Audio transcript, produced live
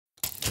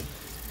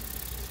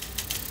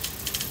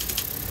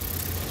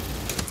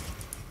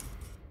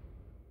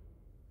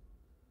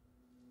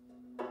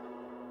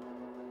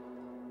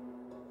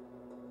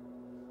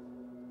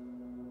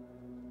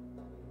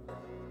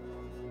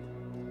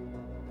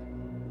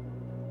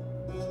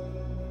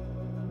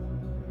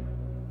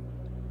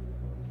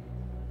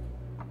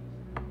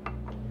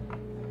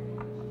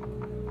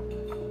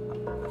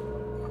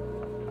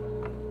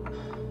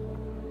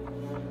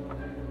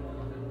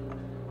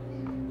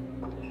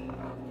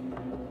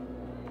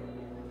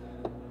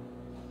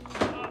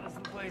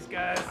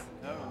guys.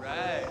 All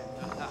right.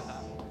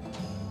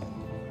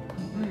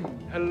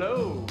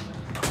 Hello.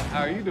 How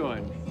are you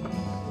doing?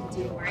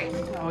 Doing great.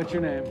 Oh, what's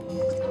your name?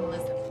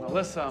 Melissa.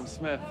 Melissa, I'm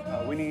Smith.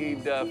 We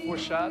need 4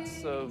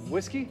 shots of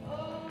whiskey.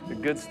 The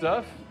good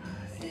stuff.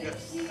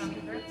 Yes.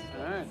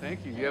 All right,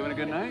 thank you. You having a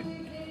good night?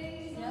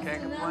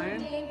 Can't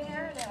complain.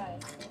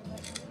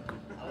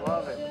 I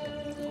love it.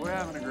 We're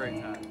having a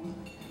great time.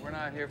 We're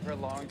not here for a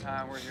long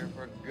time. We're here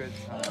for a good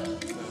time. So,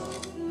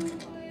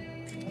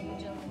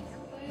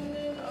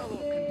 a little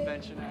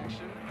convention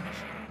action.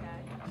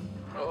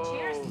 Oh,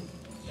 cheers.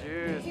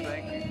 Cheers.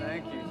 Thank you.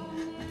 Thank you.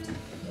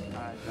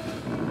 All right,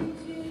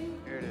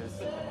 here it is.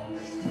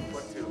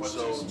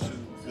 So to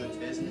good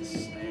business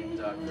and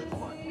good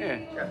fun.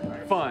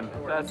 Yeah, fun.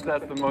 That's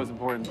the most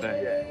important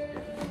thing. Yeah.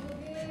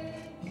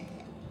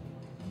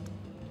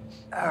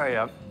 Hurry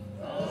up.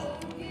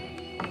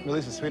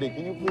 Melissa, sweetie,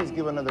 can you please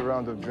give another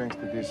round of drinks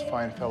to these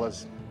fine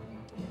fellas?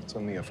 It's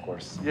on me, of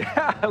course.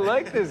 Yeah, I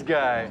like this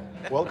guy.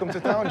 Welcome to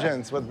town,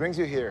 gents. What brings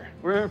you here?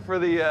 We're in for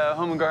the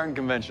Home and Garden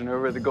Convention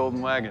over at the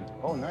Golden Wagon.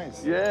 Oh,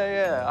 nice.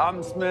 Yeah.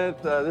 I'm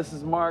Smith. This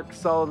is Mark,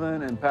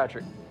 Sullivan, and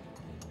Patrick.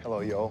 Hello,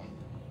 yo.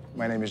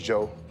 My name is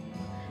Joe.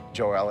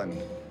 Joe Allen.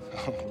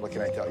 What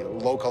can I tell you?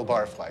 Local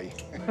barfly.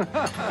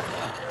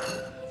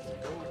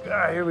 All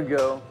right, here we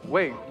go.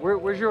 Wait,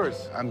 where's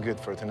yours? I'm good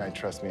for tonight,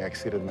 trust me. I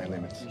exceeded my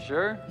limits. You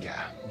sure?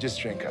 Yeah, just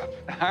drink up.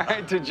 All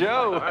right, to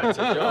Joe. All right,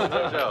 to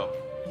Joe.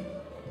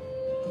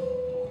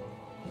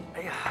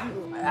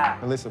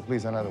 Melissa,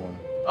 please, another one.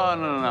 Oh,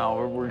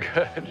 no, we're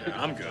good.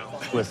 Yeah, I'm good.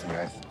 Listen,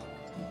 guys.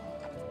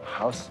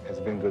 House has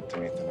been good to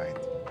me tonight.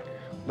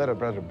 Let a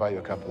brother buy you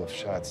a couple of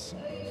shots.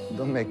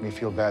 Don't make me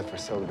feel bad for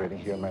celebrating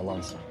here in my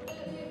lonesome.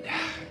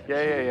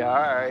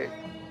 Yeah,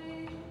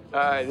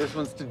 all right, this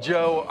one's to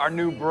Joe, our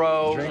new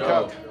bro. Drink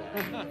up.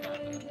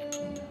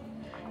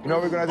 You know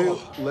what we're gonna do?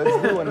 Let's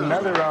do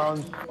another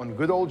round on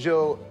good old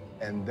Joe,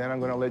 and then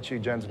I'm gonna let you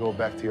gents go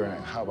back to your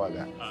night. How about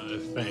that?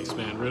 Thanks,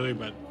 man, really,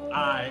 but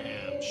I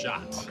am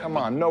shot. Oh, come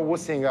on, no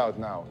wussing out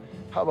now.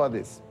 How about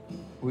this?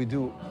 We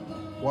do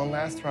one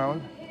last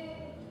round,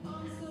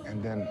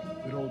 and then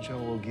good old Joe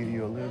will give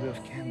you a little bit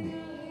of candy.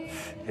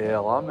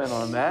 Hell, I'm in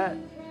on that.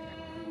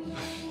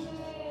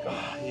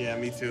 Yeah,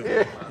 me too.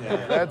 Yeah.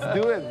 Let's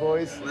do it,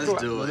 boys. Let's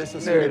do it. Melissa,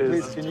 There it sweetie,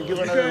 is. please, can you give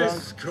another round?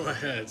 Guys, go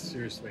ahead.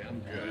 Seriously,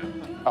 I'm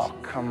good. Oh,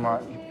 come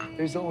on.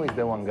 There's always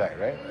that one guy,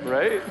 right?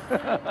 Right?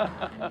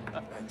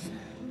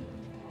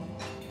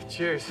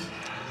 Cheers.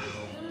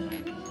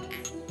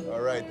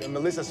 All right, and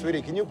Melissa,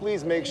 sweetie, can you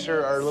please make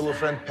sure our little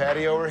friend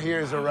Patty over here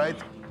is all right?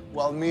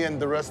 While me and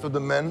the rest of the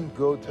men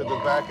go to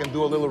the back and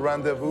do a little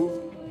rendezvous?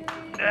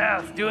 Yeah,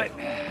 let's do it.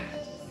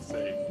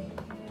 Safe.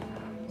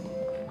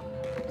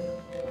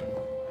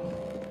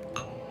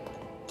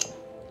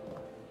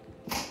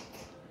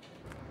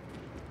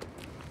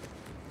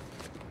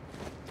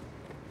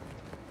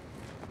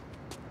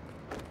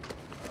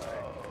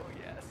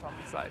 Yes, I'm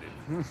excited.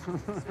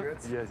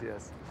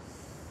 Yes.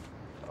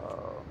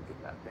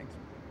 Get that, thanks.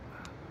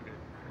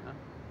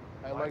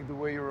 I like the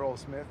way you roll,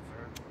 Smith.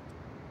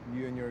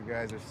 You and your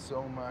guys are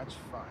so much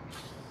fun.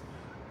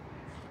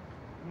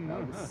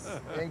 Now, this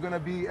ain't gonna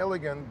be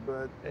elegant,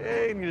 but...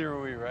 Hey, neither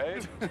are we,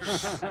 right?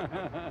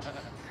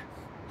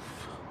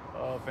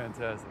 Oh,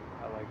 fantastic.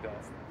 I like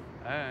that.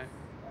 All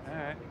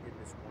right. We did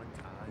this one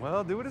time.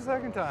 Well, do it a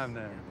second time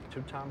then.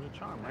 2 times a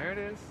charm. There it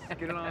is.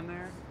 Get it on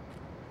there.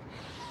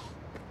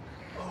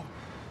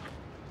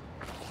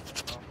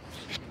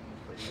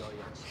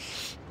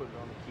 Put it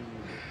on the key.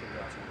 Put it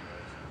out somewhere.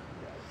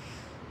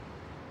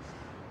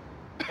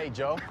 Hey,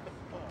 Joe.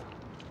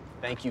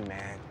 Thank you,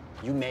 man.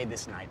 You made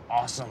this night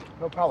awesome.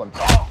 No problem.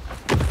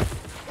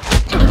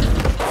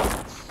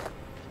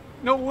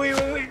 No, wait.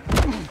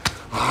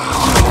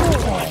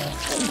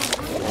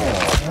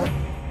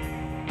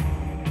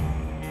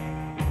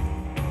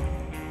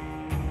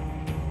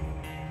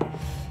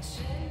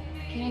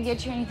 Can I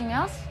get you anything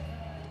else?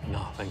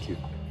 No, thank you.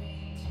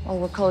 Well,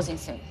 we're closing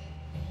soon.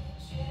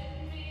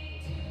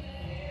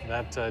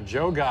 That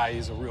Joe guy,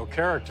 he's a real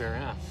character,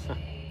 yeah.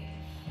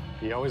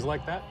 He always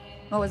like that?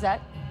 What was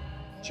that?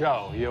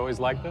 Joe, he always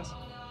like this?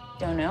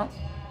 Don't know.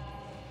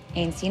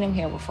 Ain't seen him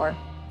here before.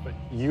 But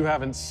you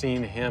haven't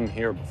seen him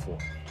here before.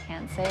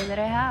 Can't say that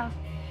I have.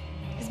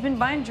 He's been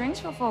buying drinks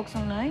for folks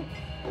all night.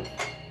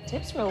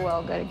 Tips real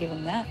well, gotta give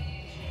him that.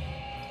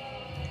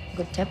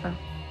 Good tipper.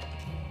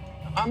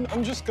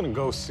 I'm just gonna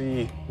go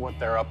see what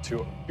they're up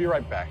to. Be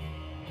right back.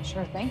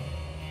 Sure thing.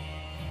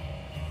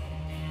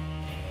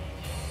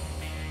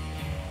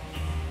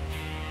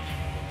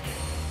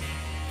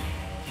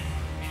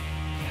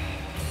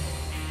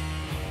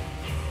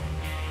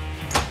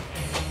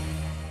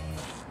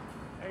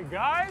 Hey,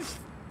 guys.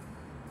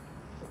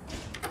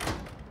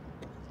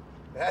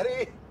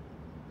 Patty?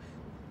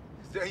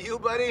 Is that you,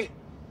 buddy?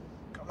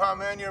 Come on,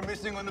 man, you're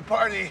missing on the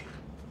party.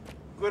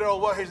 Good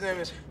old, what his name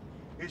is?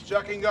 He's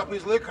chucking up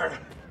his liquor.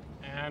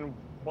 And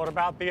what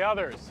about the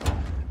others?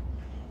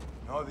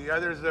 No, the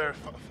others are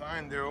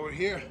fine. They're over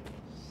here.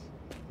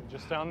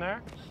 Just down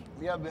there?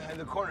 Yeah, behind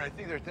the corner. I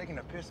think they're taking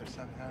a piss or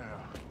something. I don't know.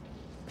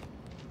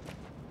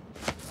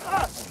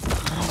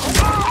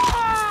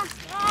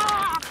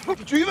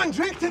 Did you even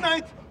drink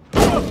tonight?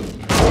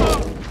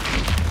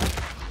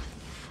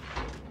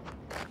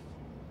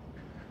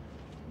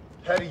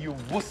 Patty, you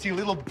wussy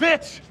little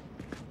bitch!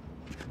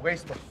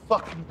 Waste of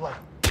fucking blood.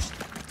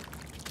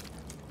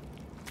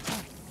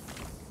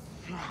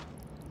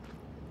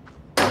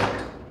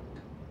 At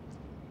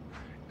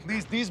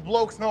least these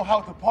blokes know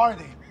how to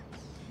party.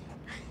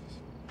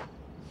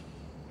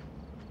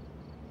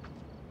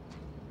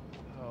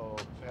 Oh,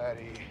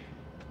 Patty.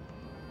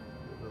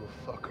 You little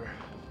fucker.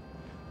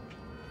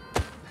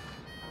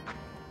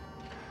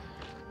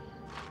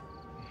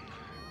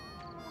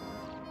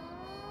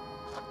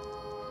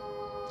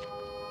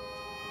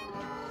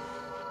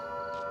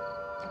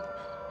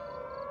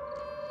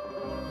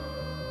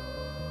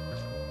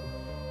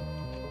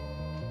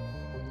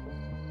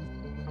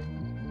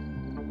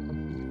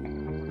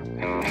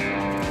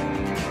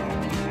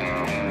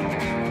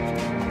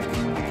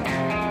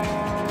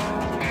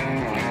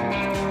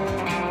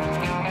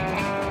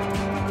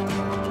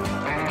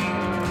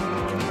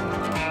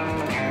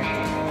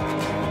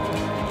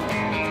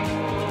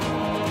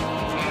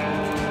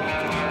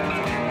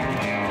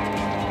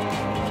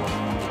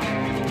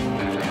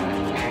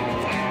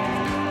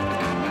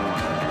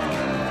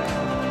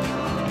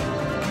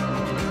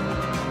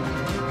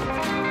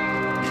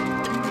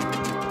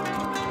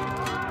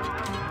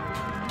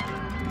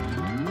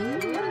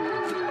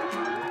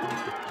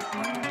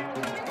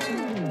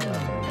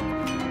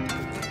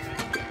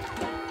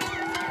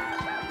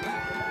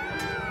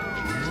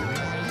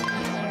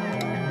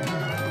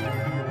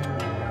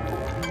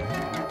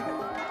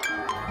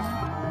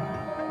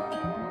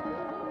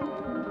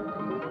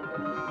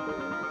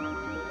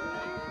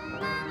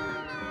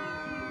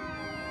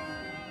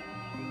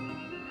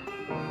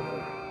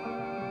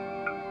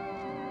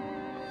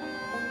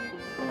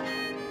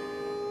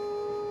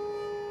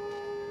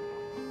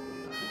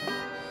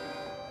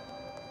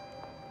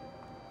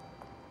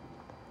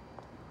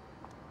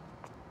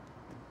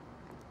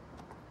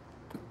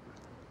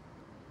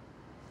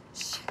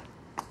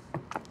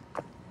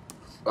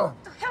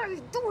 What the hell are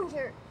you doing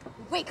here?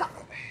 Wake up.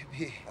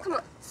 Baby. Come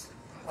on.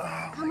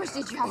 How much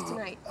did you have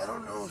tonight? I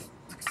don't know,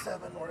 like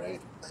 7 or 8.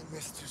 I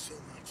missed you so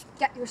much.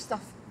 Get your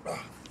stuff.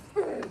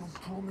 Don't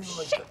pull me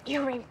like Shit, that.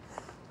 Jure.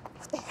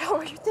 What the hell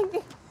are you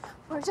thinking?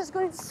 We're just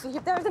going to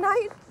sleep there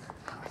tonight?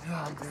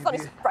 Yeah, The sun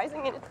is baby.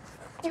 rising in a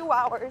few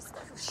hours.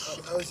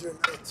 How's your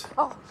night?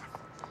 Oh,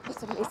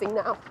 it's amazing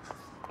now.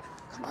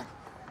 Come on.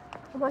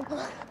 Come on, come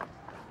on.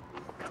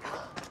 Come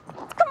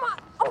on.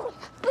 Oh, my God,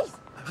 please.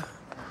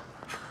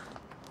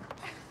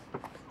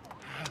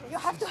 You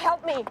have to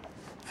help me.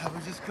 I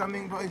was just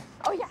coming by.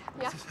 Oh, yeah,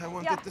 yeah. I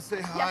wanted to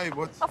say hi, yeah.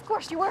 but... Of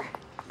course you were.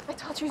 I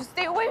told you to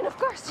stay away, and of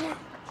course,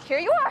 here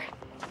you are.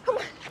 Come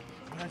on.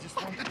 I just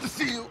wanted to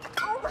see you.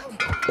 Oh, my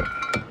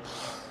God.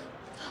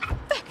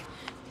 Vic,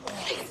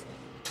 please.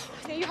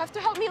 Okay, you have to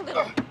help me a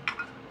little.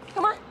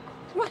 Come on.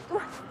 Come on, come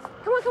on.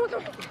 Come on, come on,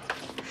 come on.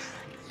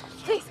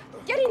 Please,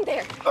 get in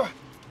there. Oh,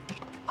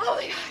 my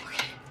God.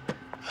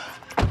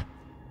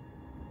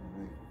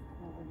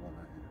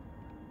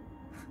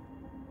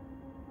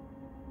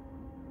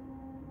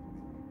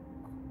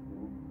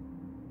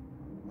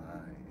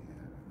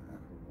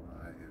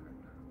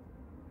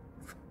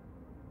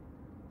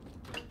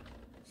 Okay.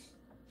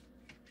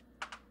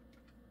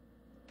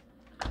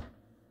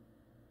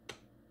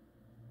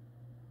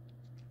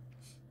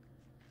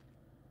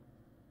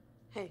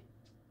 Hey.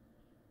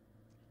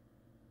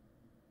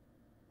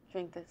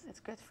 Drink this. It's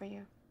good for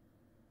you.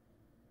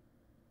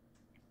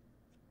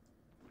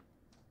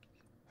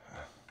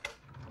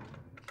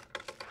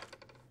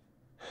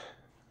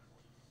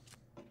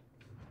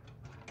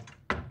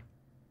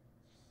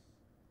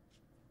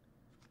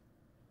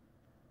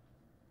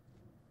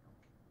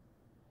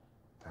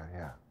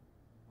 Darya,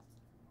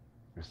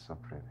 you're so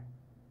pretty.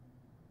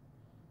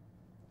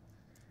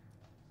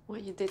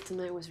 What you did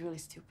tonight was really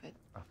stupid.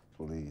 Oh,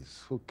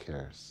 please, who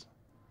cares?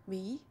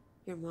 Me?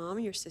 Your mom?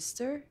 Your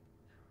sister?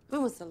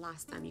 When was the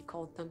last time you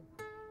called them?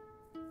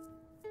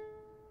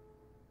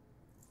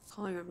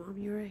 Call your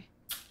mom, Jure.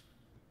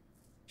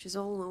 She's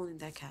all alone in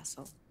that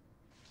castle.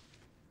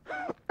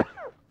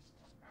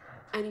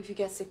 And if you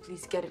get sick,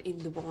 please get it in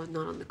the wall and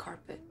not on the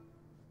carpet.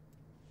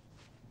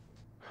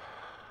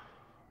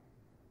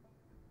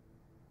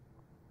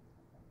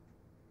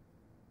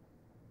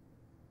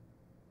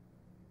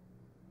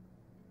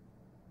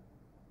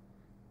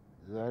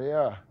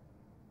 Darya.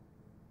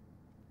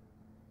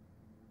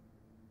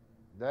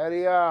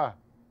 Darya.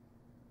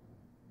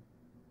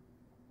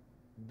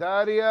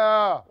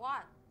 Darya.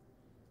 What?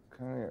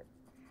 Come here.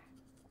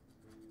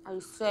 Are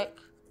you sick?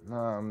 No,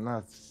 I'm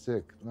not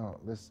sick. No,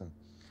 listen.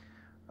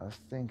 I was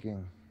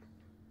thinking,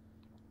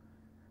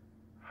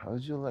 how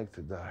would you like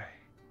to die?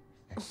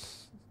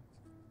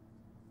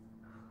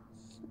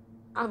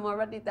 I'm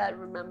already dead,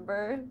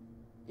 remember?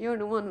 You're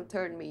the one who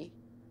turned me.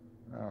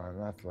 No,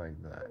 not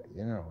like that.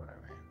 You know what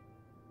I mean.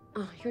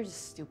 Oh, you're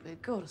just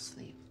stupid. Go to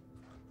sleep.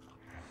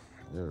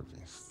 You're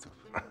being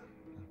stupid.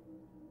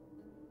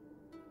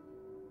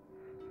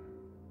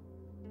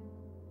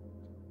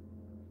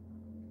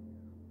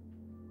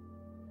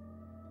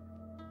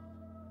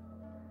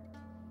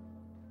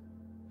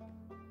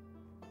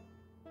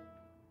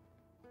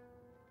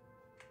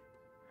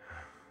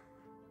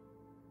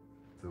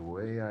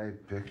 way I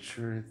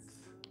picture it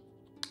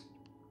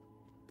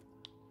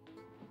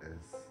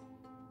is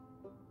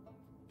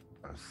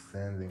I'm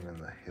standing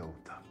on a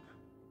hilltop.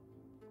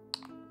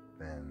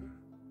 Then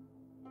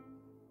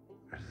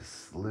there's a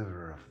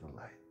sliver of the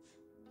light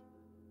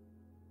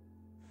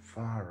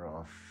far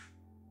off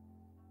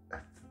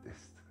at the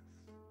distance.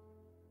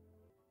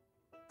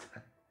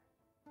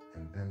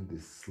 And then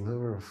this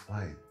sliver of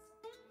light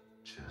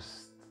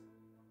just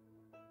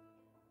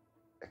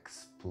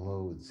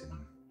explodes in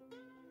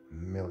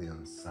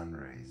million sun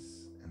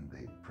rays, and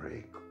they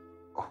break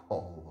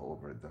all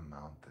over the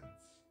mountains,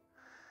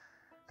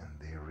 and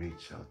they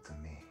reach out to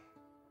me,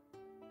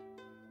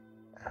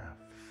 and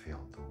I feel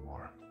the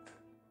warmth.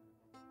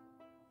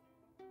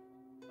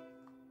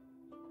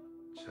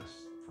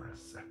 Just for a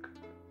second,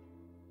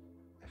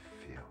 I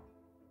feel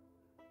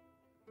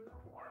the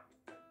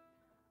warmth,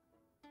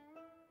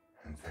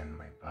 and then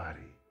my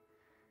body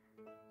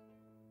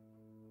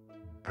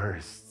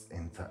bursts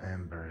into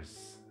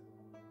embers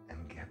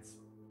and gets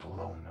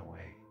blown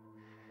away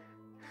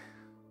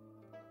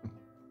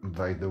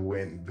by the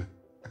wind.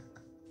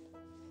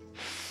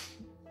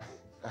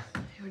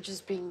 You're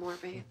just being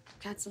morbid.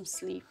 Get some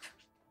sleep.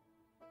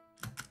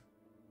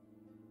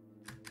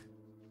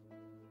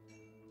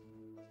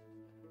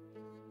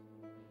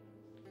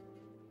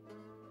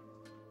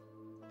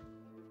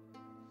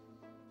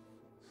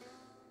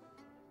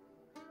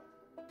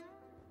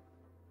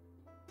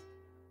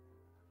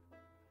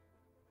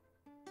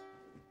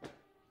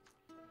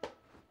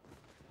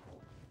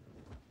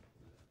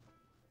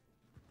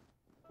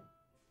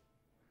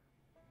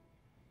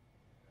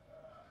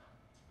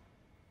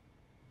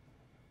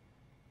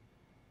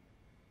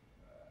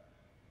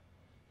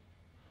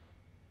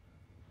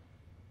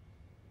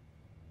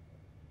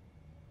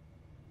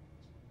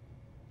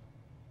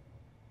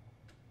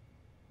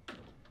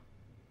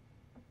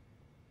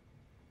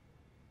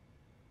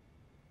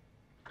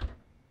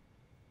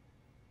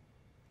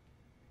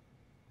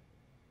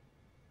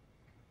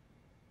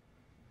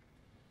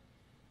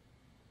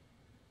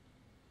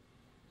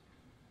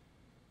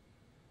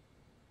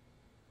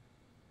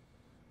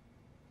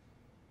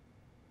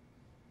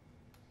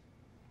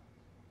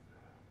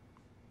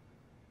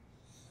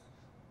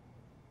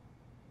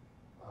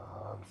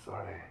 I'm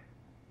sorry.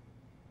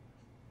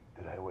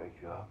 Did I wake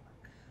you up?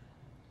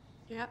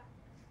 Yep.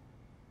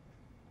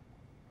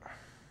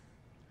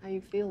 How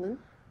you feeling?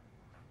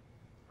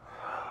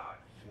 I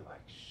feel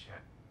like shit.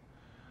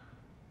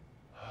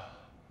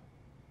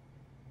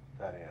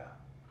 Darya,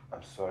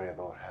 I'm sorry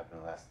about what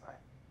happened last night.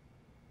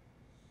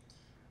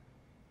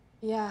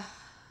 Yeah.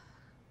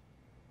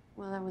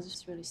 Well, that was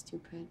just really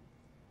stupid.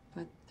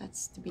 But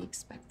that's to be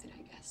expected,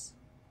 I guess.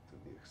 To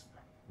be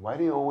expected. Why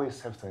do you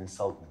always have to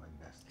insult me like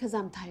this? Because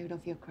I'm tired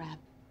of your crap.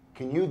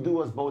 Can you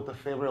do us both a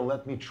favor and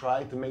let me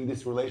try to make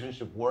this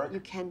relationship work? You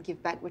can't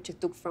give back what you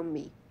took from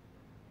me.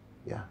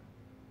 Yeah,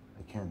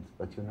 I can't.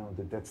 But you know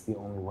that that's the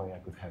only way I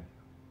could have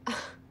you.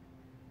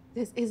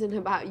 This isn't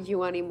about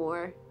you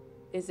anymore,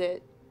 is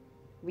it?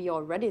 We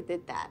already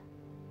did that.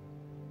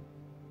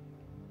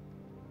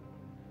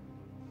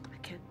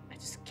 I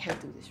just can't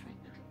do this right now.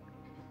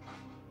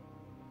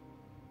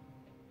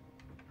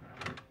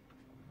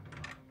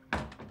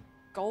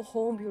 Go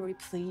home, Yuri,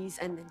 please,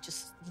 and then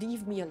just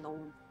leave me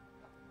alone.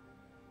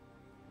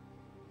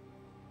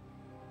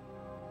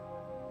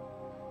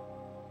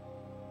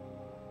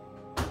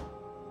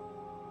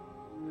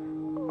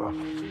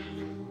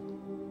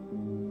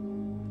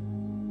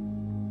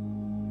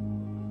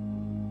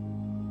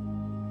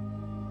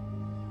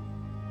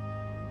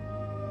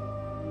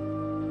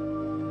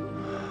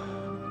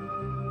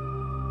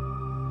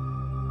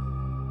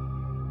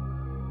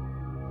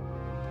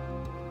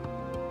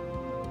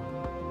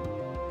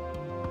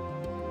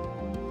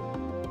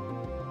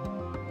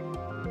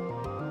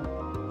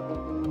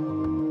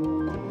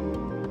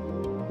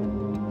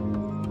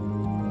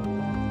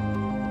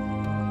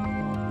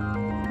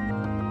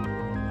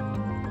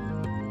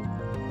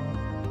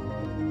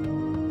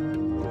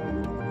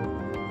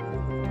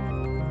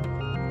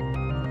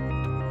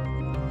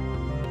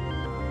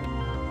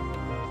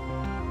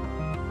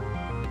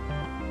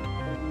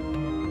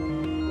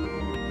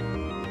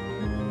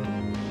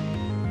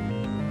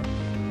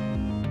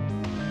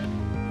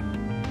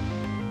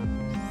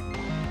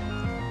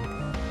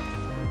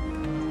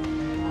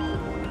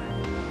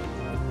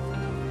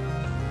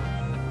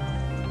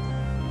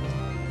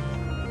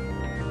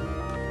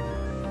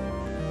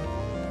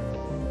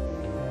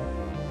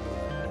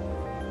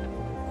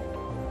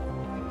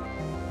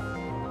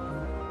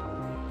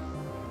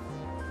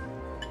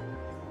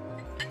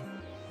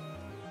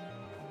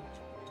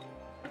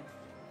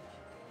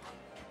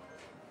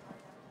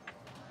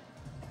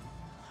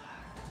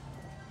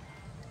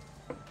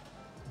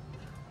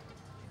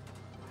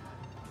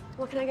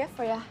 What can I get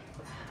for you?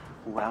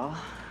 Well,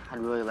 I'd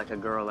really like a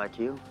girl like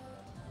you.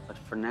 But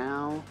for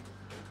now,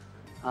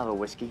 I'll have a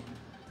whiskey.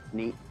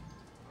 Neat.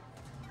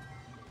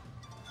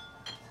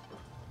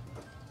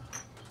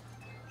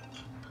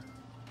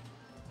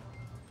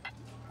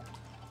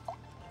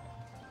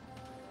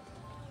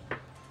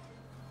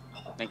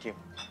 Thank you.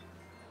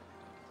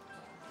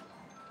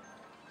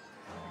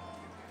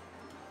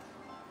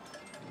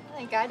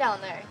 funny guy down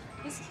there.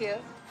 He's cute.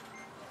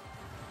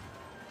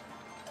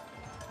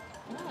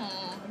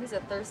 He's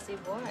a thirsty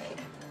boy.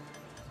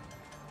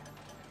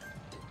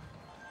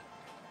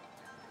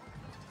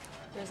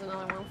 There's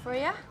another one for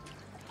you.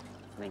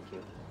 Thank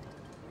you.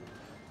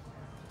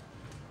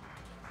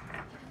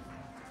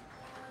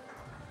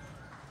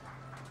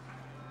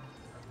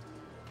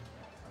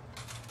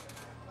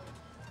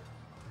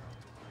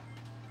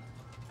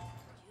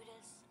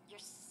 You're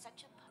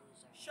such a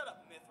poser. Shut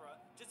up, Mithra.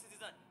 Just as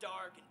he's not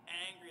dark and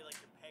angry like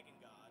your pagan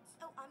gods.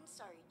 Oh, I'm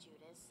sorry,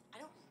 Judas. I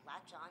don't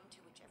latch on to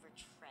whichever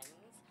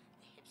trends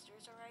the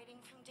hipsters are riding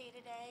from day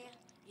to day.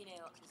 You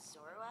know,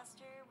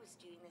 Zoroaster was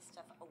doing this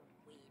stuff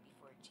way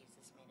before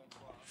Jesus made it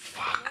cool.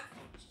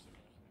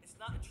 It's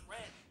not a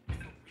trend. It's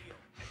for real.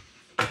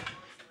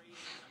 Sorcery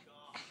is a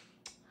god.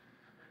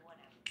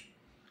 Whatever.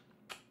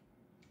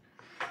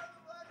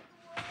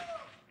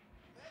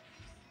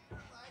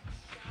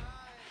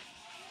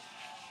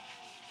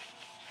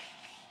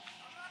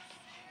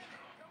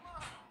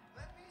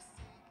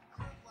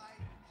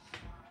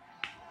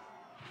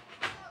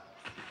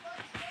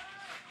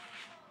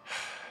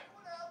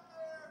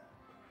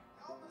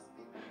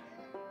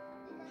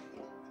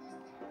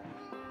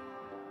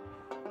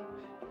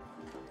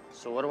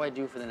 So what do I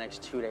do for the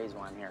next 2 days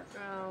while I'm here?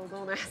 Oh,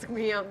 don't ask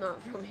me. I'm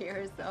not from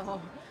here,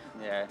 so.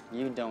 Yeah,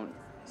 you don't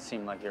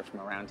seem like you're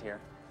from around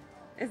here.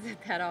 Is it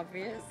that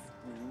obvious?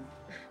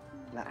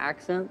 The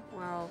accent?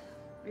 Well,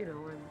 you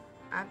know,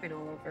 I've been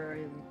all over,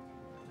 and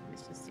it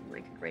just seemed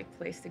like a great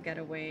place to get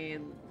away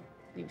and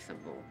leave some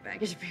old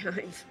baggage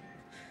behind.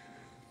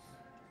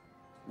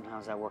 And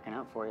how's that working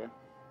out for you?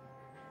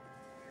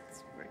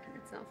 It's working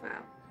itself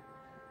out.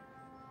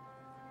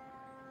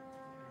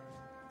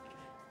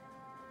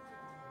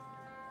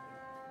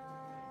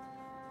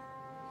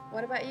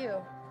 What about you?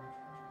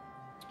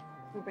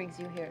 Who brings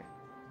you here?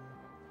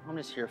 I'm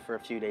just here for a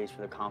few days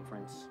for the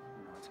conference.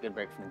 You know, it's a good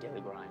break from the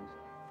daily grind.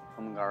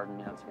 Home and garden,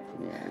 you know,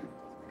 yeah,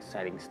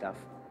 exciting stuff.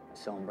 I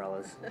sew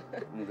umbrellas.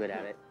 I'm good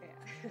at it.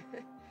 Yeah.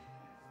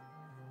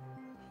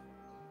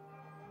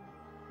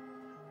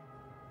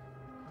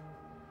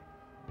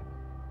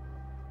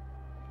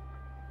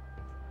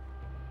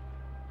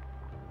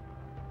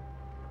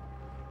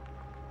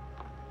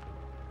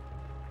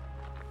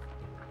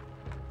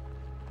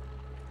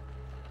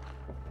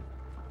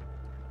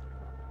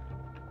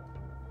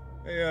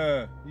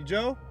 Hey, you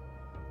Joe?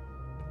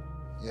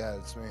 Yeah,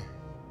 it's me.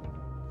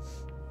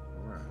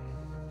 Right.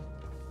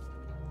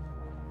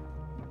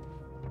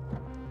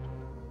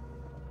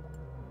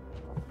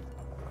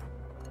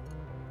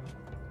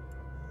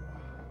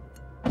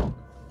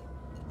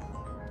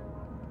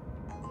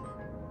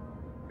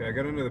 Hey, I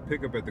got another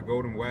pickup at the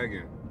Golden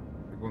Wagon.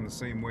 They're going the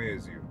same way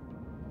as you.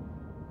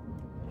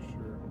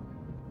 Sure.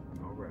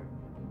 All right.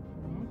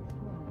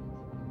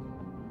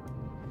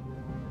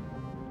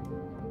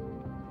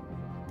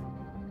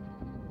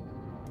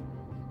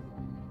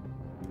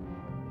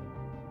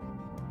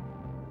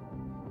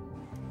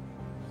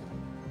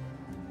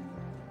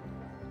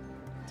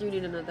 Do you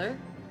need another?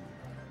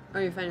 Or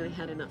you finally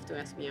had enough to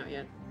ask me out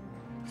yet?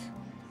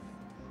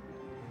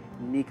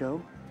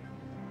 Nico,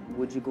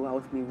 would you go out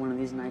with me one of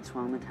these nights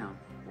while I'm in town?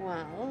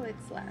 Well,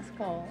 it's last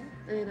call,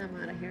 and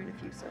I'm out of here in a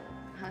few, so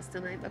how's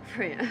tonight look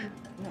for you?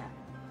 Yeah,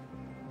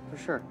 for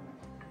sure.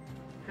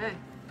 Hey.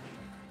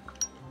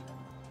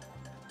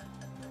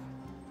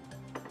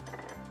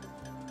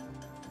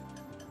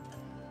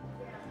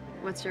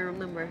 What's your room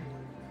number?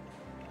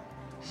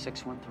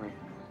 613.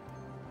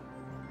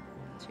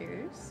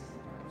 Cheers.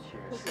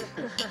 Cheers.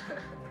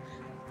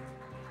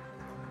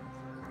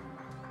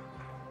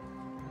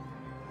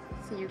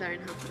 See you there in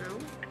half an hour?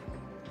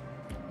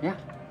 Yeah.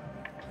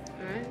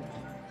 All right.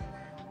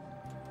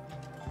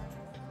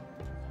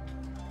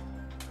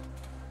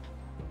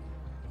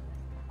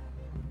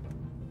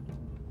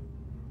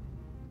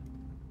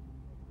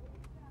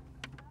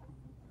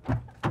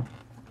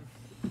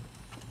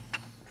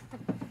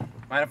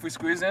 Mind if we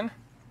squeeze in?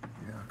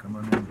 Yeah, come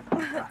on in.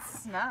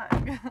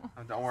 Snug.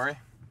 Oh, don't worry.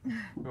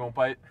 We won't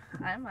bite.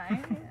 I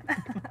might.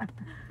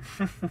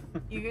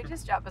 You could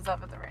just drop us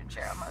off at the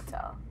Ranchero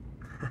Motel.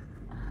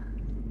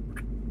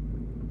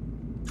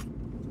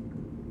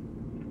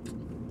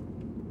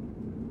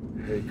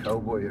 Hey,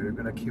 cowboy, are you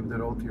gonna keep that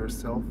all to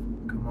yourself?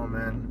 Come on,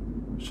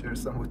 man. Share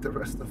some with the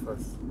rest of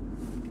us.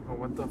 Oh,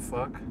 what the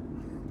fuck?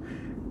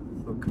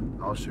 Look,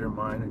 I'll share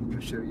mine and you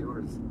share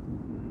yours.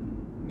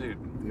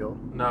 Dude. Deal?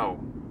 No.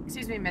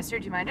 Excuse me, mister,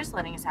 do you mind just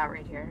letting us out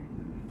right here?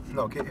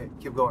 No, okay, hey,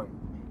 keep going.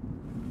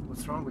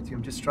 What's wrong with you?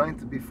 I'm just trying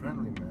to be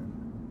friendly, man.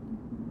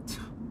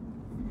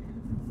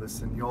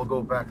 Listen, you all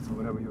go back to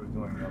whatever you were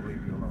doing. I'll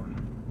leave you alone.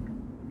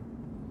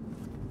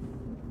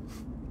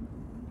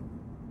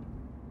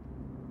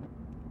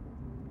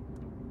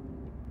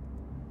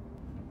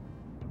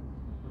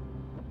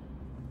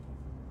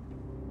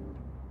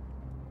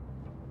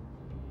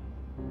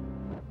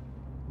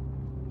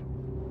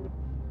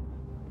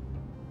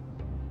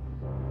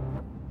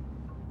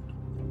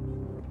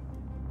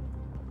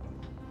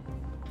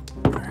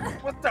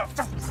 What the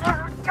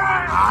fuck?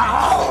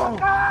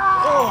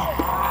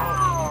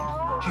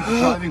 You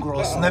living or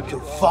I'll snap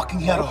your fucking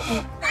head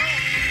off.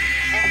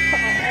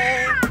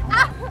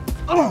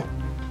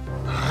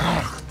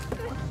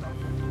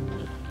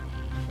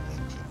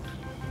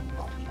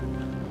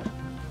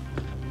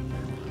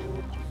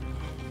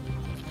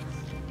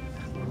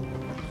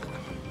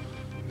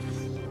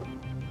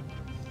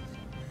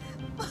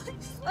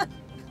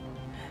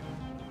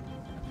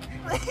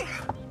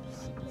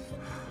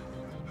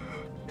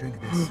 Drink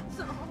this.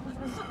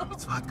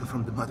 It's vodka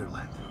from the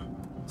motherland.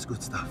 It's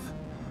good stuff.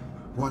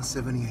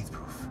 178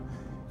 proof.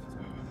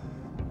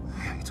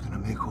 Yeah, it's gonna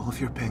make all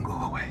of your pain go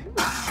away.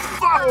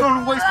 Fuck!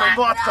 Don't waste my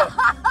vodka!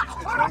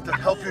 I'm trying to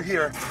help you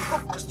here.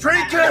 Just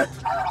drink it!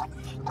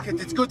 Kid,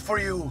 it's good for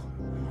you.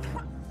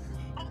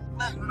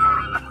 Okay,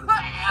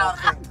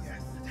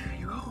 yes, there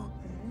you go.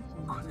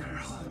 Good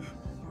girl.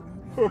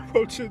 We're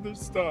approaching the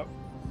stop.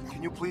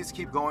 Can you please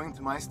keep going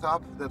to my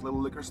stop, that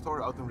little liquor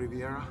store out in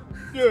Riviera?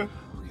 Yeah.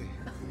 Okay,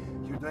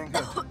 you're doing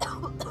good.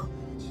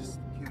 Just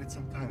give it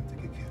some time to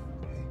kick in,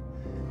 okay?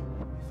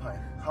 Fine.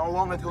 How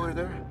long until we're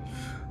there?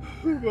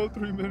 About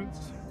 3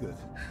 minutes. Good.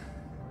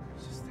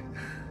 Just stay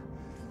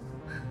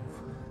there.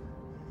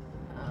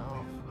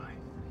 Oh, fine.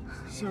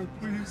 Sir,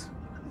 please.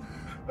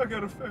 I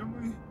got a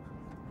family.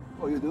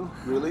 Oh, you do?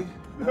 Really?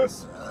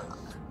 Yes.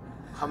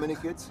 How many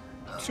kids?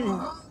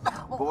 2.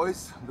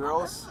 Boys?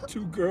 Girls?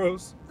 2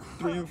 girls.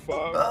 3 and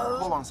 5.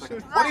 Hold on a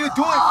second. What are you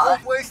doing?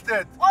 Don't waste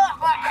it.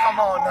 Come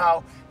on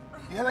now.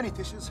 You have any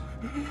tissues?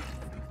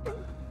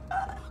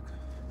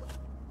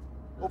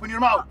 Open your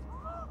mouth.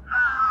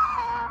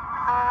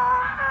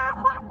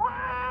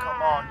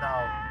 Come on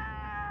now.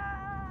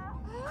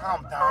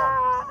 Calm down.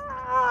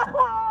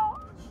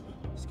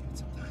 Just give it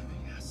some time,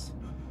 yes.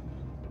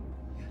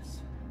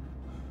 Yes.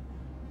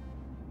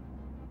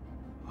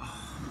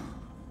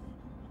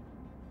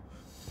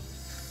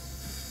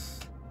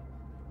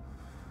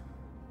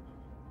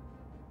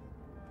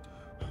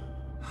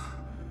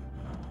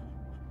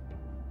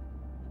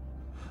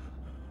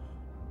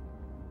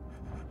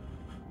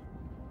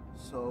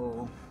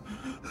 So,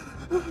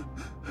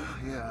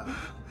 yeah.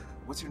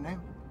 What's your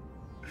name?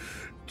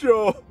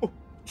 Joe.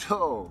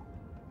 Joe.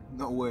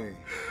 No way.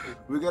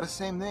 We got the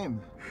same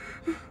name.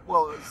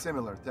 Well,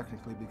 similar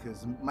technically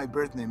because my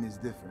birth name is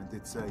different.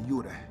 It's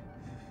Jure.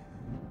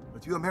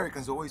 But you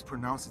Americans always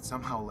pronounce it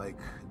somehow like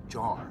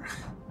jar.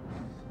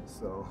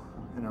 So,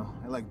 you know,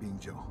 I like being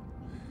Joe.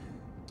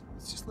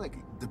 It's just like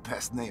the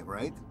best name,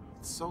 right?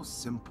 It's so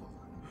simple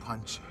and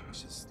punchy.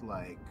 Just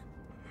like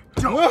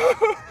Joe.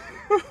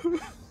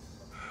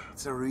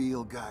 It's a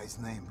real guy's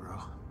name, bro.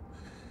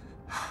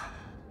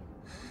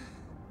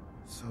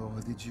 So,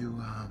 did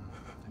you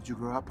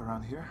grow up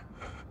around here?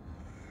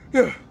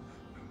 Yeah.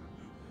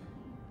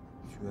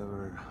 Did you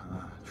ever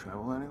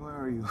travel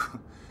anywhere, or you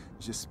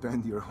just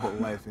spend your whole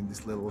life in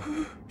this little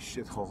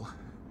shithole?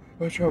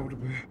 I traveled a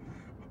bit.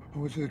 I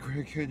went to the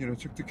Grand Canyon. I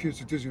took the kids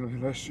to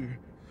Disneyland last year.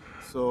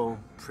 So,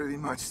 pretty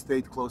much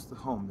stayed close to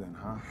home then,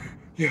 huh?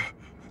 Yeah.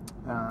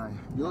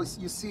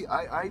 You see,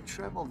 I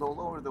traveled all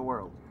over the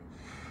world.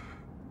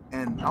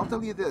 And I'll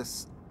tell you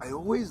this, I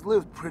always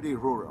lived pretty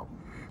rural.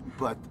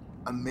 But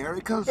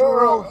Americans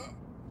rural?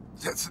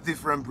 That's a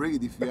different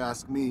breed, if you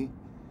ask me.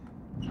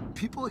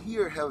 People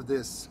here have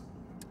this,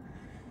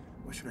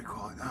 what should I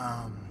call it?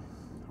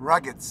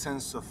 Rugged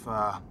sense of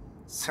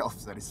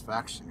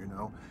self-satisfaction, you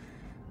know?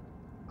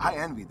 I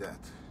envy that.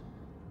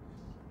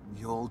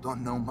 You all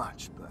don't know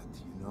much, but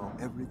you know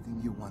everything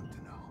you want to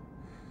know.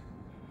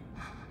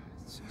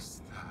 It's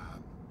just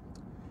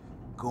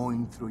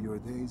going through your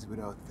days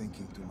without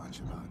thinking too much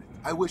about it.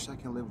 I wish I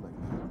can live like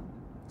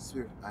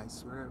that. I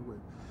swear I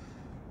would.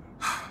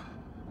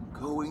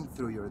 Going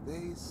through your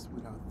days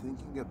without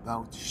thinking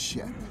about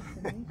shit.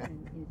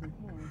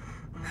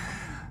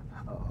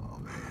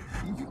 Oh,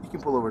 man. You can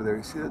pull over there.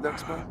 You see the dark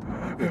spot?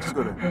 Yeah, just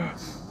go there.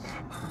 It's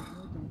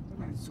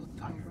so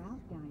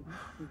tiring.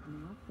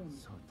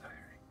 So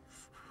tiring.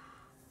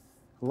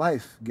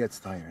 Life gets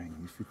tiring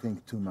if you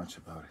think too much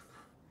about it.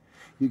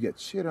 You get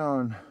shit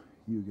on,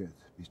 you get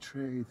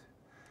betrayed,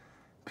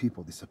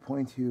 people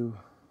disappoint you.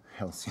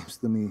 Hell, seems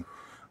to me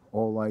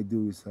all I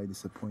do is I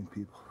disappoint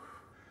people.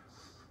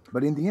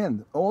 But in the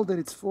end, all that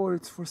it's for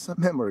some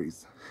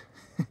memories.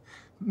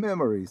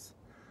 Memories.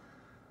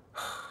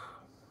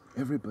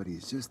 Everybody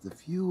is just a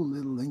few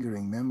little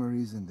lingering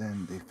memories and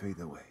then they fade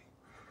away.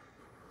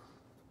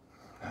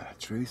 Not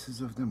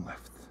traces of them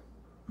left.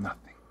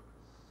 Nothing.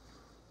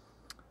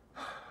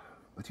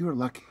 But you are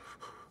lucky.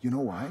 You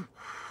know why?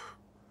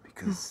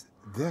 Because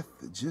death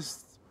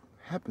just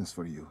happens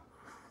for you.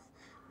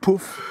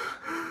 Poof.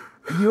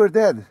 And you are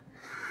dead.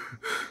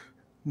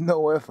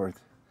 No effort.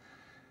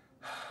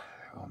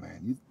 Oh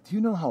man, do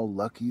you know how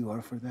lucky you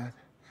are for that?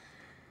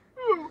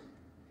 Yeah,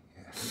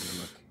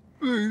 you're lucky.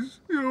 Please,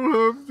 you don't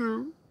have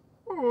to.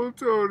 I won't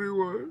tell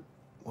anyone.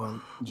 Well,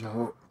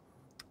 Joe,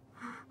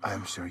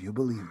 I'm sure you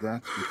believe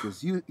that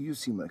because you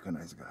seem like a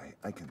nice guy.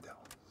 I can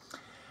tell.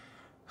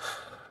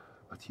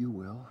 But you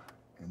will,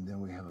 and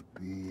then we have a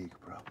big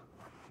problem.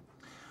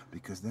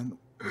 Because then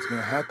What's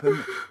gonna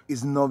happen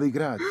is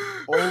Novigrad.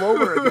 All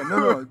over again.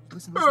 No.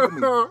 Listen to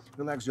me.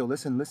 Relax, Joe.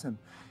 Listen.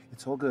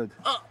 It's all good.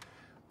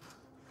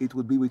 It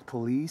would be with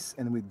police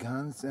and with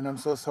guns, and I'm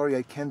so sorry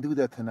I can't do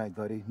that tonight,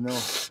 buddy. No.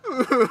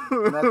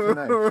 Not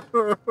tonight.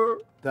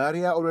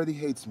 Darya already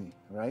hates me,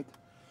 right?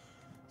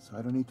 So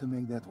I don't need to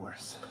make that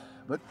worse.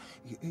 But,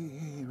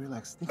 hey,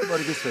 relax. Think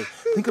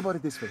about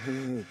it this way.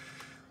 Hey.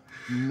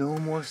 No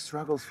more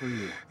struggles for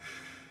you.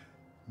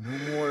 No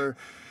more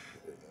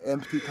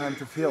empty time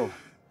to fill.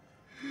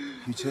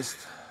 You just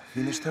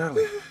finished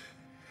early.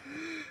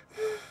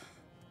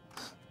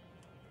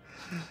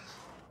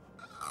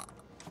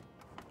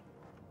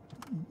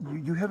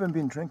 You haven't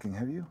been drinking,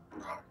 have you?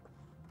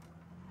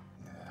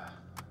 Yeah.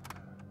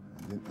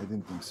 I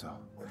didn't think so.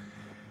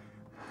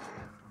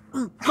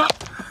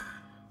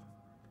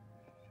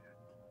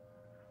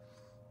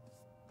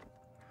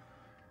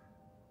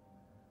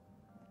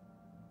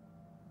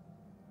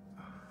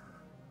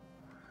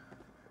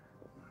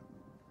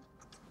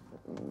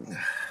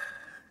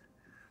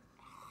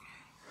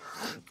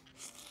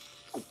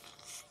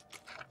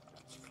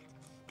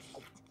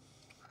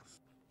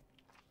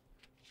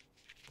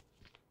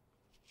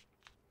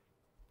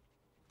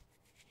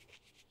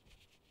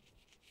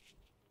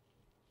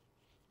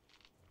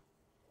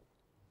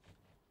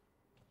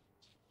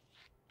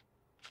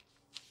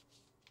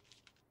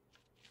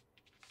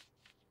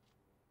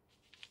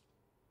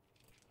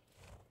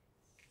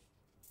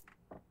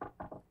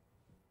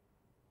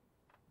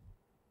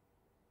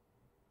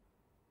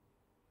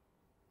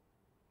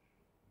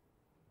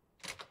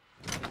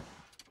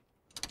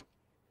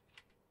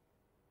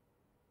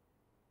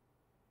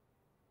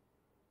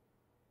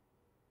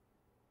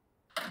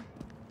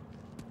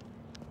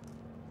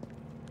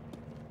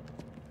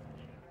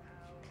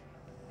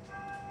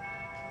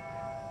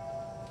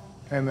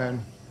 Hey,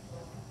 man.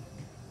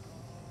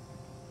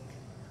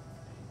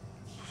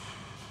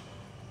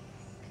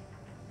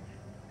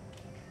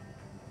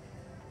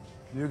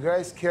 Do you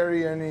guys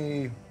carry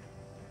any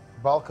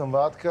Balkan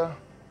vodka?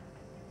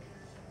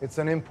 It's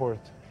an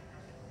import.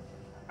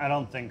 I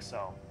don't think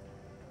so.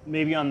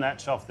 Maybe on that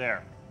shelf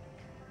there.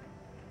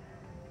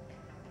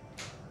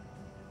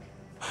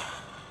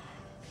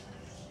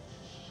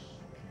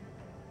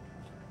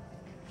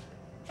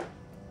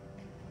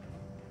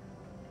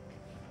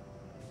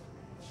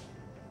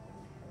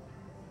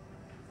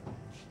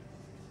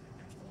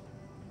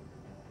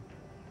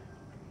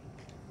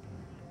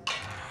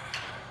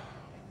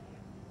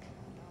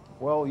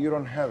 Well, you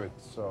don't have it,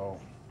 so...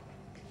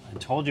 I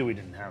told you we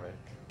didn't have it.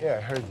 Yeah,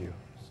 I heard you.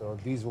 So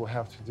these will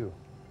have to do.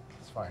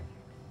 It's fine.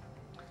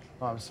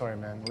 Oh, I'm sorry,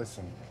 man.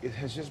 Listen, it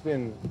has just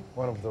been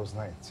one of those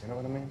nights. You know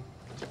what I mean?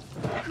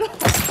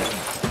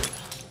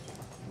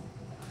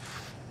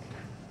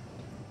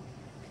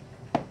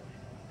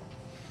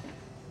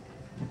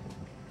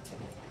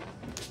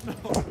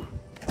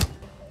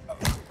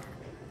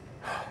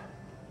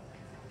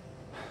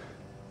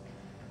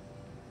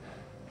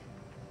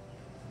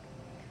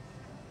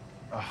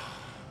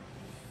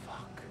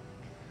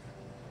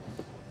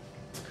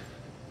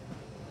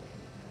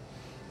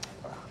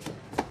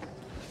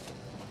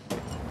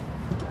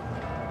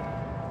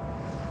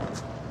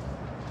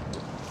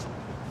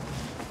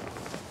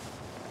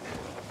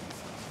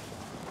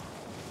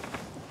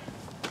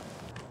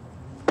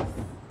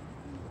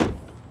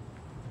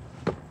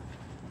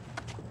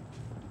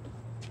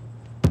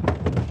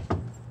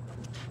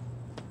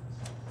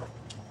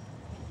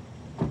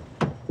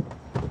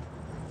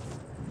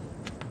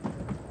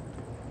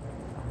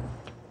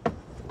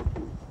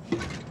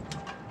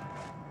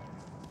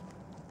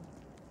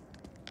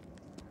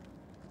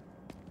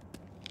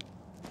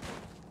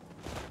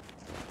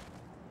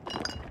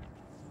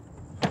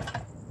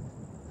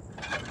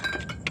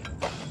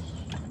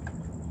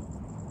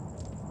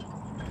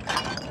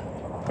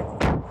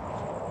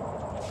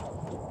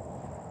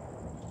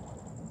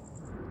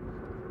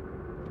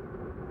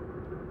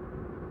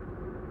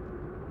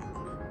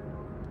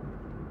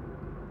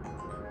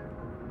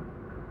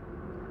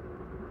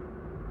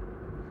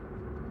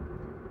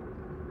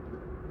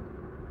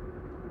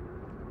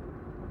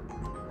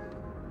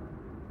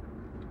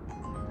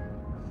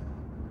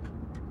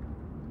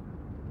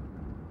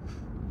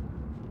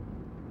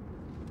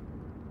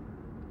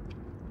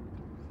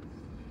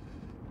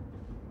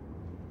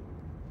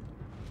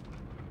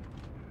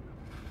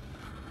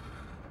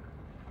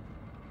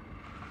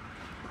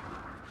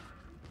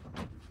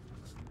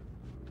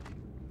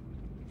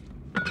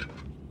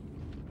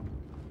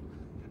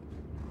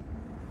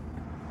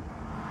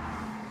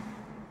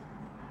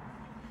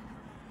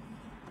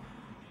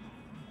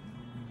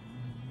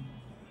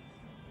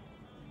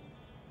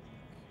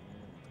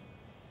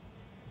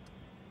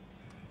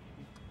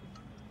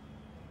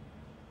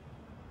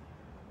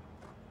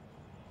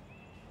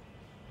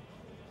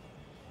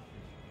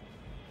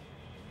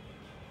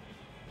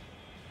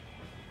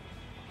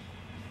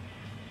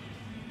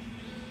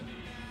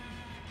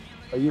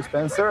 Are you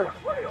Spencer?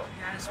 Yeah,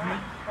 that's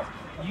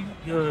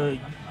me.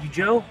 You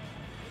Joe?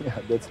 Yeah,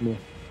 that's me.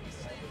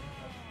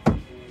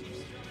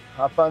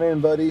 Hop on in,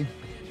 buddy.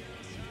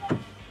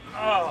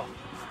 Oh,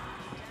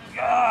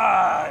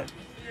 God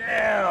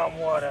damn,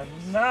 what a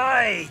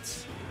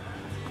night!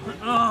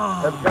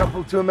 Have a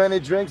couple too many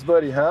drinks,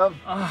 buddy, huh?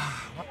 A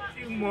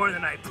few more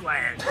than I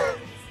planned.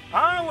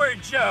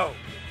 Onward, Joe!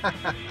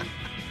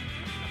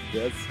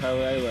 That's how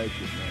I like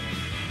it, man.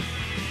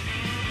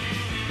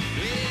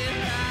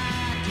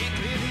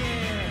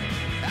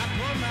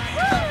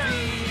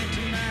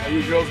 Are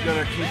you girls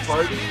gonna keep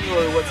partying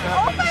or what's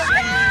happening?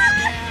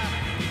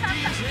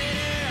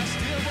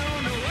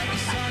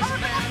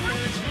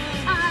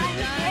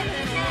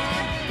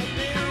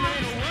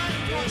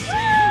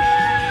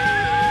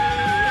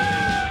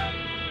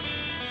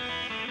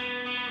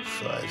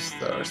 Five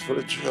stars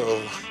for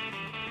Joe.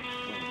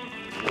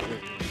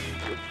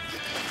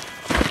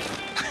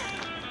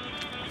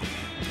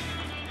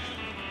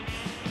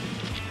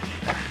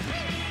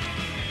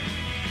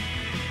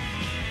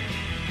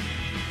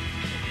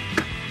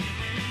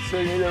 So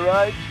you need a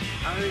ride?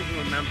 I don't even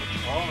remember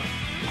calling.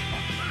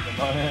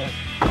 Come on in.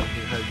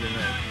 You had your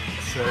night.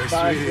 So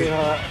Bye, sweet.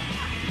 sweetheart.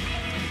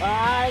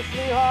 Bye,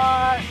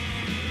 sweetheart.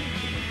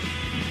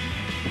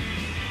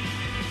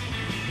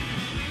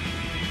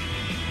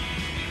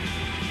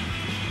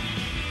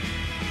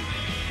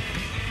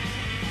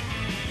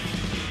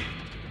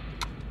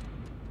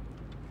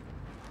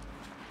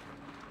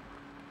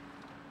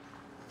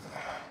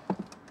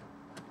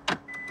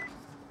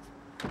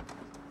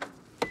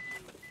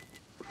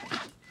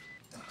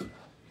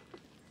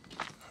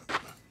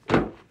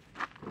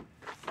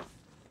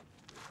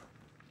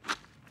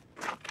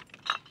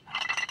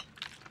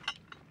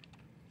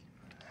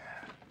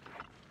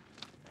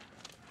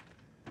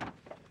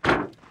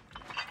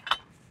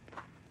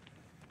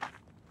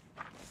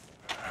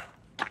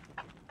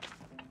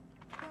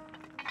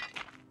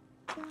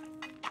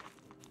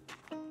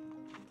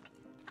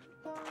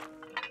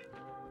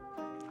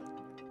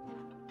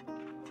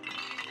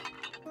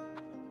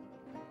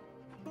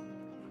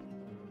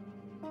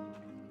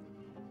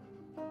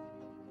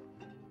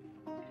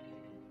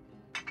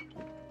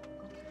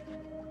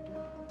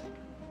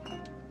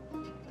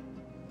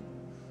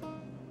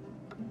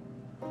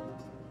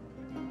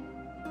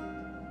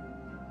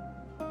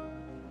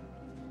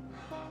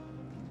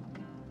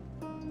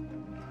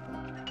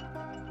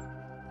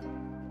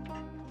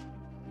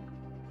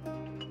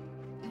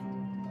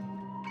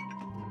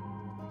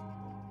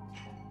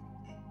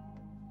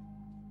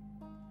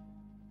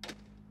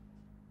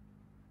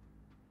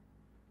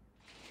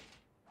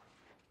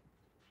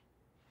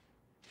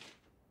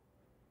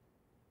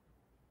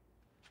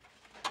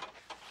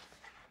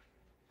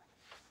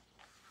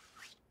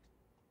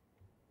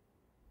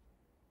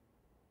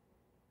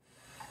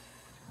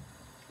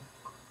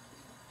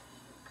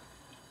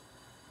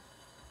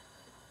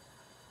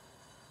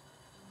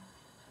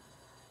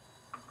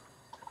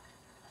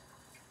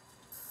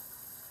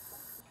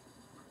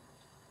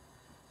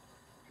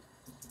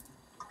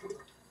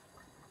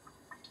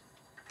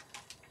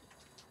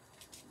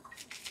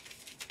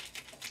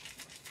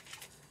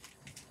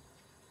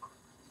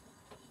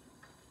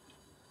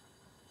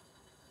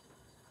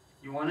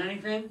 You want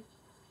anything?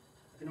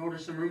 I can order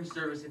some room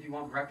service if you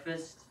want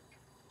breakfast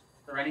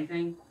or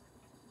anything.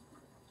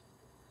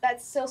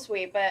 That's so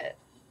sweet, but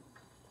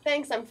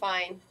thanks, I'm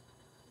fine.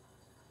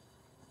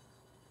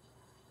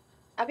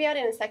 I'll be out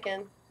in a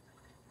second.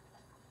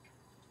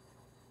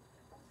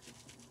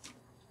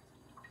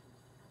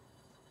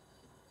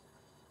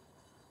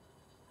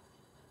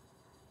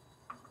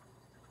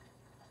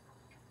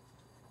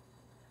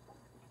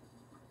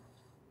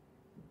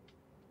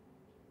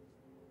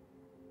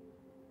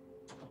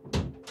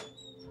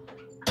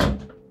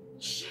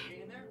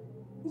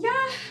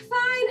 Yeah,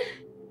 fine.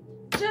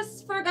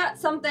 Just forgot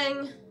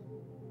something.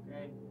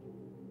 Okay.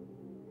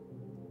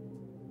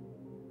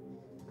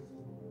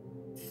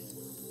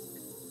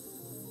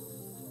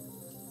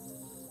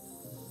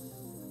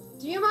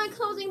 Do you mind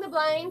closing the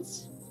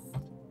blinds?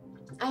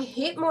 I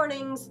hate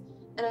mornings,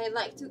 and I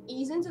like to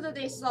ease into the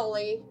day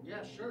slowly.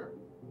 Yeah, sure.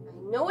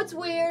 I know it's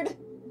weird.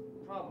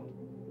 No problem.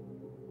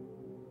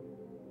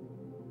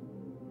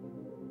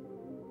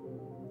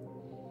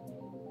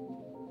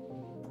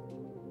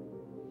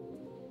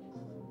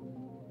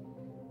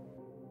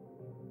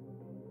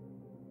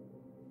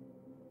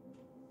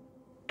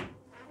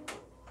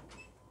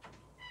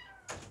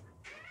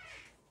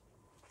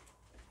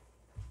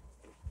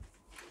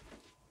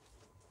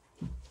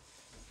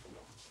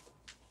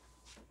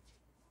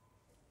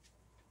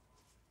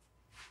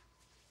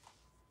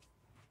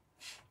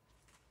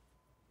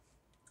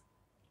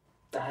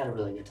 I had a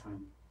really good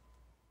time.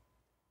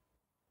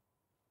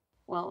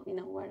 Well, you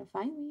know where to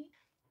find me.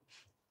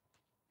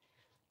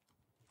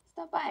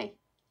 Stop by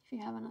if you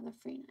have another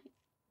free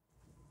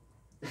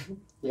night.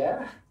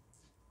 Yeah?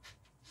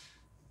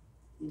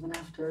 Even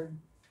after...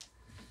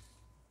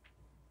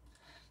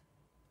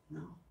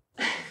 No.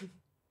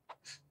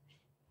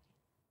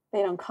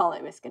 They don't call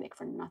it Miskinick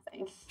for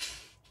nothing.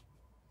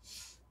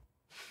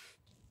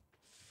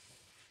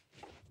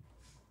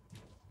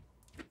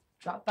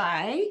 Drop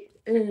by,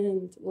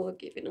 and we'll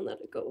give it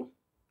another go.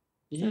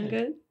 Yeah. Sound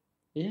good?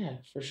 Yeah,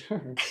 for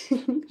sure.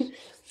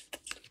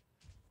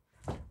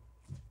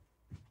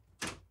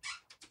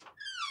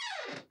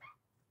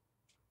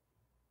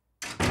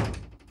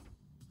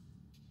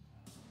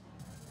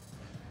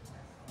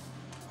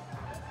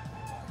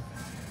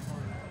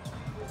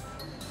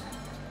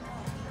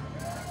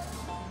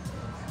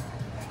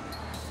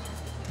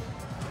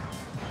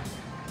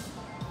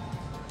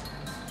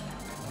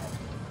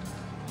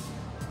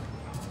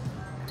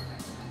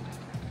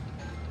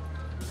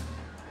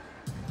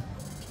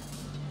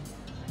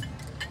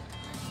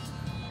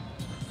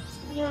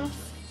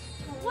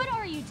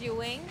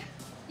 doing?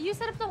 You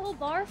set up the whole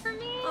bar for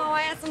me? Oh,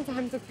 I had some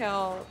time to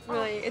kill.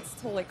 Really, it's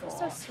totally cool.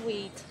 So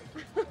sweet.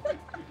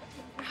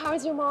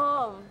 How's your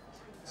mom?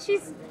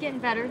 She's getting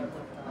better.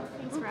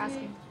 Thanks for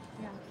asking.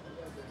 Yeah.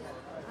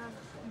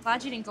 I'm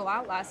glad you didn't go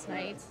out last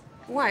night.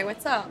 Why?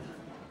 What's up?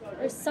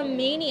 There's some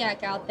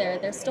maniac out there.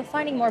 They're still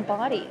finding more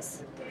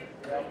bodies.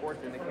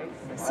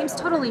 Seems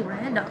totally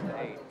random.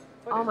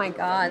 Oh my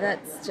god,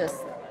 that's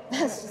just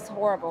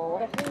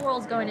horrible. The whole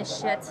world's going to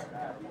shit.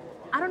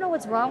 I don't know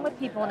what's wrong with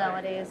people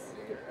nowadays.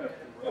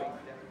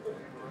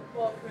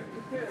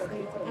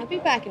 I'll be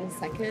back in a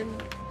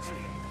second.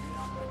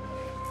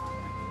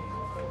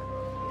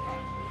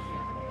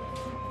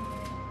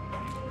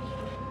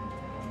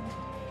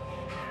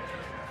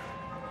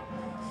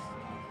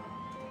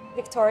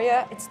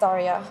 Victoria, it's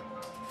Darya.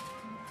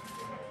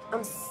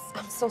 I'm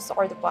so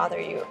sorry to bother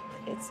you.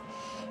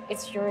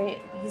 It's Jure.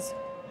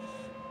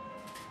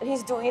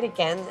 He's doing it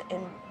again,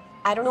 and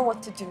I don't know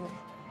what to do.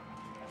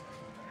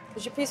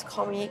 Would you please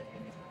call me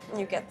when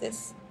you get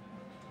this?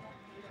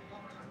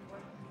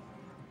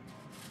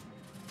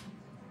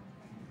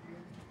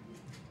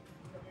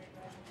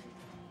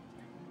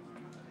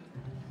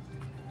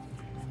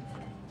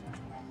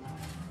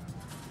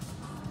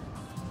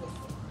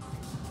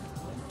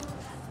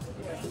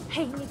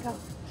 Hey, Nika.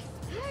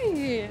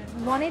 Hey.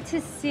 Wanted to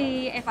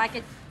see if I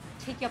could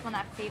take you up on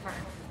that favor.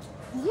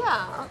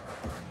 Yeah.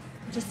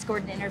 Just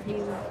scored an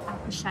interview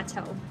at the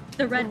Chateau,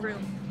 the Red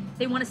Room.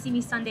 They want to see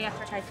me Sunday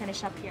after I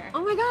finish up here.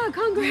 Oh my god,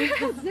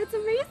 congrats! That's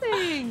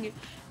amazing.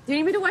 Do you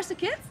need me to watch the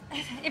kids?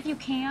 If you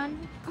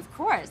can. Of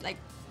course. Like,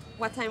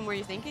 what time were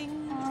you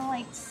thinking?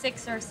 Like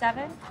 6 or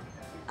 7.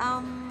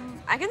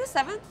 I can do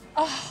 7.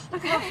 Oh,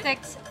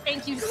 perfect.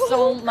 Thank you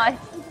so much.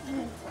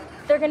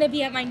 They're gonna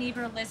be at my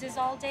neighbor Liz's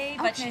all day,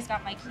 but she's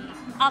got my key.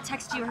 I'll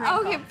text you her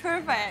info. Okay,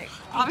 perfect.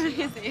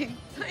 Amazing.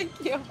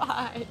 Thank you.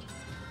 Bye.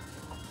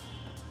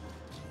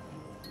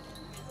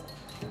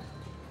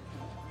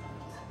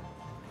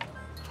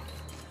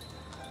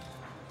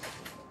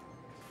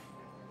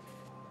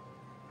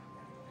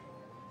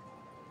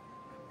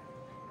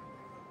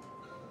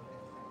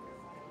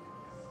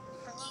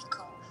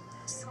 Nico,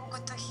 so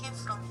good to hear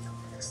from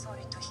you.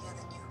 Sorry to hear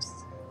the news.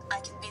 I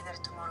can be there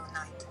tomorrow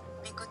night.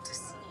 Be good to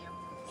see you,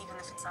 even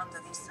if it's under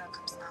these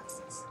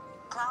circumstances.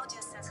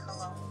 Claudia says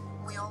hello.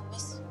 We all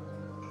miss you.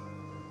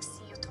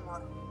 See you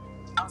tomorrow.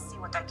 I'll see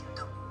what I can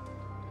do.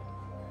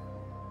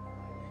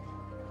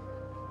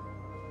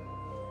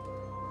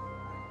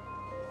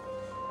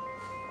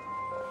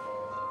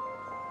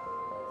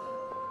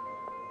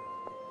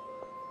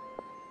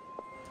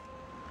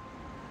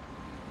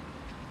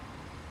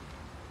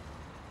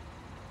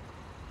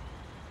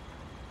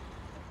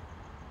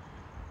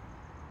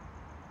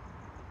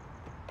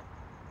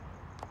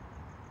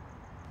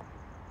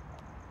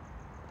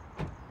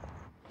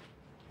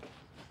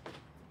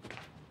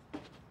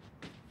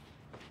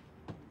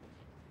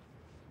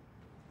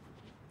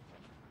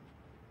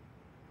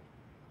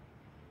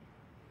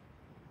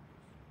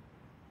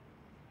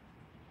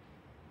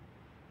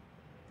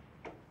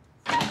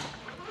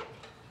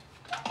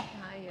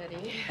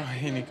 Oh,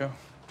 hey, Nico.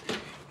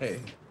 Hey.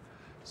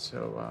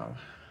 So,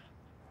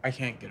 I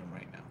can't get him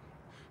right now.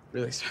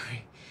 Really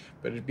sorry.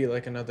 But it'd be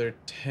like another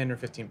 10 or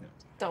 15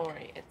 minutes. Don't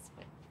worry, it's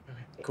fine.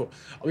 Okay, cool.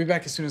 I'll be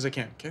back as soon as I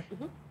can, okay?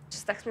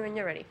 Just text me when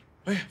you're ready.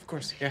 Oh, yeah, of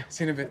course. Yeah,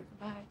 see you in a bit.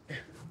 Bye. Yeah.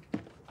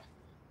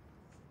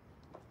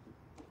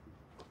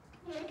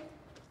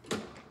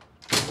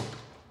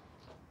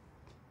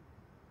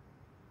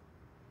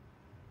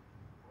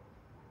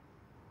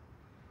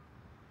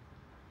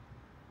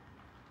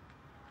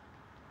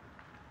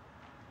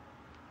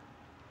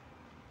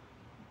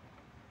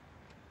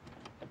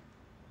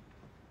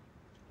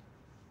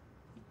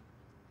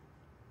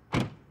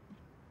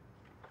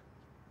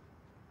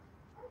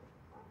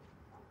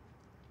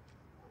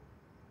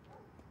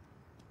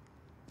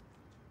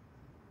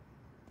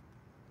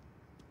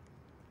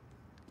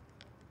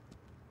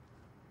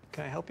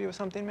 Can I help you with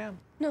something, ma'am?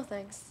 No,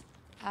 thanks.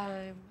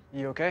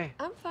 You okay?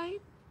 I'm fine.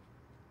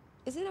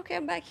 Is it okay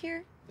I'm back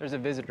here? There's a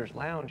visitor's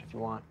lounge if you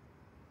want.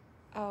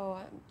 Oh,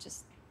 I'm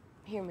just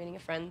here meeting a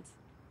friend.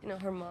 You know,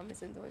 her mom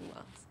isn't doing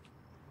well.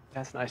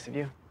 That's nice of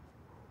you.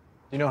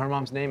 You know her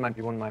mom's name might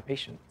be one of my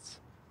patients.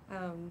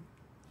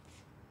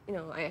 You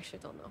know, I actually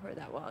don't know her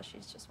that well.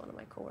 She's just one of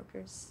my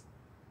coworkers.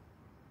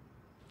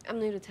 I'm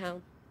new to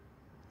town.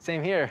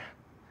 Same here.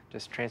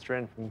 Just transferred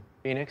in from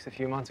Phoenix a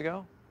few months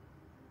ago.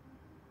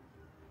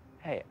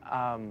 Hey,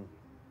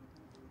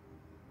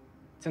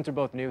 since we're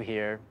both new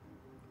here,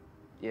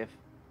 if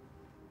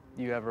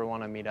you ever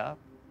want to meet up.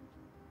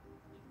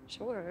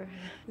 Sure,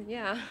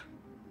 yeah.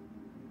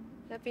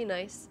 That'd be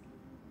nice.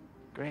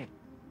 Great.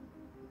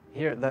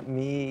 Here, let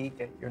me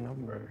get your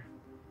number.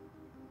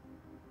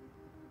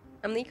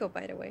 I'm Nico,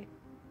 by the way.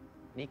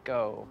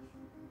 Nico.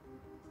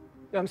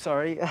 I'm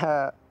sorry,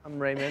 I'm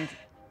Raymond.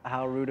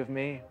 How rude of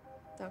me.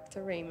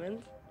 Dr.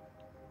 Raymond.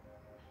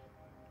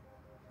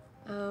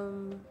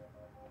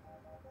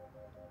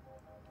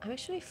 I'm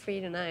actually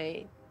free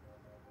tonight.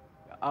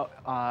 Oh,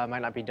 I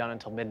might not be done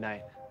until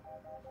midnight.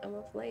 I'm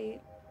up late.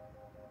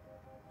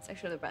 It's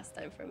actually the best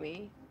time for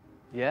me.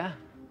 Yeah?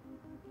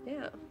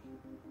 Yeah.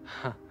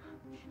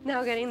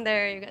 Now getting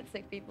there, you got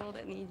sick people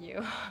that need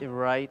you. You're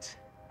right.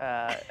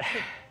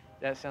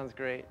 That sounds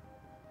great.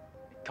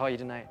 Call you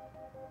tonight.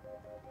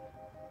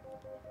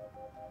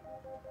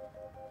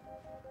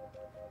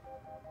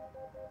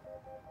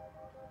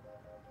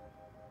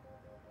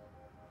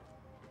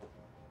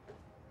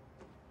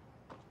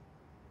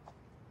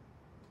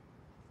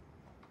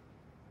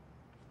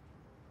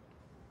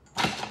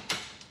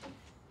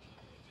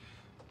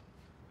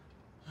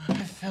 I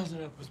filled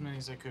it up as many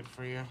as I could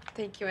for you.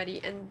 Thank you,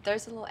 Eddie. And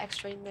there's a little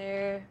extra in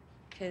there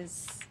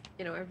because,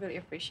 you know, I really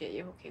appreciate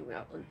you hooking me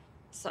up on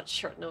such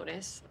short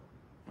notice.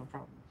 No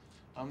problem.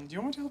 Do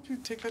you want me to help you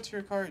take that to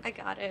your car? I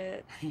got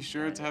it. Are you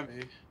sure it's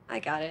heavy? I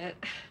got it.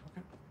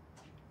 Okay.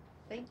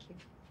 Thank you.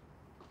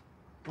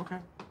 Okay.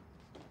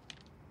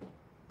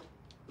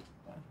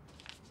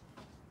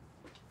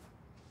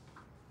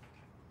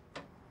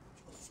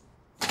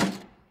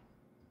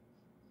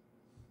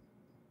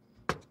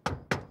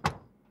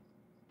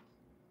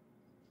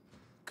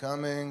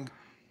 Coming.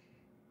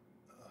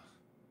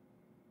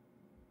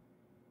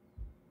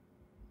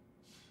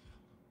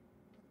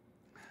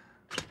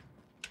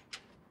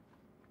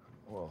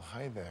 Well,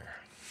 hi there.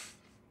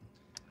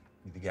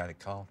 You the guy that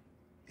called?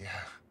 Yeah,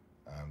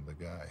 I'm the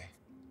guy.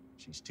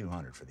 She's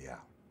 200 for the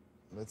hour.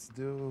 Let's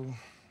do,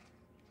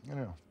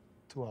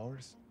 2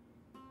 hours.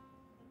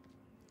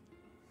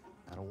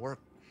 That'll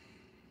work.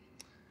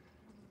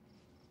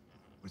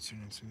 What's your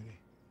name, sweetie?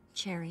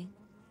 Cherry.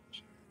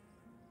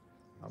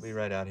 I'll be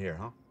right out here,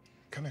 huh?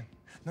 Come in.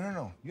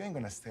 No. You ain't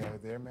gonna stay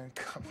out there, man.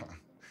 Come on.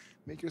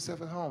 Make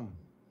yourself at home.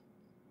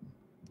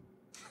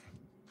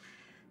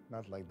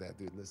 Not like that,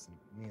 dude. Listen,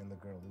 me and the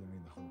girl, we don't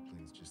need the whole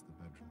place, just the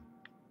bedroom.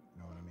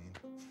 You know what I mean?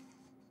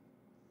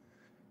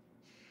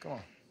 Come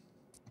on.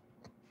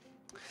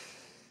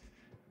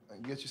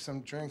 I'll get you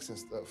some drinks and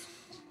stuff.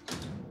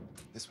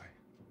 This way.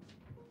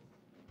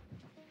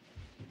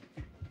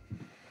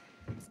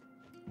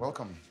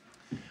 Welcome.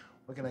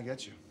 What can I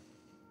get you?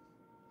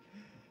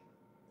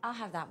 I'll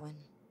have that one.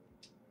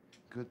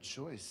 Good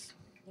choice.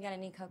 You got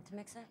any Coke to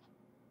mix it?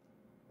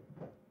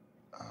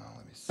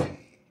 Let me see.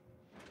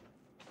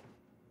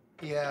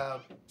 Yeah,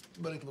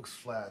 but it looks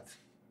flat.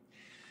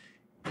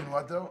 You know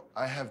what, though?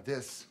 I have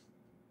this.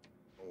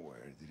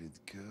 Where did it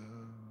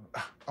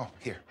go? Oh,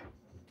 here.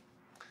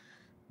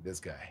 This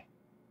guy.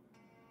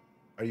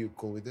 Are you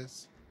cool with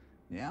this?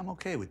 Yeah, I'm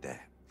okay with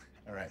that.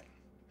 All right.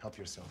 Help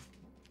yourself.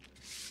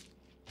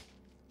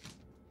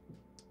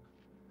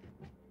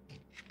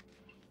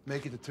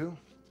 Make it a 2?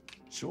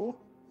 Sure.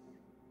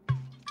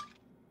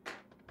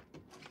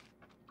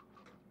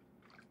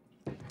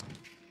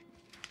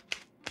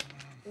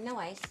 No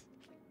ice.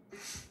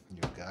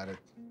 You got it.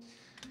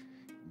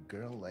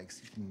 Girl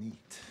likes it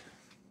neat.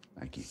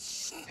 Thank you.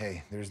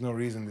 Hey, there's no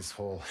reason this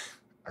whole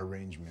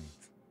arrangement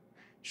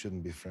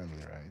shouldn't be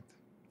friendly, right?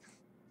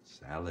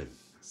 Salute.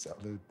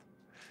 Salute.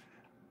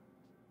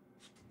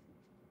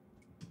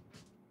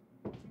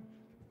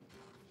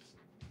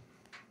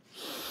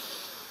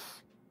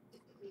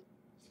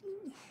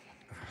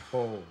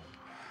 Oh.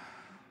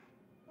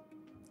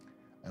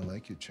 I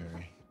like you,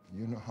 Cherry.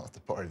 You know how to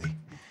party.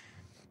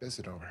 Pass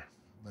it over.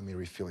 Let me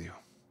refill you.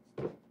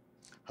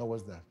 How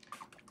was that?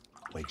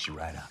 Wakes you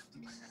right up.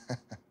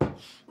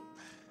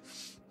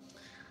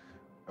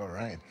 All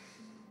right.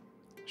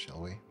 Shall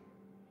we?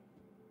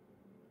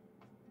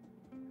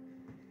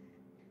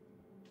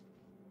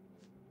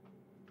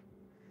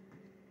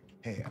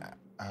 Hey,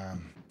 I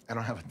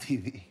don't have a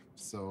TV,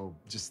 so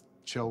just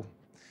chill,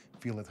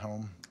 feel at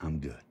home. I'm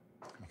good.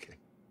 Okay.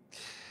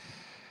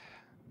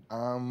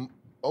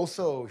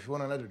 Also, if you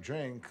want another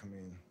drink, I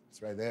mean,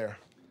 it's right there.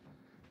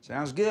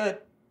 Sounds good.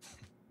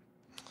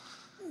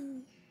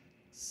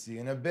 See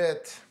you in a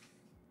bit.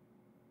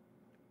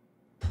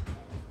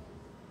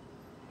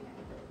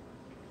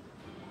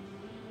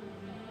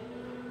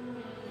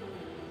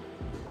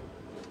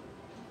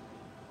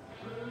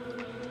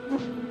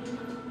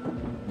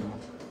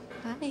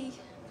 Hi.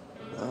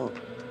 Oh,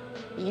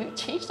 You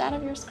changed out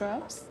of your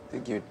scrubs?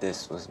 figured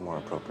this was more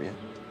appropriate.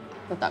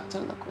 The doctor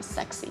look was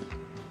sexy.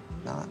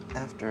 Not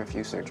after a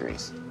few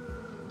surgeries.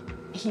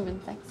 Even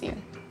sexier.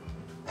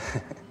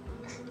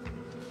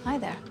 Hi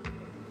there.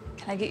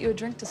 Can I get you a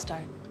drink to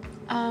start?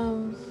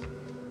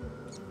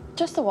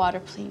 Just the water,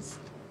 please.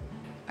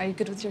 Are you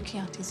good with your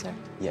Chianti, sir?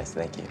 Yes,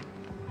 thank you.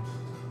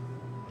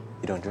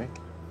 You don't drink?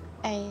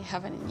 I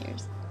haven't in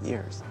years.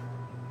 Years.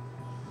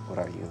 What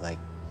are you, like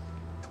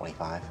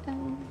 25?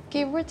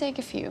 Give or take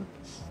a few.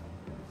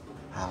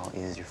 How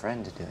is your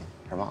friend doing?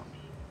 Her mom?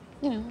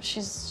 You know,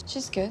 she's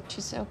good.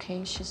 She's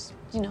okay. She's,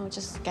 you know,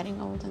 just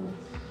getting old and...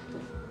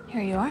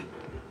 Here you are.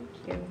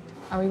 Thank you.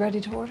 Are we ready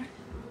to order?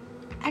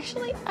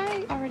 Actually,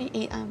 I already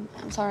ate. I'm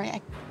sorry,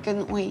 I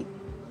couldn't wait.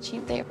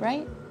 Cheap date,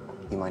 right?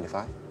 You mind if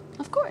I?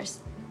 Of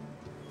course.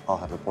 I'll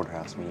have the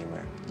porterhouse medium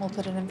rare. We'll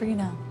put it in for you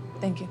now.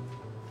 Thank you.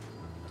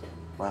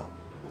 Well,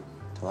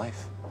 to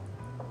life.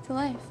 To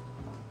life.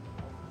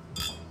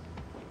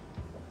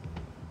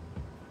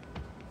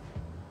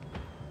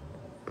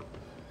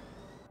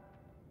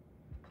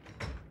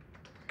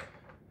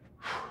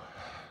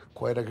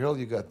 Quite a girl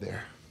you got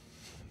there.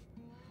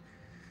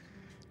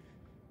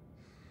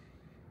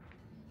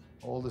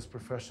 Oldest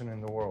profession in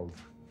the world.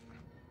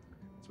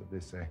 That's what they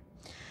say.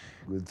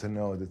 Good to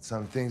know that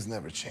some things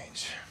never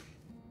change.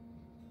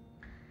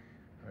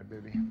 All right,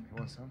 baby, you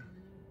want some?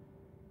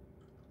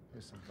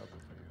 Here's some supper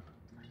for you.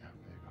 Yeah,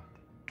 there you go.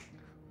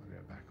 I'll be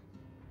right back.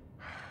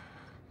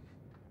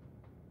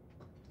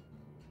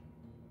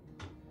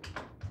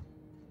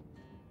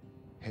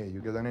 Hey, you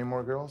got any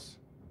more girls?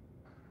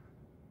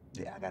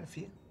 Yeah, I got a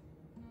few.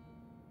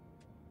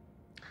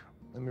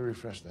 Let me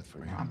refresh that for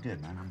you. No, I'm good,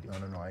 man. I'm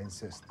good. No, I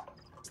insist.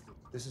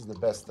 This is the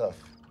best stuff.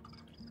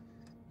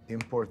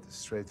 Import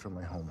straight from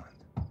my homeland.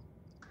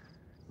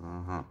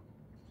 Uh-huh.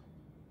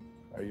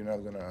 Are you not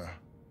gonna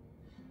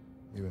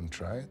even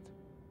try it?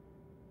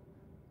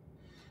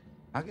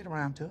 I'll get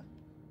around to it.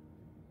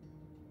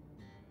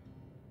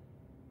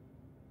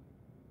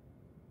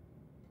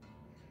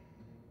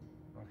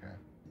 Okay.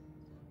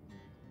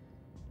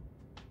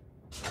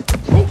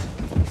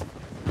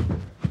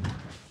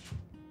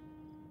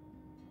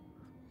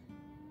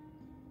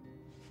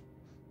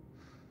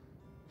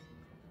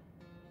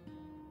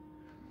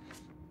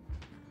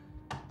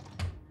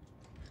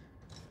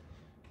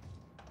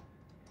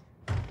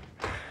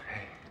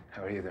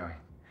 How are you doing?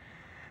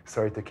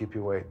 Sorry to keep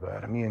you wait,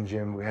 but me and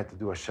Jim, we had to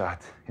do a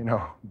shot. You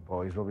know,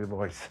 boys will be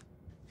boys.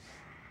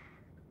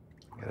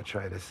 You gotta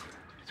try this.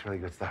 It's really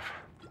good stuff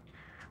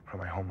from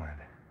my homeland.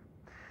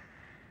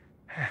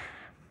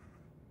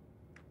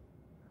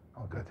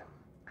 All good.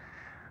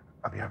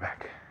 I'll be right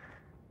back.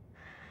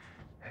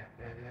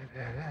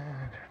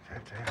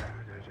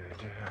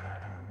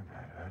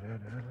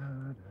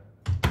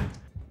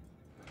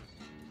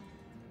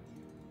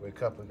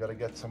 Wake up, we gotta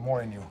get some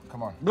more in you.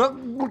 Come on.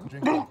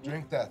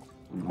 Drink that.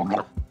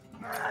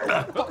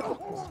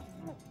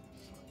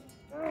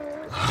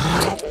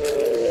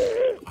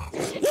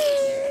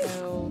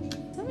 So,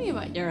 tell me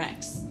about your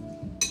ex.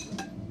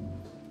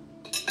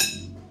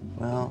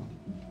 Well,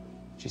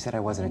 she said I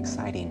wasn't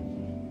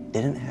exciting.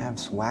 Didn't have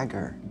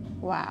swagger.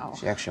 Wow.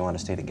 She actually wanted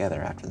to stay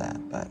together after that,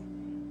 but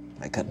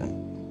I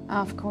couldn't.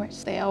 Of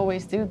course, they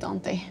always do,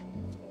 don't they?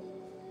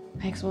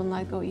 Ex wouldn't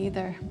let go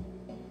either.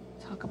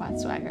 Talk about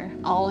swagger.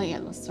 All he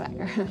had was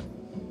swagger.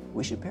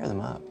 We should pair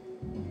them up.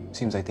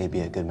 Seems like they'd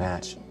be a good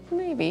match.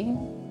 Maybe.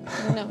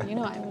 You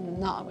know I would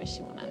not wish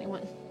you on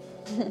anyone.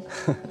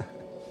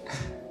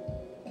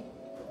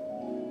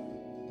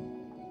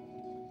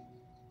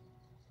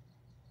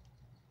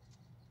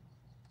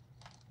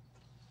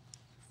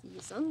 See you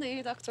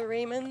Sunday, Dr.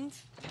 Raymond.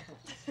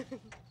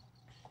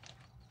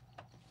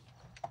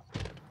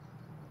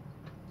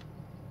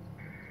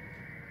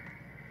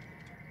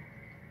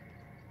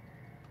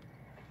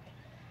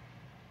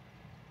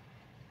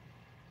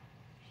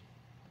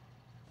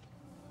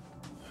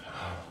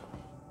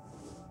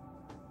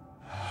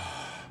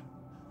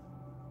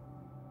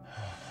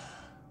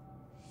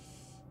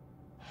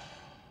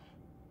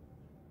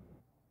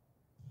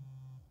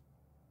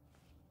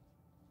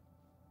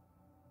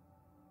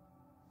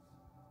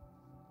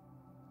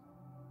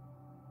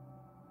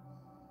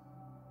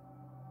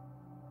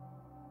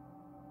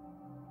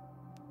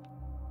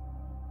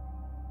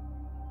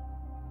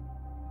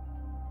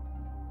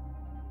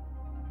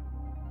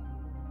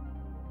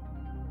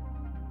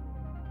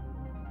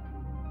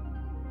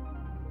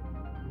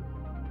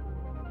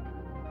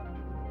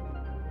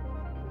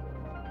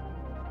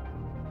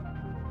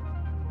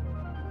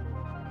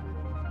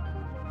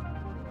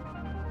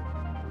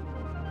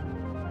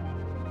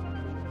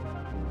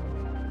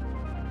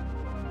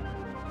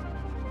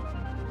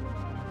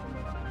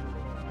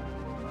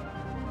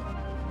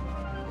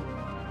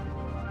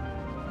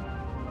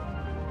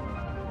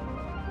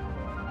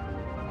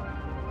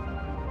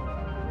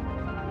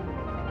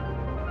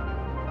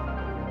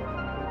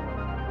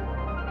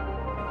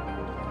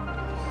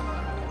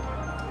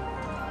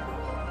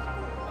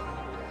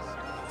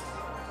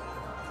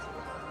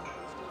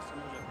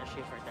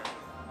 Right there.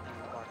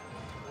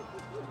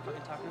 What are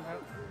you talking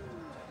about?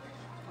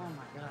 Oh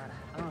my god.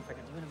 I don't know if I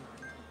can do it anymore.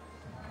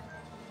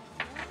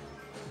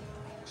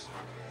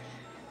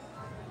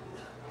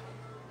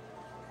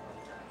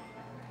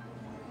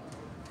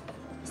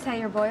 Is that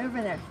your boy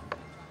over there?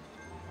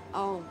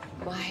 Oh,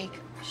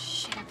 Mike.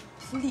 Shit, I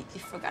completely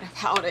forgot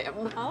about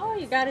him. Oh,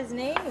 you got his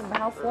name.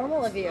 How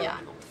formal of you. Yeah,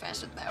 I'm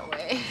old-fashioned that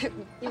way.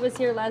 He was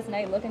here last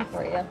night looking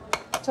for you.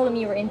 Told him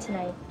you were in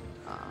tonight.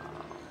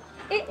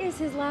 It is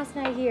his last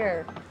night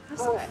here. Have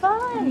some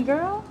fun,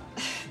 girl.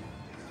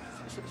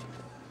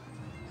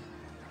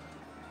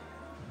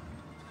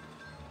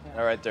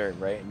 All right there,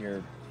 right in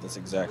your. That's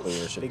exactly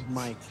where it should. Big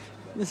Mike.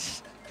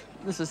 This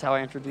is how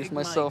I introduce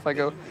myself. I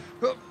go,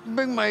 "Oh,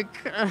 Big Mike.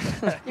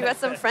 You got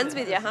some friends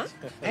with you, huh?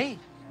 Hey,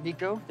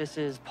 Nico. This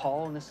is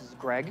Paul and this is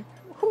Greg.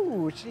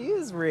 Ooh, she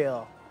is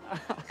real.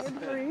 Good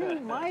for you,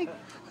 Mike.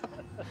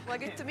 Well,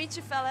 good to meet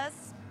you,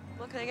 fellas.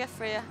 What can I get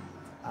for you?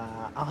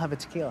 I'll have a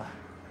tequila.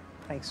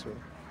 Thanks, sweetie.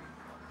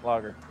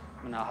 Lager.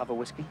 And I'll have a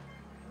whiskey.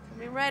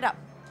 Coming right up.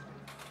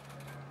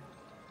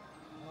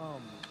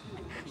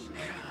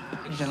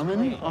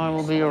 Gentlemen, I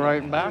will be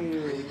right back.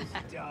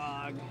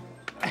 Dog.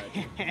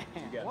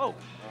 Whoa.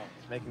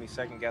 It's making me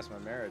second guess my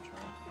marriage, man.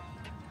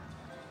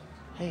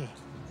 Hey,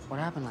 what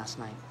happened last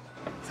night?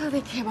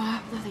 Something came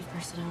up, nothing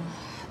personal.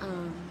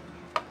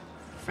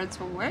 Friends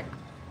from work?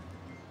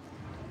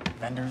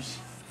 Vendors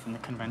from the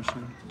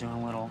convention doing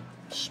a little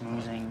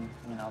schmoozing,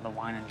 you know, the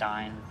wine and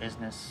dine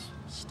business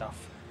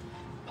stuff.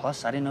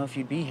 Plus, I didn't know if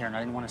you'd be here, and I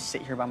didn't want to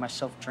sit here by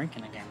myself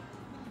drinking again.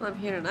 Well, I'm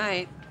here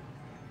tonight.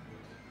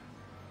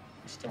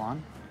 You still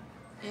on?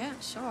 Yeah,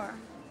 sure.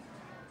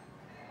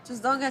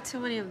 Just don't get too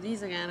many of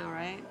these again, all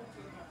right?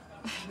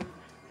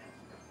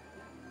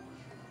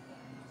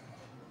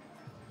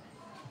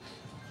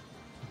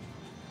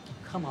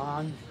 Come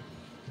on.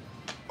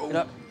 Get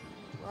up.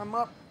 I'm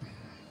up.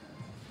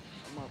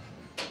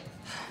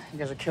 You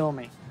guys are killing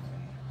me.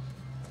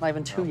 Not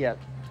even 2 yet.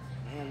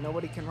 Man,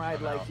 nobody can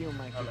ride like you,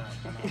 Mikey.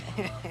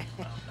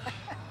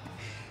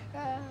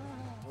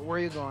 Where are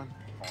you going?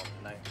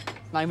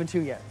 Not even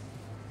 2 yet.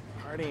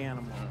 Party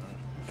animal.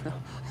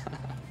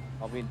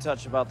 I'll be in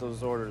touch about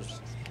those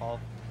orders, Paul.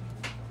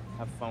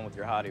 Have fun with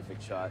your hottie,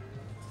 big shot.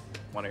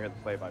 Want to hear the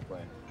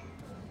play-by-play.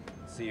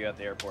 See you at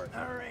the airport.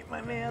 All right,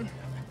 my man.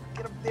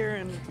 Get up there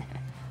and...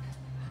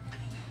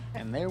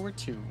 And there were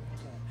 2.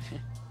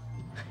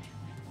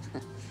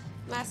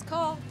 Last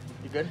call.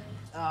 You good?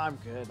 Oh, I'm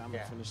good. I'm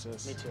gonna finish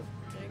this. Me too.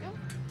 There you go.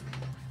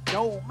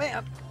 No,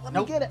 man. Let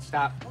me get it.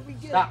 Stop. Let me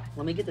get Stop.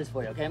 Let me get this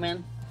for you, okay,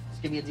 man?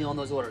 Just give me a deal on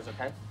those orders,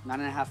 okay?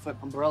 9.5-foot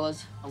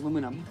umbrellas,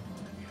 aluminum.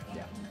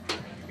 Yeah.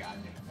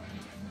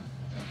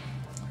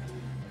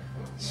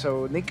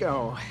 So,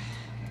 Nico,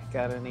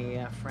 got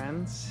any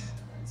friends?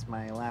 It's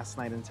my last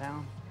night in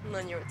town.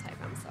 None your type,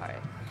 I'm sorry.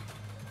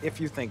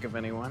 If you think of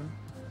anyone,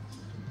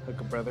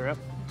 hook a brother up.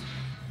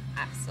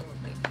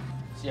 Absolutely.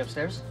 See you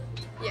upstairs?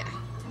 Yeah.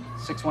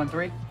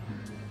 613?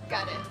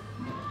 Got it.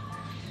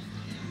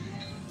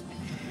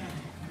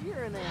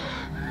 You're an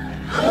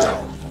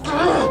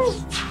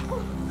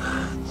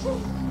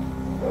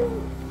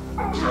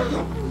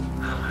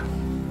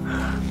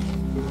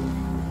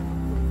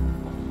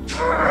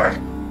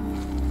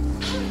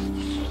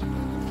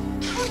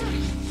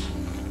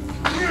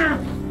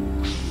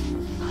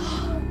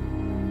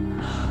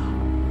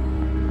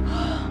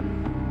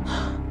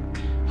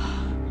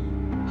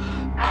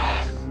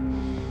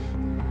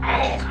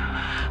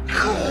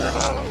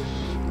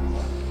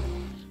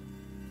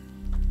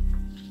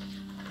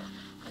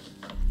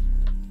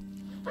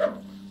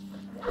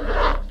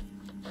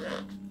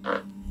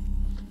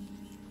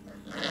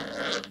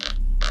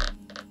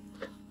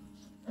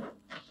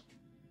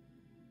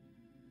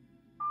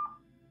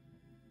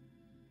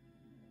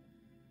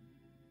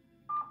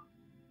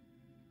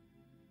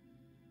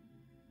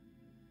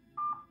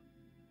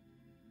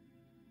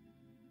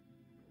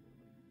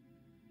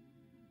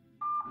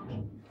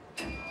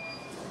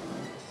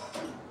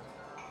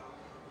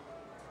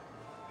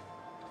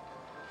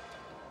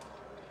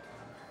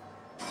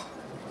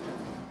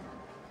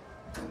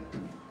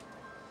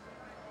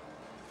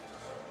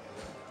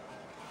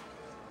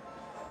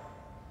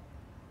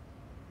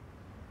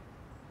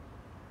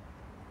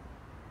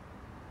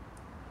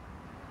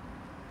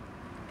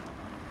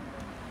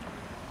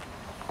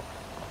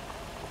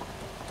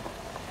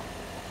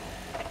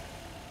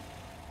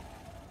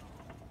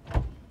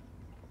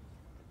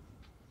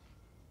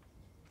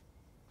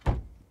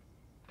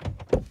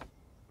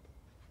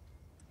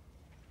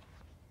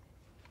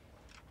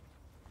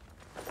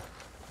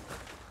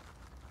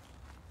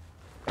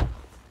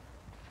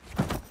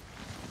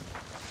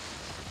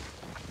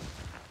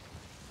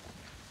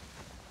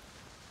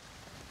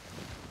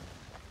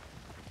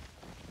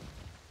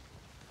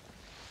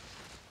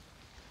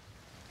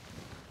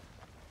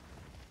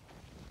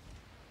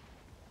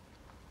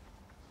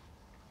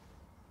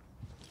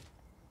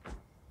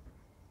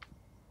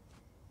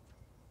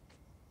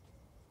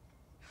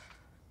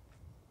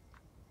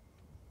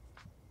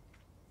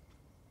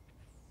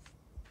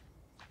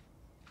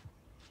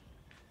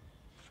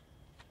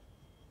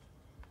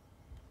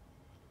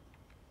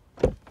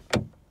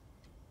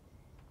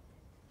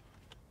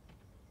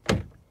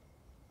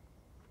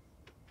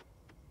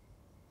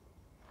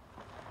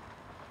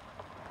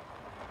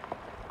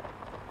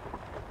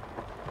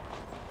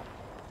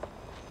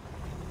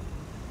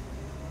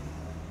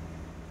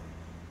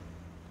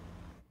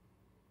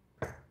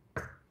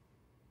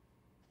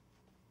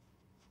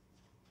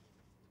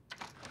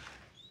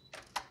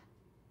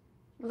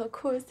Look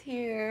who's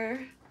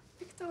here.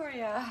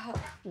 Victoria.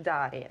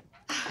 Darya,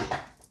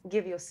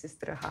 give your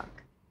sister a hug.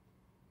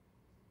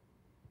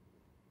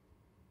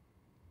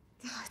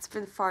 It's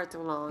been far too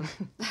long.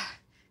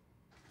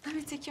 Let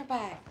me take your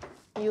bag.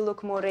 You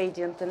look more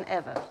radiant than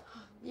ever.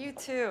 You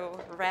too.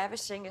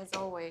 Ravishing as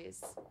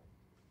always.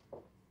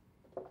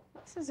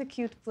 This is a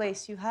cute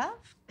place you have.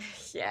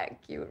 Yeah,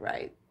 cute,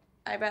 right?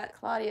 I bet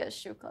Claudia's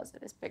shoe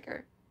closet is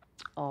bigger.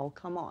 Oh,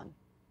 come on.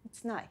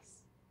 It's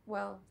nice.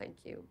 Well, thank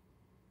you.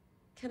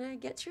 Can I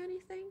get you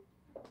anything?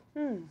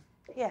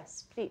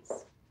 Yes, please.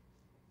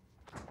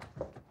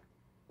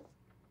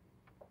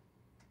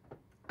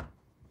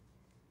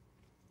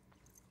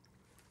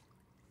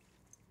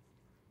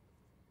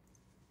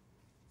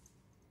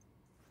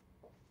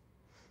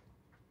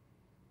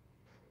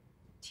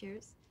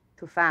 Cheers.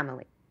 To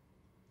family.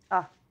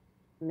 Ah,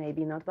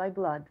 maybe not by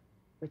blood,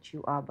 but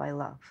you are by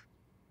love.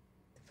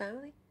 To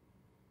family?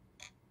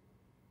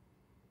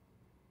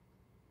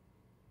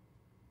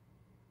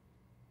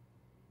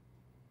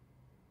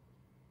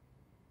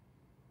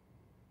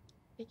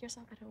 Make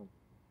yourself at home.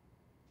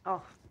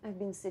 Oh, I've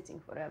been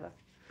sitting forever.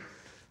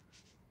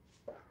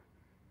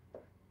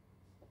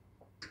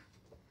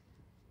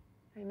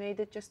 I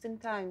made it just in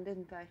time,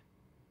 didn't I?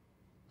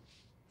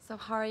 So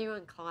how are you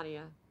and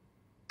Claudia?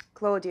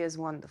 Claudia is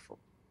wonderful.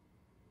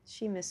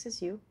 She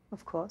misses you,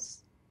 of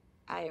course.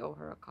 I owe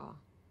her a call.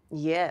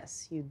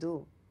 Yes, you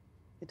do.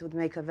 It would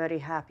make her very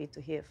happy to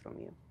hear from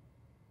you.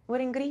 We're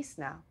in Greece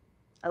now,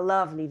 a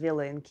lovely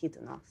villa in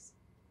Kytanos.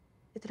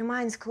 It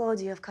reminds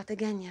Claudia of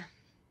Cartagena.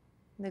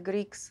 The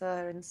Greeks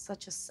are in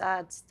such a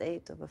sad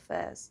state of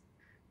affairs,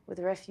 with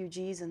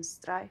refugees and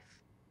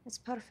strife. It's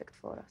perfect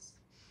for us.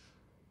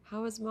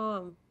 How is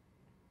Mom?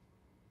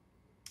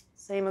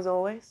 Same as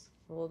always.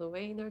 All the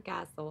way in her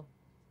castle.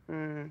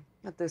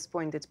 At this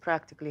point, it's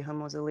practically her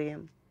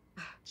mausoleum.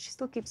 She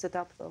still keeps it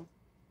up, though.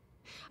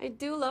 I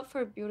do love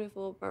her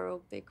beautiful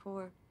Baroque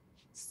decor.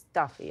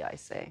 Stuffy, I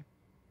say.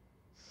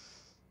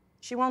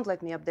 She won't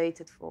let me update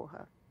it for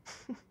her.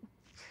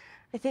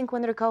 I think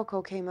when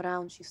Rococo came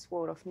around, she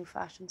swore off new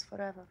fashions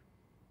forever.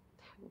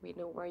 We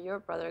know where your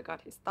brother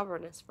got his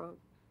stubbornness from.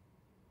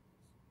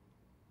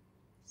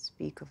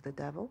 Speak of the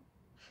devil.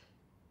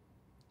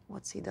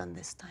 What's he done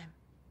this time?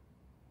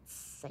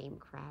 Same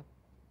crap.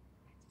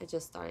 I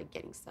just started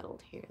getting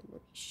settled here, and then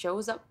he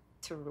shows up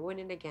to ruin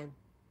it again.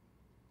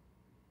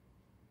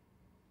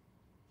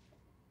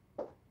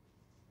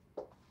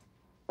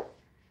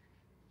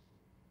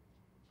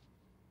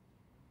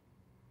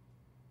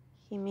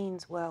 He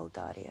means well,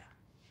 Darya.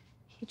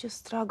 He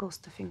just struggles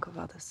to think of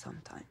others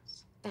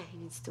sometimes. Then he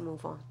needs to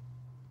move on.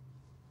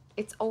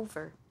 It's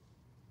over.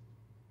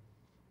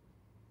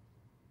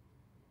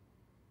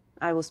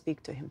 I will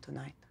speak to him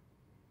tonight.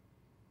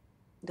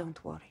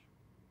 Don't worry.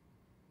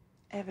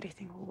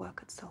 Everything will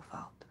work itself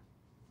out.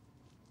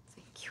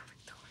 Thank you,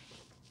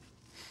 Victoria.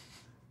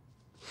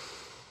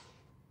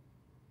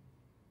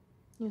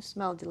 You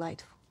smell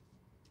delightful.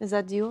 Is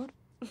that Dior?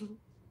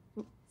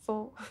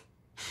 Full.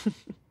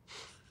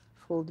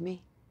 Fooled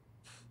me.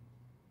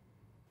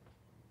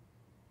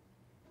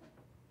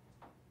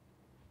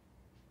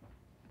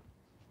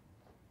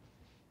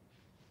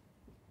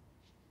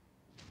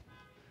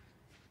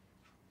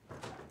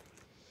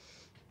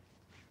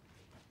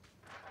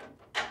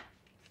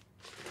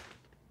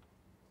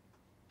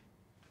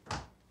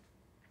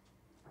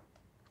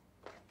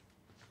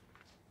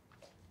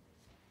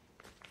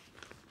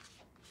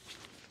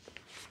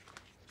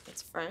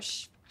 It's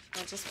fresh.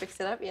 I just fixed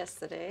it up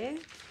yesterday.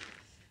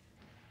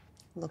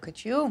 Look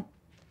at you.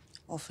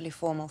 Awfully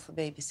formal for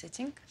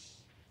babysitting.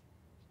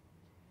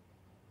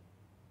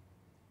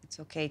 It's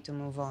okay to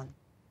move on.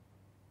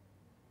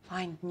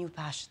 Find new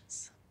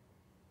passions.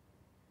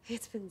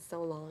 It's been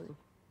so long.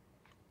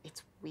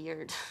 It's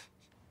weird.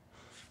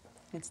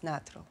 It's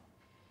natural.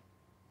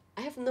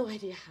 I have no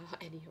idea how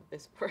any of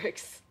this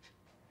works.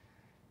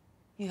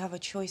 You have a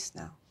choice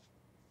now.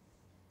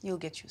 You'll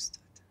get used to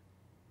it.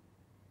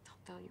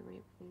 Don't tell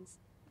Jure, please.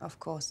 Of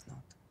course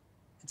not.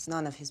 It's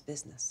none of his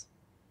business.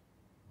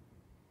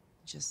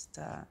 Just,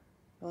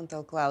 don't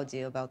tell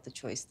Claudia about the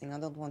choice thing. I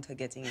don't want her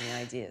getting any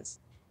ideas.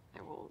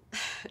 I won't.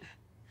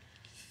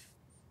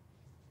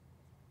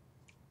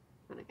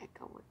 I'm gonna get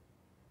going.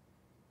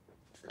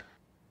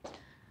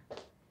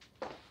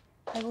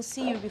 I will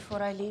see you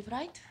before I leave,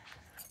 right?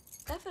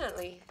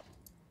 Definitely.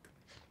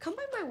 Come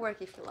by my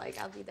work if you like.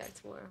 I'll be there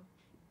tomorrow.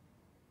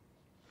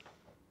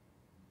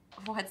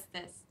 What's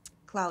this?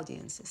 Claudia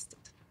insisted.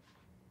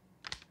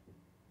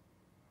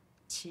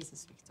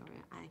 Jesus,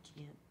 Victoria, I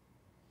can't.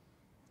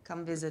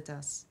 Come visit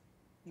us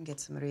and get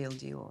some real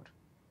Dior.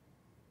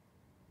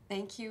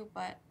 Thank you,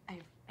 but I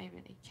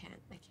really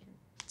can't. I can't.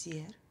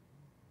 Dear,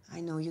 I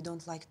know you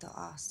don't like to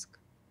ask,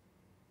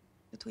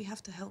 but we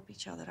have to help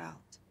each other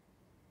out.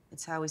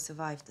 It's how we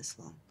survived this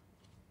long.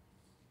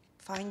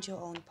 Find your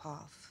own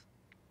path,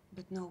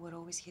 but know we're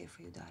always here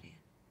for you, Darya.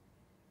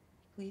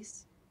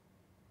 Please,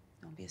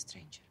 don't be a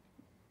stranger.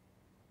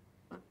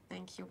 Well,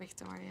 thank you,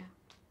 Victoria.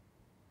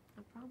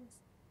 I promise.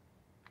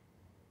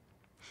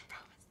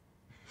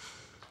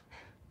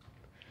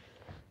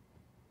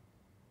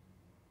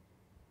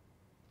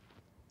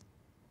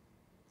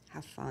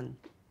 Have fun.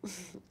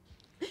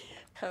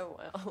 Oh,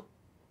 well.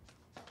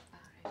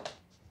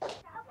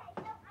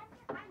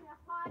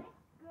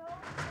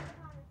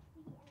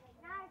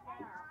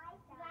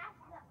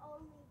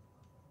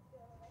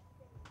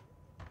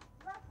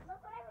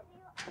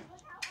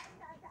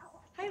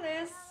 Hi,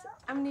 Liz.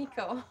 I'm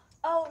Nico.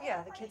 Oh,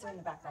 yeah, the kids are in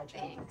the back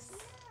bedroom. Thanks.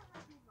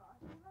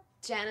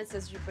 Janet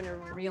says you've been a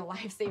real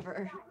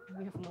lifesaver.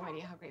 We have no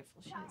idea how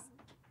grateful she is.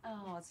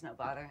 Oh, it's no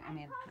bother. I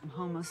mean, I'm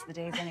home most of the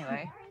days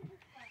anyway.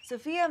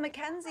 Sophia,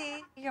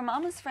 Mackenzie, your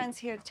mama's friend's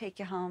here to take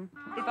you home.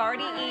 They've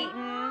already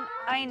eaten.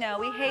 I know,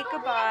 we hate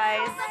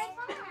goodbyes.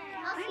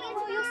 I know,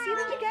 well, you'll see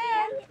them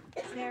again.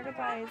 Say our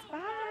goodbyes.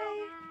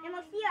 Bye.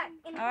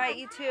 All right,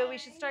 you two. We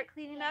should start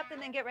cleaning up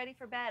and then get ready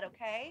for bed,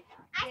 okay?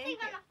 I sleep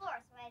on the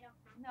floor, so I don't.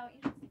 No,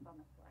 you don't sleep on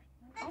the floor.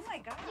 Oh my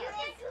God. You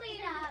can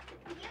clean up.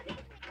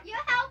 You're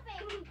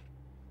helping.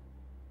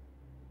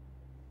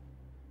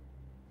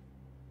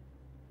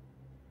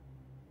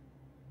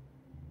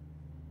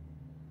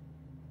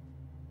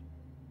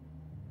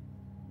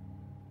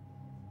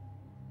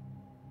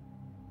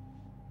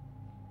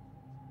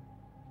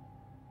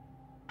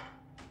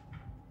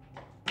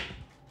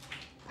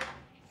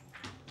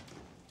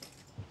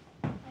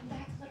 I'm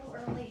back a little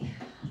early.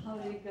 How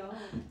did it go?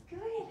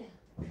 Good.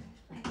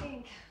 I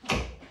think.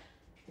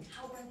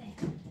 How were they?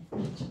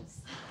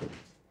 Angels.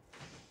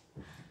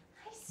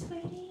 Hi,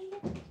 sweetie.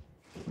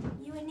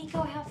 You and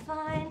Nico have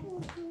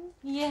fun?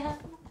 Yeah.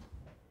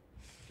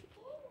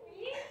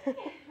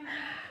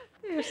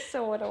 They're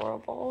so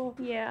adorable.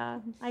 Yeah,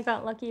 I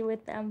got lucky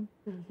with them.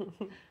 All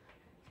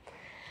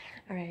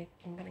right,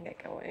 I'm gonna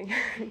get going.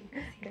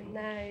 Good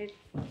night.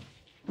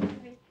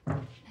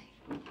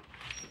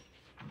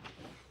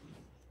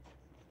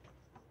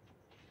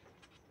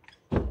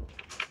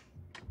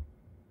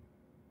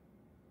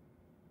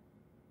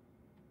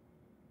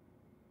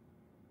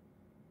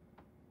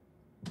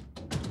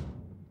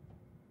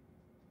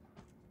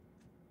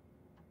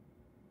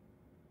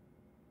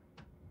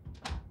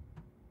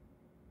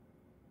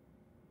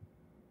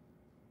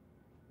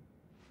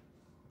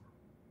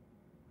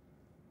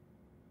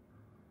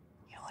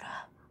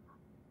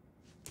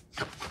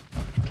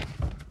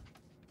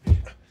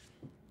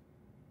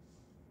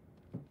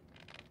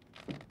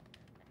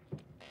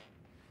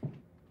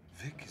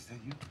 Vic, is that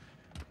you?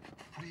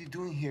 What are you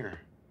doing here?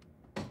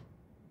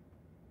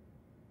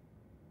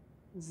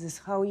 Is this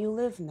how you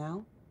live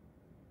now?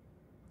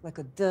 Like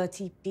a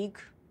dirty pig?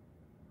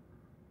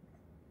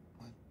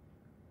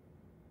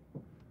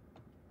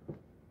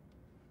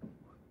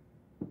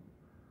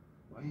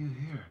 Why are you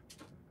here?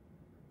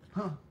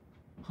 Huh?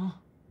 Huh?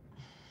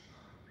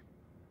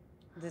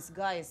 This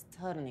guy is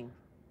turning.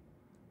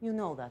 You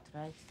know that,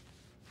 right?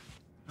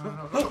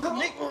 No,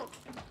 Nick!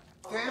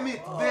 Damn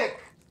it, Vic!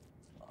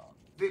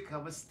 Vic, I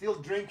was still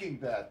drinking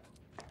that.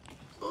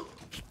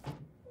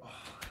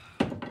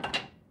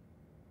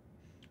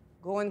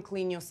 Go and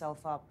clean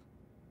yourself up.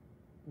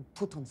 And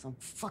put on some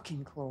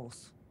fucking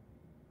clothes.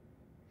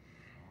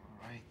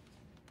 All right.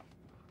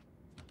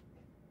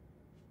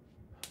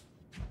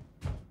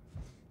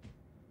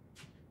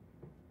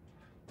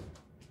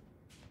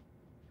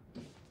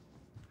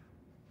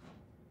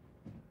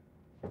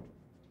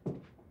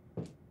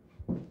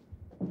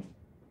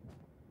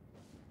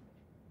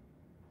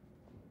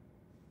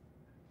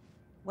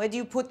 Where do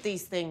you put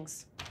these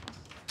things?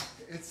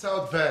 It's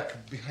out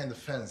back, behind the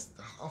fence.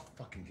 I'll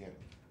fucking get it.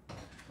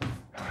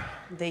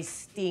 They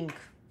stink.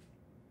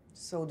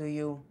 So do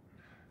you.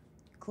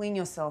 Clean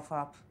yourself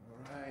up.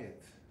 All right.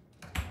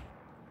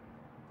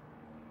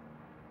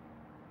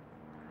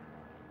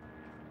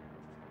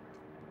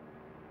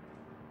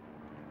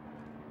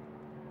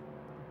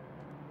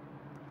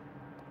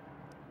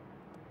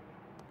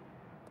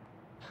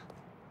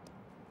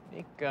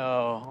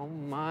 Nico, oh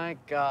my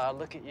God,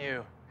 look at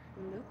you.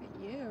 Look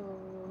at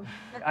you.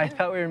 I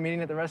thought we were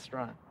meeting at the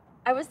restaurant.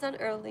 I was done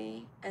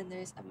early, and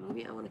there's a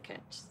movie I want to catch.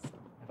 So.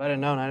 If I'd have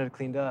known, I'd have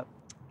cleaned up.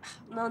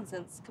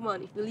 Nonsense. Come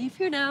on, if we leave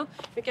here now,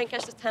 we can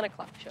catch the 10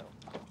 o'clock show.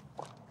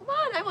 Come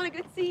on, I want a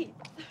good seat.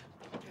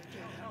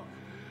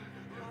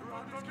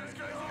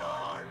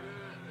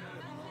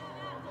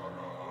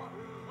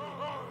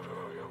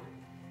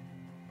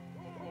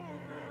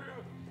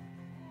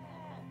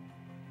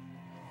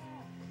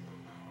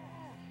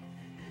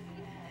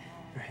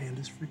 Your hand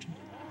is frigid.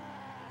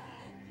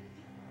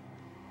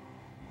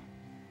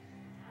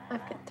 I've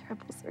got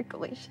terrible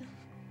circulation.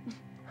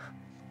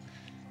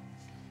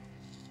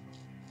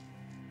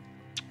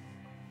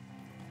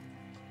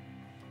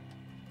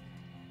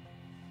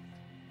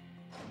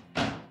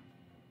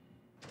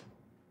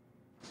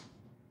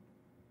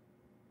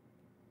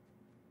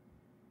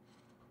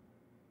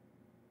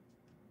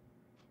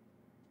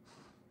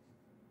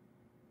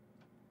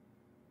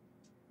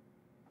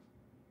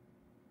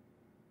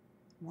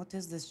 What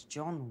is this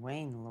John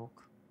Wayne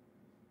look?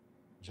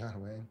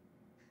 John Wayne?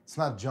 It's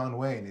not John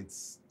Wayne,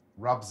 it's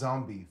Rob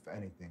Zombie, if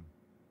anything.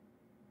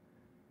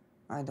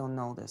 I don't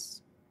know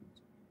this.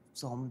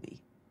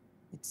 Zombie.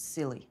 It's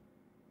silly.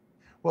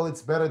 Well,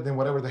 it's better than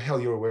whatever the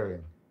hell you're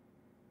wearing.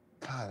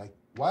 God, like,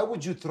 why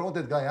would you throw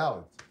that guy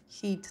out?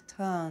 Heat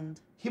turned.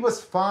 He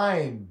was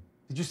fine.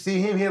 Did you see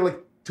him? He had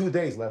like 2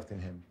 days left in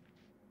him.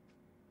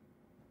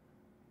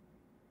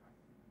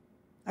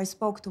 I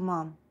spoke to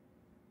Mom.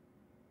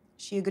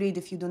 She agreed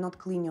if you do not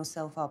clean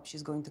yourself up,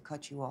 she's going to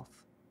cut you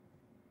off.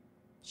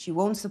 She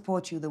won't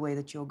support you the way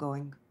that you're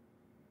going.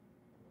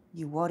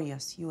 You worry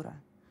us, Jure.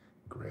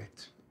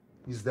 Great.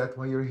 Is that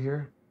why you're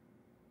here?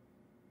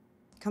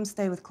 Come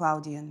stay with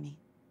Claudia and me.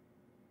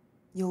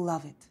 You'll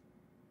love it.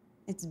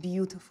 It's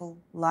beautiful,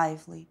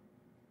 lively,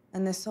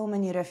 and there's so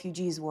many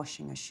refugees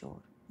washing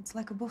ashore. It's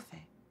like a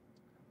buffet.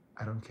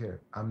 I don't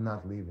care. I'm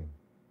not leaving.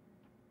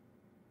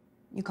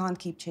 You can't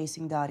keep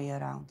chasing Darya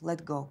around.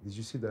 Let go. Did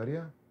you see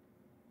Darya?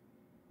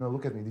 No,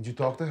 look at me. Did you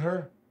talk to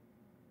her?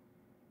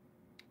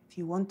 If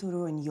you want to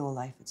ruin your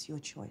life, it's your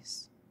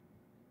choice.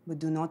 But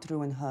do not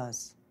ruin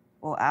hers,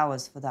 or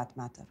ours for that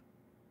matter.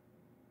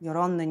 You're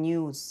on the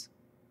news.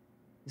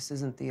 This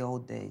isn't the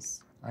old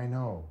days. I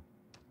know.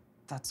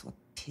 That's what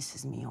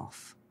pisses me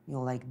off.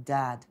 You're like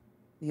Dad.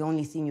 The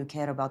only thing you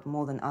care about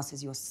more than us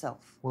is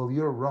yourself. Well,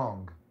 you're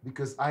wrong,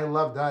 because I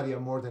love Darya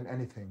more than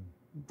anything.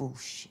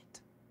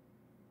 Bullshit.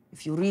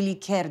 If you really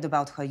cared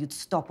about her, you'd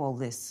stop all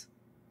this.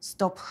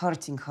 Stop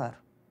hurting her.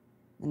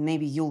 And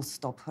maybe you'll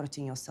stop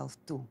hurting yourself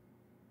too.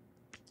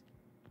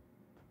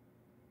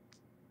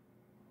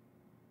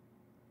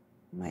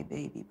 My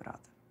baby brother.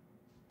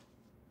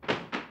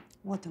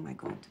 What am I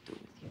going to do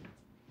with you?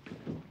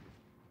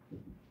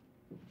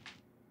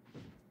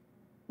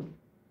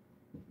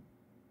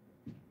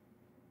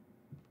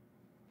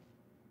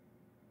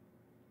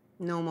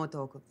 No more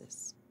talk of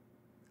this.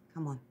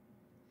 Come on.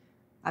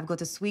 I've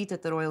got a suite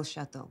at the Royal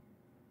Chateau.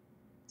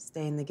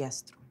 Stay in the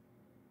guest room.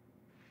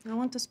 I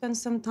want to spend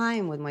some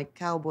time with my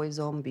cowboy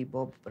zombie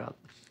Bob brother.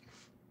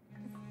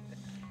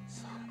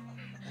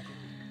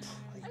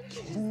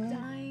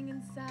 Dying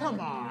inside.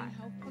 Come on.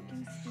 How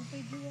fucking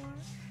stupid you are.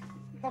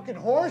 Fucking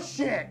horse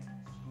shit!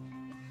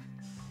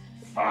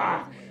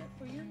 Ah.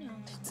 For you now.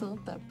 It's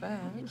not that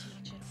bad. Watch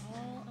it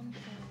all unfold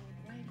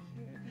right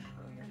here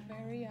before your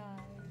very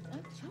eyes.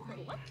 I'm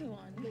sorry. What do you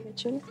want? Did I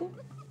get you anything?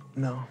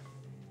 No.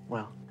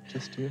 Well,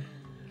 just you.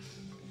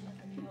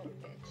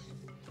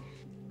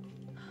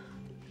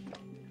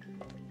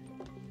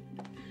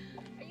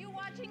 Are you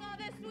watching all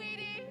this,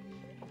 sweetie?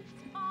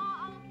 It's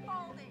all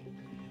unfolding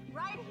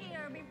right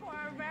here before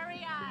our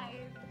very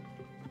eyes.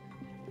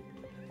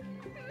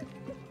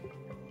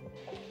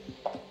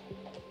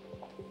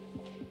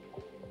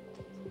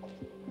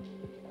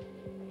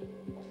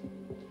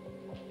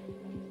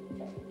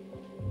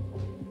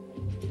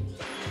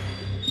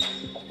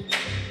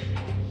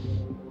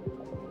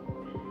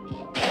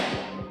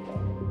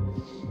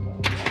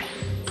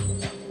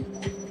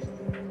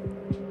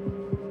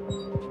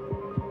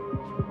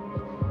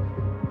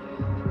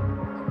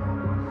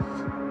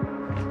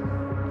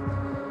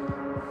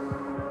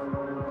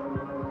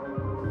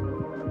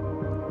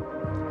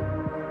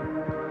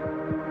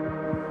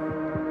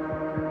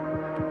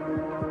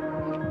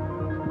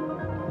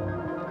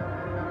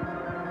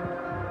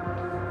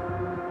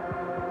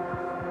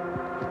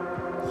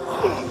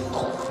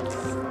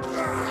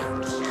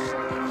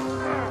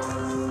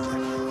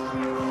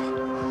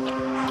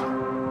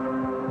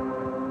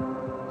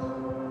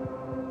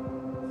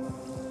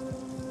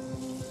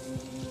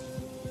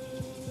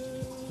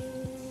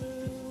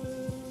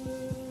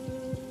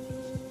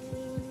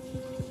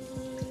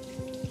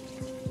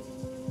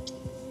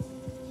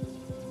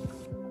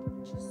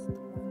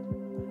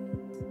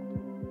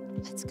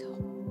 Let's go.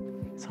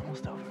 It's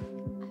almost over.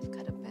 I've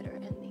got a better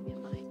ending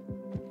in mind.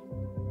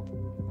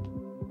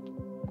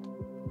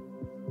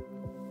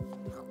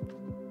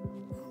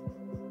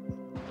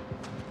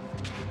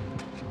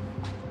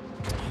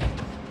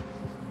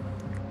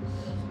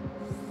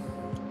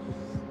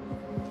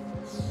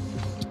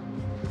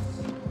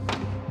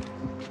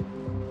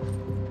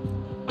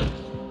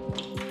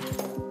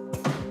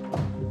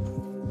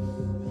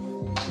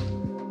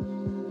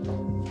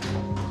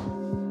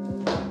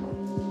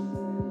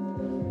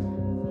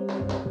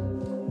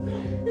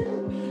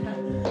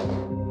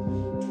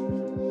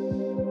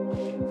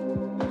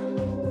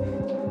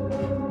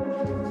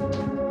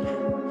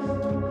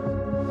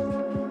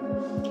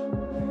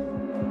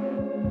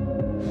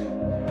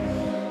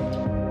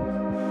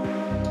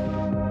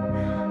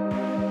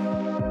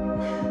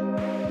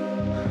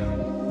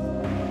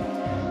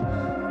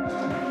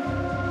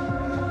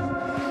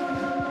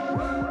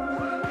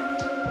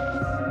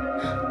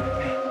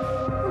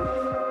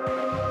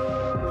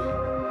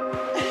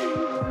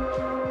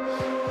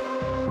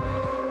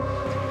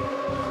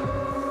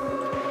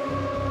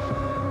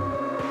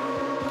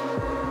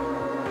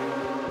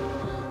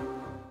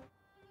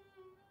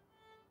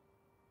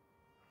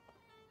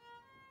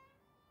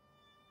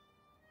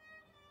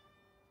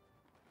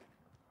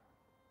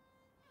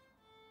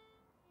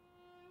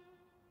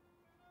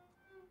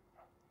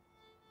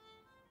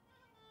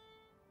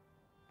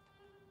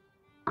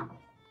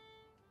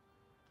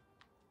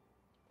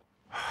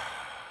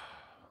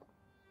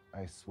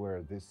 I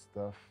swear, this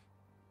stuff,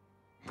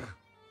 it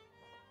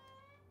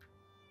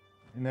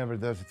never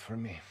does it for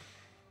me.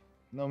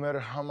 No matter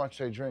how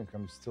much I drink,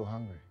 I'm still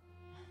hungry.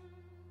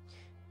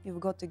 You've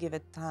got to give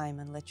it time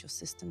and let your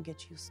system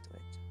get used to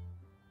it.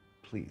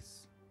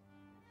 Please,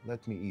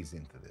 let me ease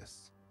into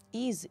this.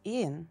 Ease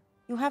in?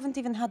 You haven't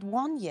even had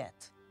one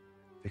yet.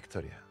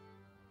 Victoria,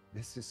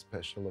 this is a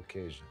special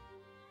occasion.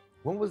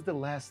 When was the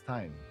last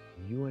time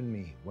you and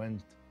me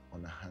went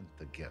on a hunt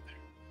together?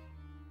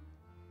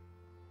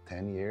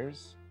 10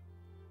 years?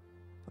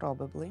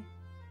 Probably.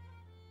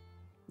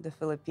 The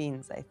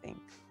Philippines, I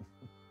think.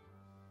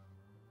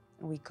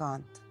 We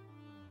can't.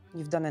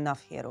 You've done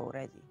enough here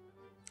already.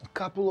 A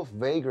couple of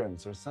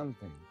vagrants or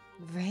something.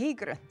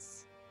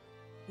 Vagrants?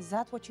 Is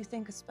that what you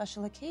think a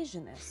special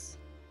occasion is?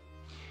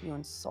 You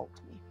insult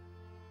me.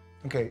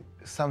 Okay,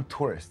 some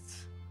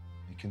tourists.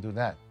 You can do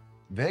that.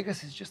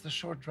 Vegas is just a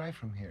short drive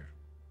from here.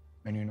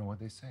 And you know what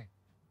they say.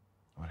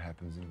 What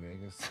happens in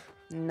Vegas?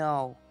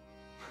 No.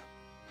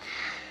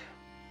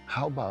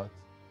 How about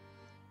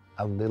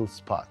a little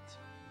spot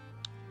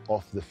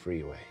off the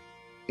freeway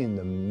in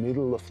the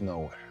middle of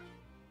nowhere?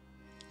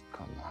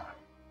 Come on.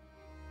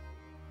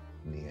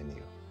 Me and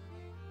you.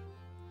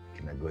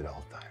 In the good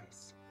old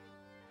times.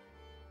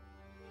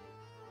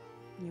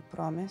 You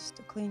promise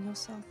to clean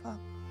yourself up?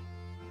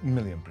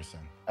 1,000,000%.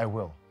 I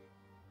will.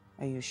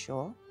 Are you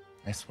sure?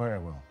 I swear I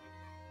will.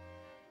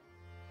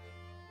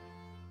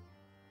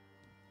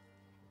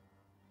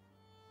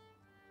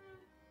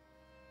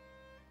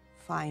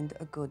 Find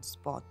a good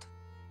spot.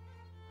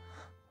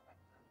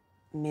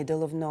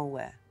 Middle of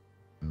nowhere.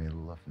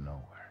 Middle of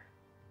nowhere.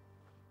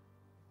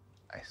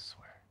 I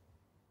swear.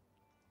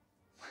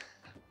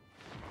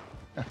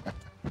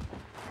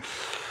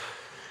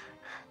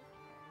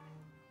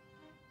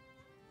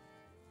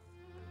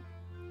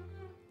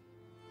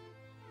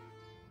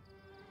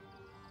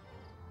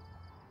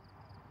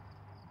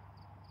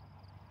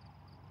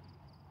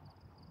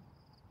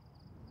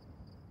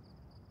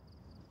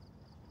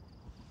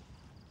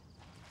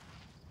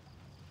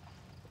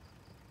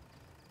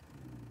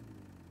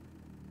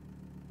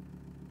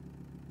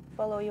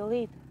 Follow your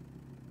lead.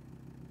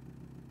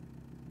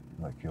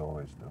 Like you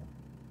always do.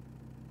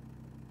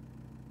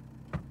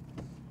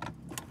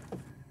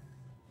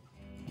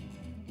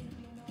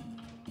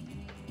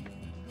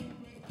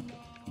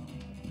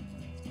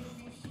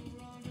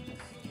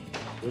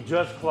 We're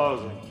just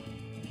closing.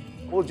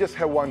 We'll just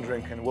have one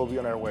drink and we'll be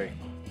on our way.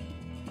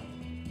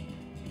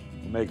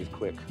 Make it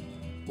quick.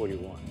 What do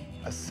you want?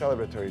 A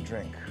celebratory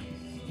drink.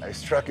 I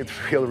struck it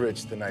real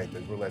rich tonight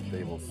at roulette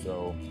table,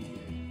 so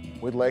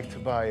we'd like to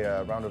buy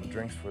a round of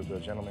drinks for the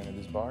gentleman in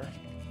this bar.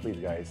 Please,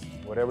 guys,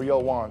 whatever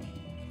y'all want,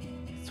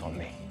 it's on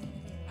me.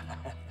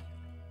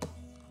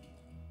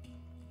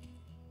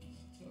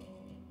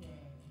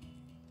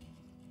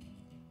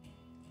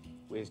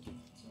 Whiskey.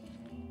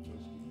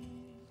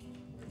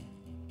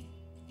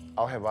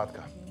 I'll have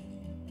vodka.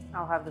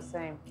 I'll have the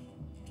same.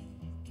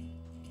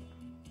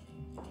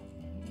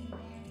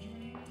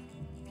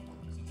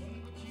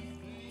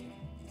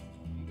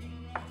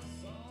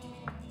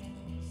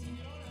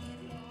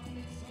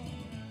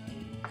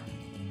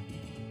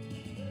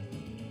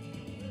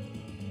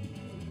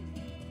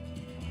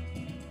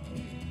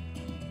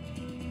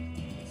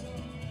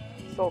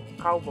 So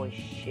cowboy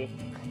shit.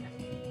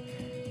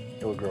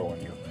 It'll grow on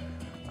you.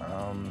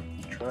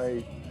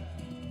 Try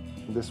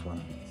this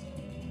one.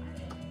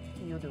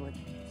 You do it.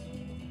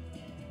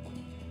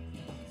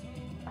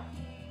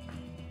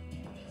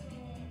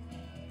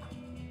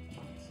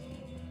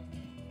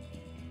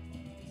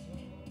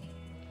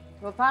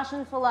 Your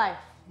passion for life,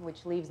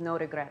 which leaves no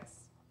regrets.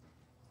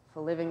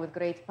 For living with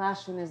great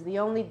passion is the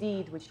only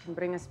deed which can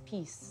bring us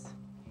peace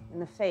in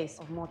the face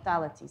of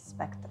mortality's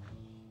specter.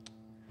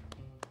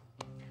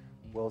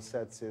 Well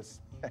said, sis.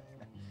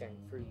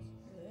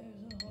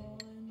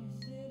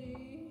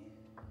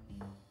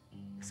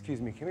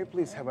 Excuse me, can we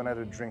please have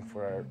another drink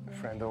for our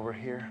friend over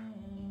here?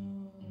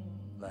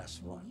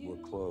 Last one. We're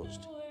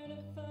closed.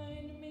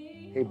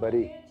 Hey,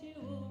 buddy.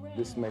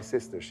 This is my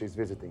sister. She's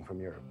visiting from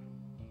Europe.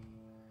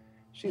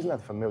 She's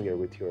not familiar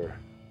with your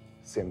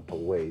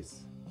simple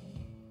ways.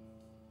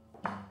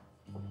 I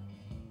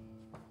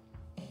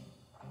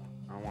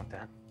don't want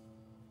that.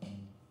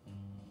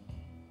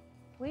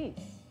 Please,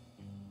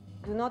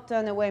 do not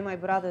turn away my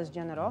brother's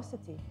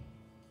generosity.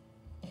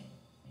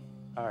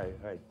 All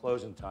right,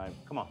 closing time.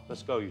 Come on,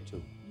 let's go, you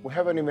two. We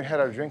haven't even had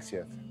our drinks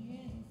yet.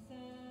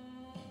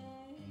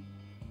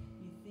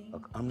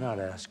 Look, I'm not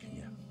asking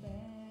you.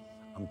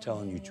 I'm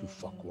telling you two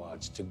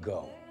fuckwads to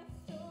go.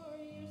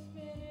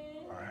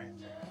 All right.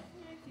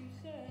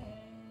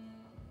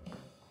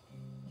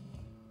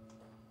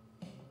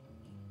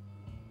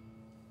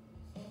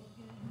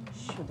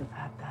 Should have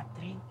had that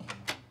drink.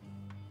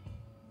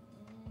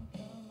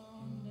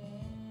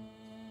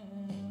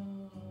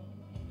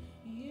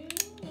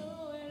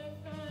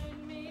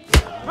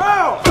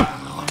 Move!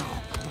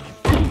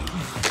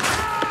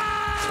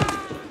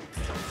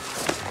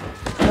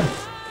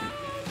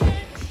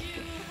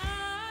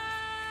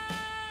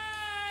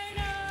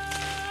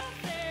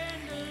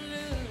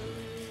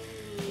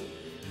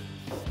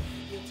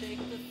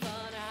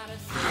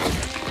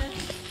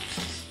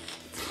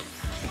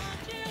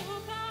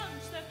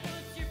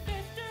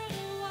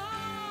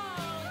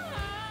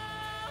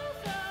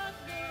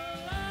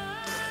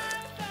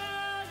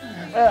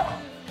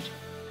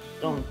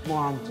 Don't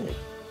want it.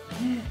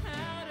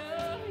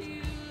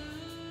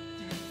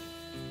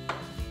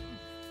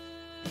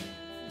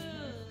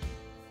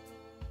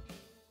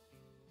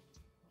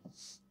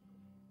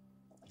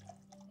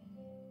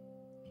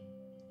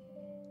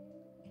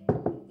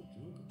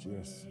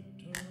 Cheers.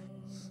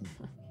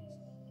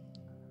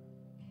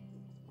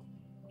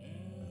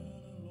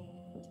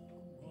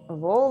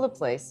 Of all the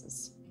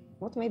places,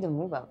 what made them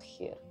move out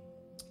here?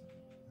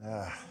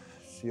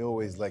 She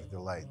always liked the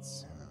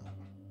lights. You know.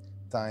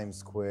 Times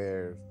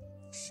Square,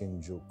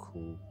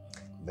 Shinjuku.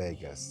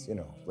 Vegas, you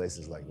know,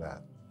 places like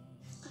that.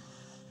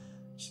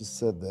 She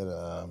said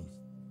that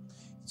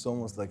it's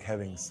almost like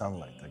having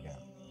sunlight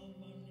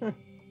again.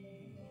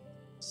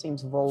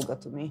 Seems vulgar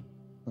to me.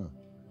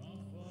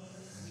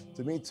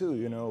 To me too,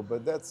 you know,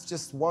 but that's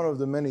just one of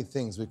the many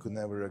things we could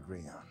never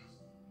agree on.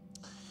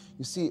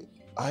 You see,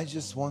 I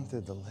just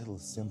wanted a little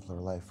simpler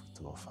life for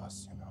two of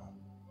us, you know,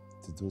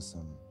 to do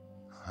some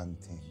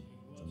hunting,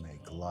 to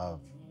make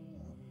love. You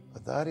know.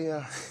 But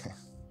Darya,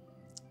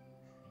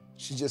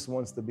 she just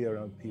wants to be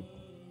around people.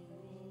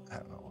 I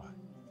don't know why.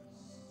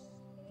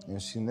 And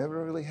she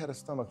never really had a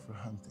stomach for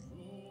hunting.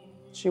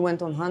 She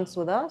went on hunts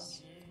with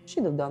us.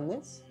 She'd have done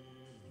this.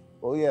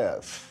 Well,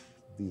 yeah,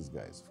 these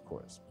guys, of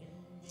course.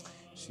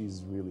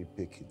 She's really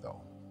picky,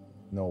 though.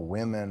 No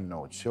women,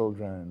 no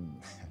children.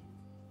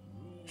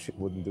 She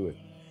wouldn't do it.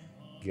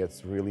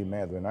 Gets really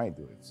mad when I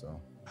do it,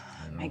 so.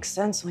 You know. Makes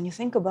sense when you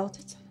think about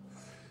it.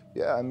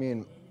 Yeah, I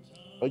mean,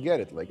 I get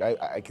it. Like,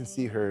 I can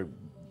see her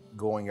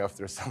going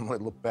after some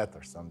little pet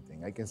or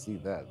something. I can see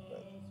that,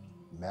 but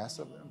mass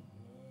of them?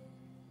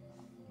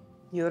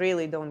 You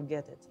really don't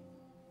get it.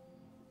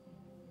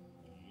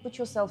 Put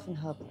yourself in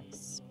her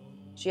place.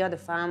 She had a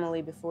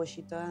family before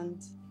she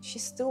turned. She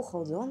still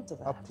holds on to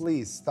that.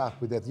 Please stop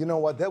with that. You know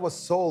what? That was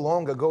so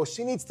long ago.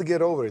 She needs to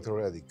get over it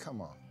already. Come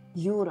on.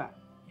 Jure,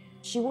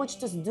 she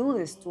watched us do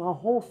this to her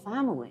whole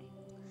family.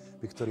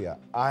 Victoria,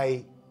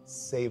 I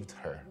saved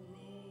her.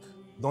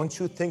 Don't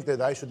you think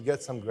that I should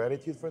get some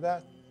gratitude for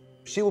that?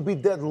 She will be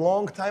dead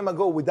long time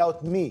ago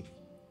without me.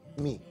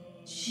 Me.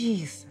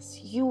 Jesus,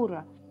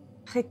 Jure,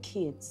 her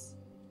kids,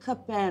 her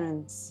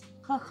parents,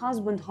 her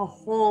husband, her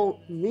whole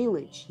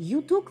village.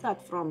 You took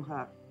that from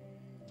her.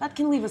 That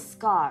can leave a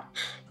scar.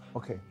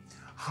 Okay,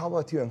 how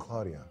about you and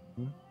Claudia?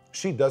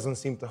 She doesn't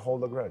seem to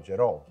hold a grudge at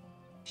all.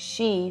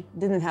 She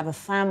didn't have a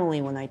family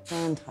when I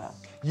turned her.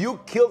 You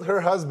killed her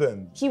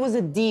husband. He was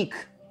a dick.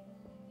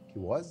 He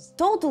was?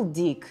 Total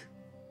dick.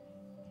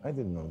 I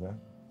didn't know that.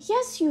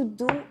 Yes, you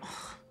do.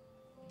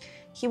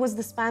 He was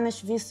the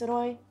Spanish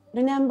viceroy,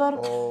 remember?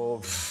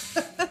 Oh,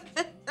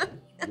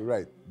 you're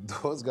right.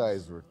 Those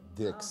guys were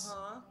dicks.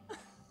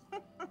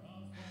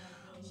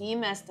 He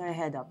messed her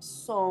head up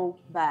so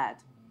bad.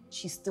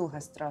 She still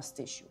has trust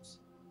issues.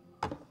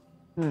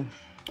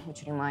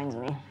 Which reminds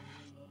me,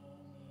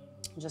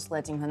 just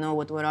letting her know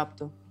what we're up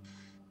to.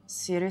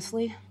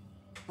 Seriously,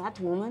 that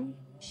woman,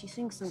 she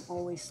thinks I'm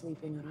always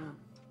sleeping around.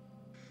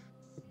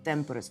 The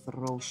temper is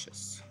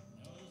ferocious.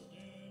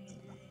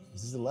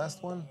 Is this the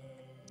last one?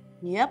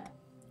 Yep,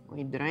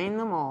 we drain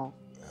them all.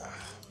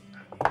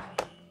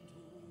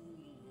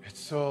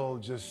 It's all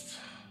just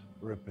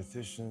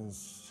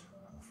repetitions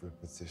of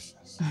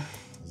repetitions,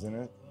 isn't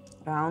it?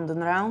 Round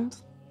and round,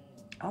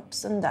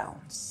 ups and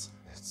downs.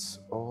 It's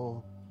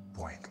all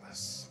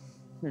pointless.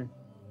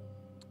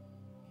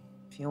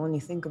 If you only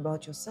think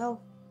about yourself,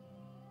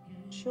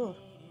 sure.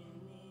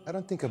 I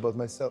don't think about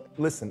myself.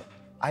 Listen,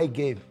 I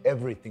gave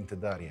everything to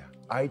Darya.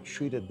 I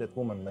treated that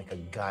woman like a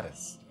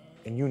goddess,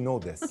 and you know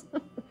this.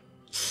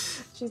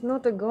 She's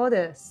not a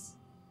goddess.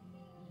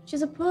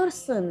 She's a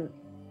person.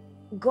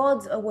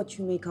 Gods are what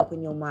you make up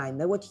in your mind.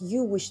 They're what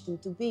you wish them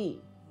to be.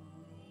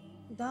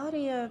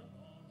 Darya,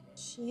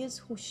 she is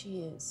who she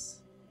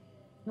is,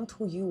 not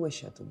who you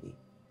wish her to be.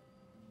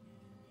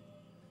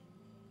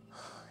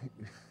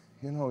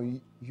 You know,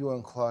 you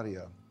and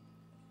Claudia,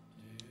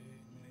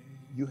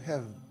 you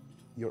have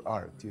your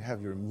art, you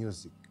have your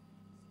music,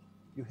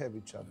 you have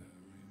each other.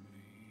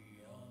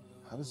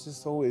 I was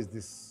just always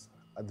this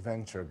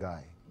adventure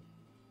guy.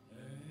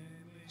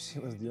 She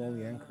was the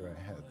only anchor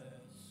I had.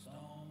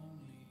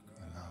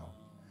 And now,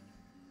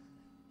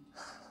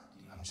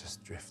 I'm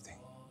just drifting.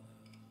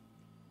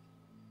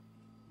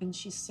 And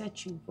she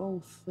set you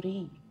both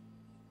free.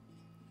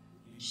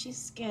 She's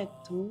scared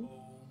too.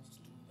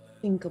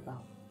 Think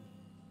about it.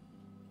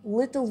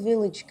 Little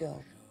village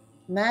girl,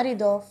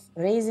 married off,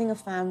 raising a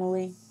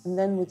family, and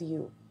then with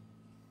you.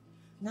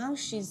 Now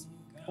she's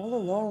all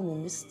alone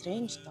in this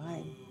strange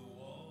time.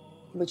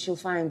 But she'll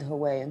find her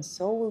way, and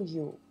so will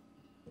you.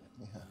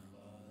 Yeah,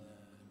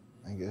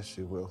 I guess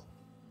she will.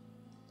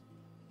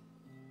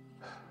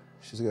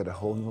 She's got a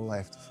whole new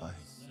life to find.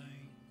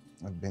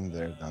 I've been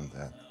there, done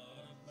that.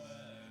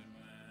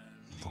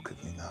 Look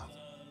at me now.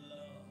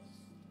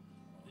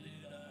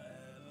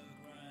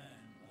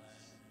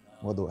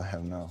 What do I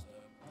have now?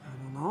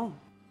 I don't know.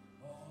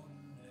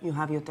 You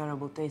have your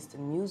terrible taste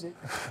in music.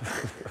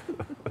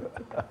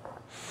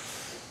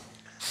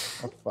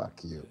 Oh,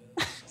 fuck you.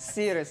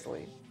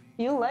 Seriously.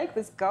 You like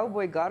this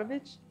cowboy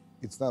garbage?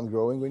 It's not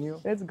growing on you?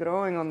 It's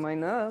growing on my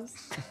nerves.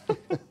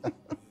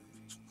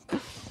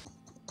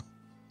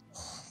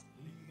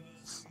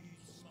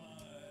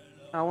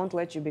 I won't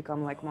let you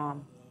become like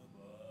Mom.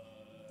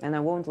 And I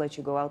won't let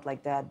you go out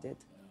like Dad did.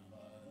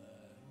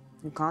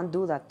 You can't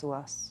do that to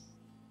us.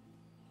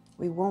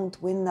 We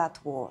won't win that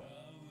war.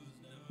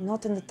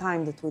 Not in the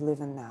time that we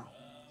live in now.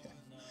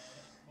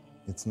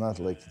 It's not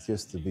like it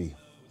used to be.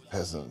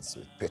 Peasants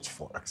with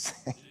pitchforks.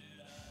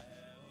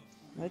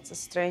 It's a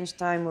strange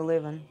time we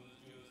live in.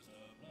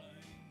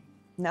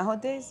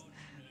 Nowadays,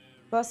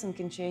 Person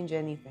can change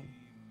anything.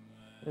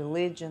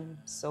 Religion,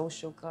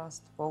 social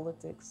caste,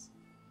 politics,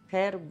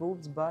 hair,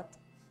 boobs, butt,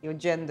 your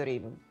gender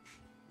even.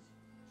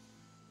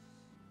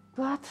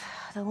 But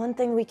the one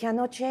thing we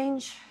cannot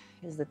change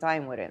is the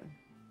time we're in.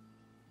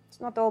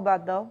 It's not all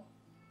bad though.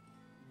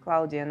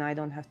 Claudia and I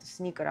don't have to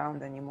sneak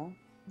around anymore.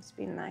 It's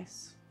been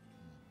nice.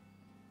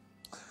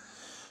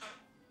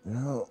 You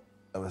know,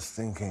 I was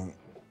thinking,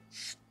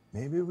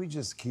 maybe we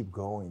just keep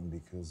going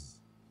because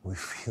we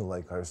feel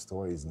like our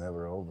story is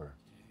never over.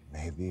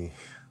 Maybe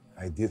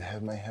I did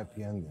have my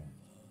happy ending.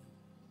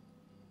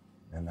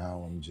 And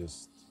now I'm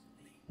just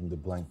in the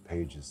blank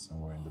pages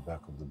somewhere in the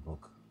back of the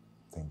book,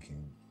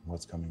 thinking,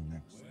 what's coming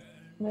next?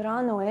 There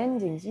are no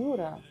endings,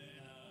 Jure.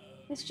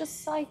 It's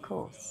just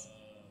cycles.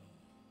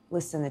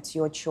 Listen, it's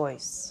your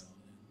choice.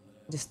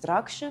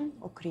 Destruction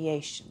or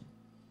creation?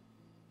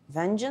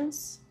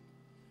 Vengeance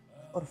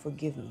or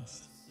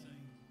forgiveness?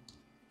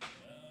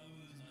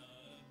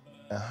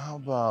 And how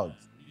about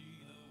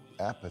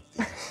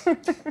apathy?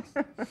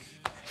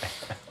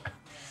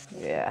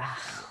 Yeah.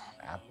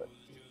 Apathy.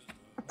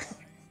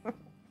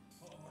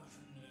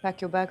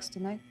 Pack your bags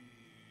tonight?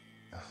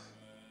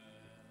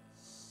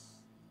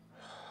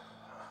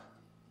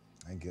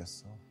 I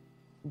guess so.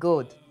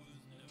 Good.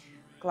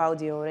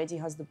 Claudia already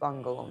has the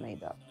bungalow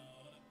made up.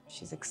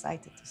 She's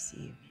excited to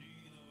see you.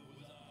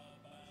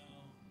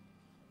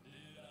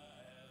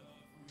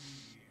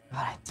 All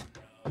right.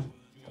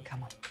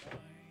 Come on.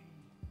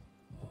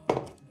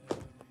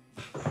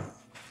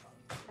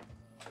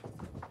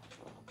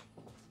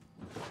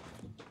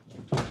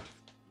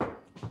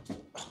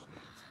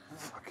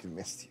 Fucking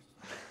missed you.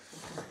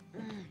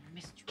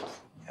 Missed you.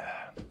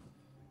 Yeah.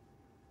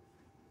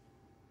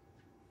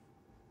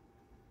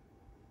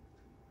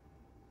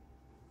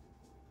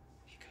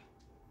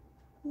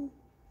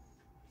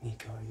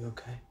 Nika, are you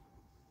okay?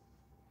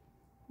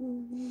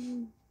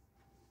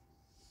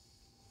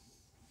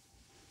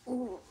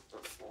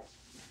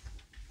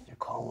 You're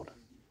cold.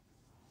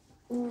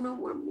 You wanna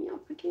warm me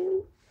up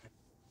again?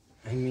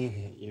 I mean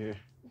it, you're...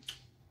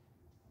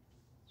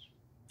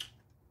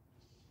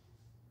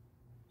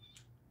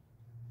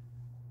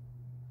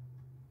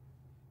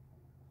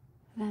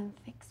 Then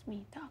fix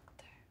me, doctor.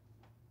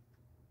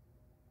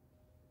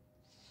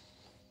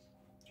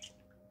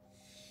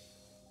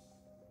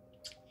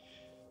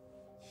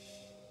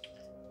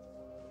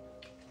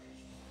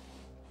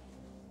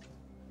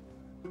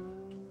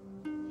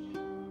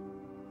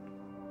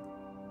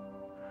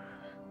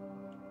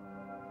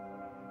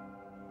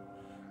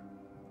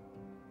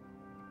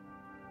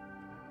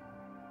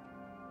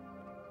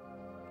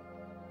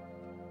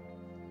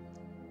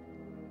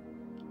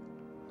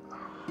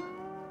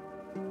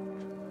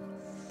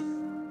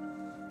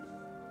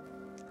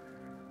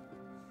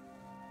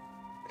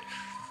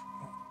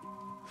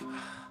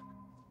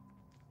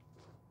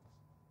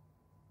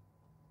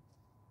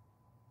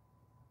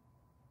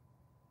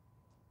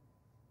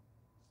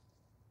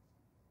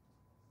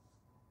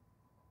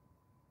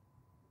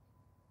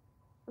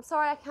 I'm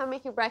sorry I can't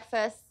make you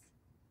breakfast.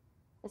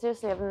 I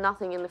seriously have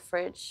nothing in the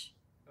fridge.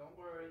 Don't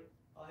worry.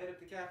 I'll hit up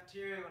the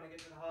cafeteria when I get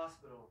to the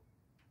hospital.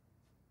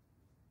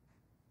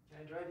 Can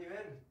I drive you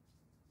in?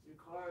 Your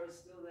car is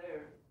still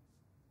there.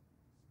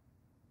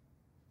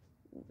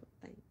 No,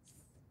 thanks.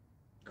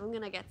 I'm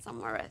gonna get some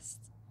more rest.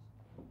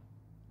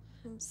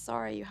 I'm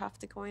sorry you have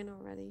to go in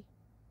already.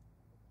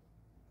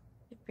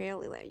 I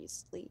barely let you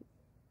sleep.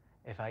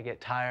 If I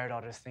get tired,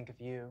 I'll just think of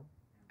you,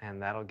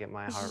 and that'll get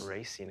my heart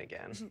racing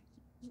again.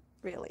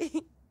 Really?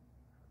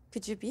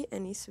 Could you be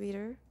any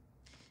sweeter?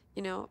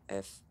 You know,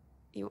 if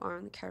you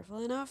aren't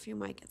careful enough, you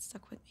might get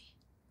stuck with me.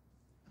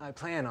 I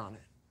plan on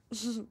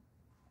it.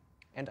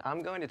 And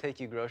I'm going to take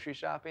you grocery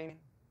shopping.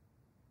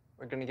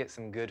 We're going to get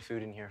some good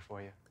food in here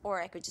for you. Or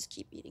I could just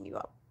keep eating you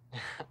up.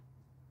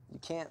 You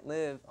can't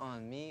live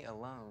on me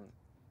alone.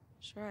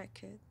 Sure, I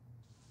could.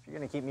 If you're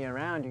going to keep me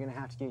around, you're going to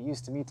have to get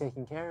used to me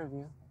taking care of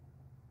you.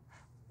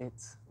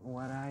 It's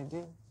what I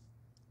do.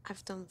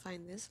 I've done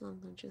fine this long,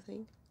 don't you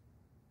think?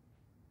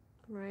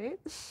 Right?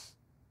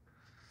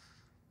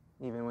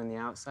 Even when the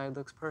outside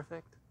looks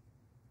perfect?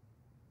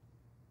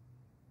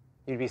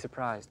 You'd be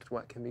surprised at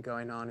what can be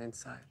going on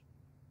inside.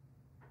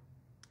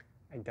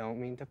 I don't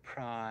mean to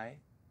pry,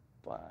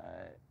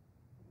 but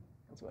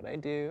that's what I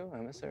do.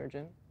 I'm a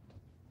surgeon.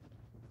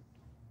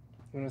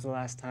 When was the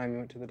last time you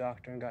went to the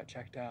doctor and got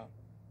checked out?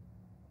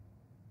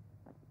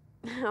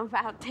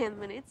 About 10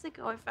 minutes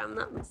ago, if I'm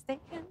not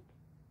mistaken.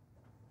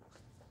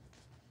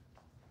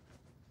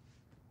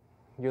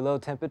 Your low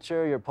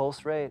temperature, your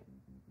pulse rate,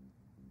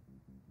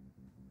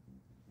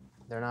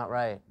 they're not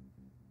right.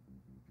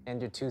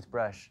 And your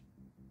toothbrush.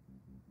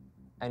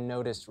 I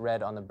noticed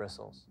red on the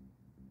bristles.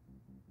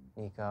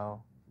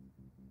 Nico,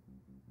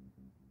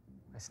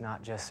 it's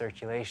not just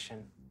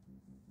circulation.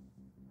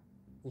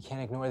 You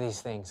can't ignore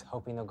these things,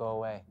 hoping they'll go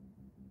away.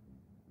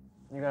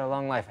 You got a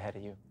long life ahead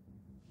of you.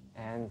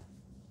 And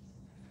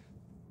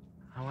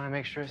I want to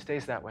make sure it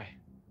stays that way.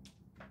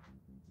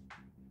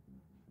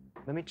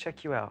 Let me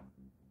check you out.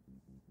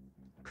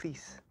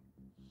 Please.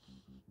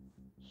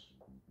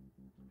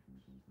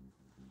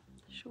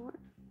 Sure.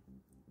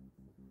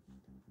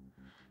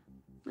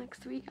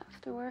 next week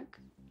after work.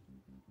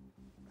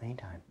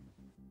 Anytime.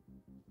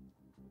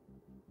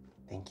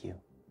 Thank you.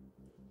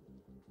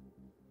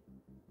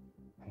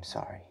 I'm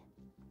sorry.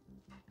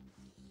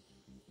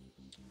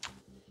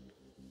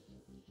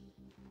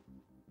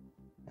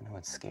 I know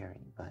it's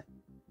scary, but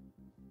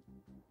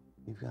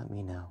you've got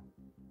me now.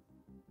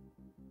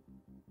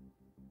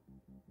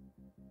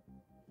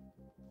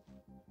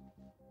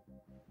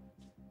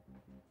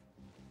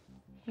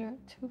 You're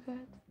too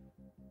good.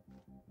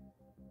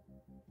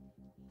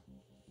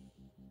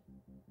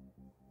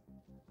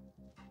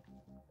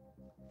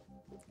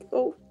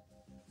 Oh.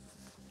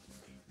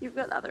 You've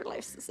got other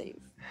lives to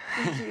save.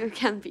 You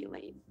can't be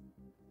late.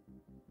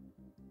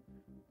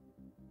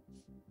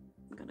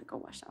 I'm gonna go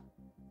wash up.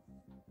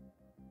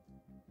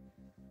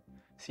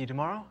 See you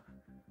tomorrow?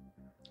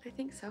 I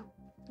think so.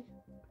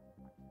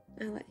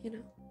 I'll let you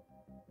know.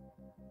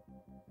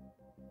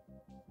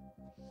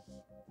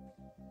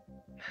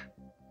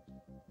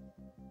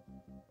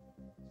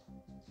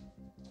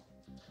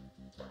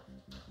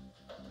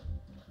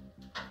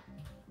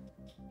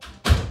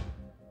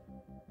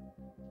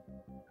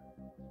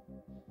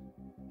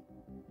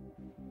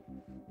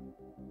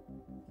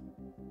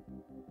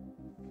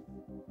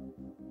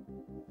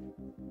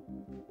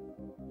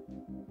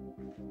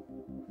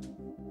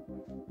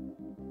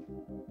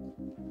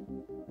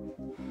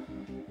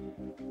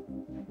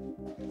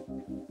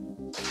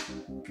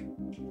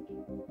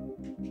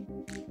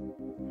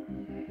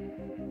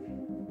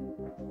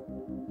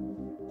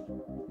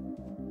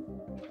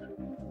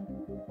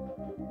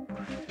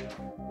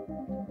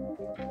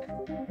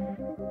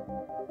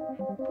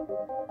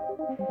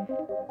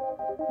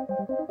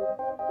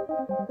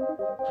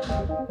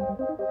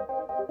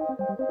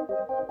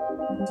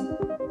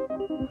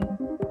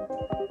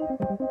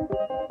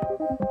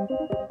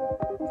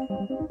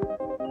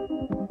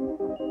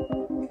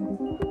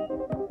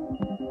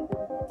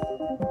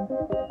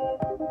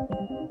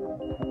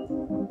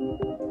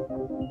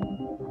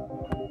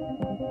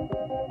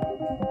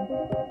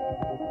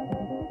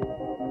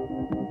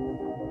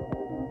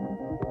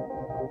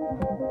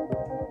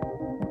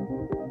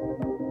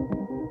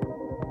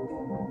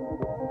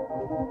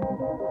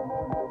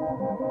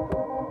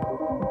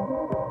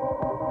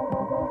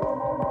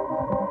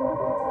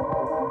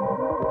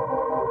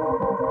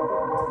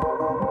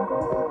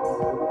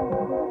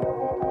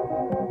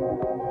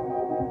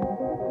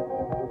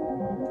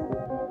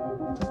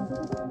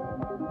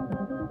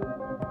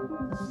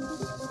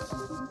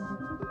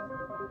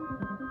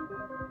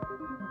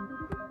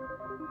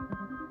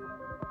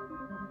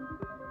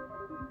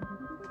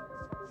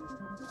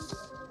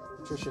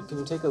 Trisha, can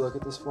you take a look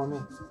at this for me?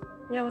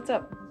 Yeah, what's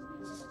up?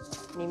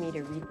 Need me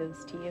to read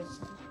those to you?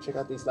 Check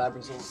out these lab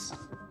results.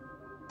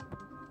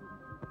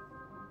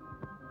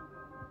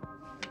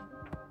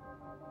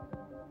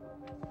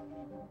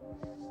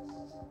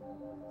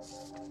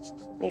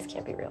 These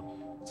can't be real.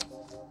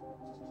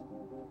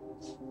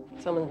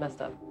 Someone's messed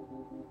up.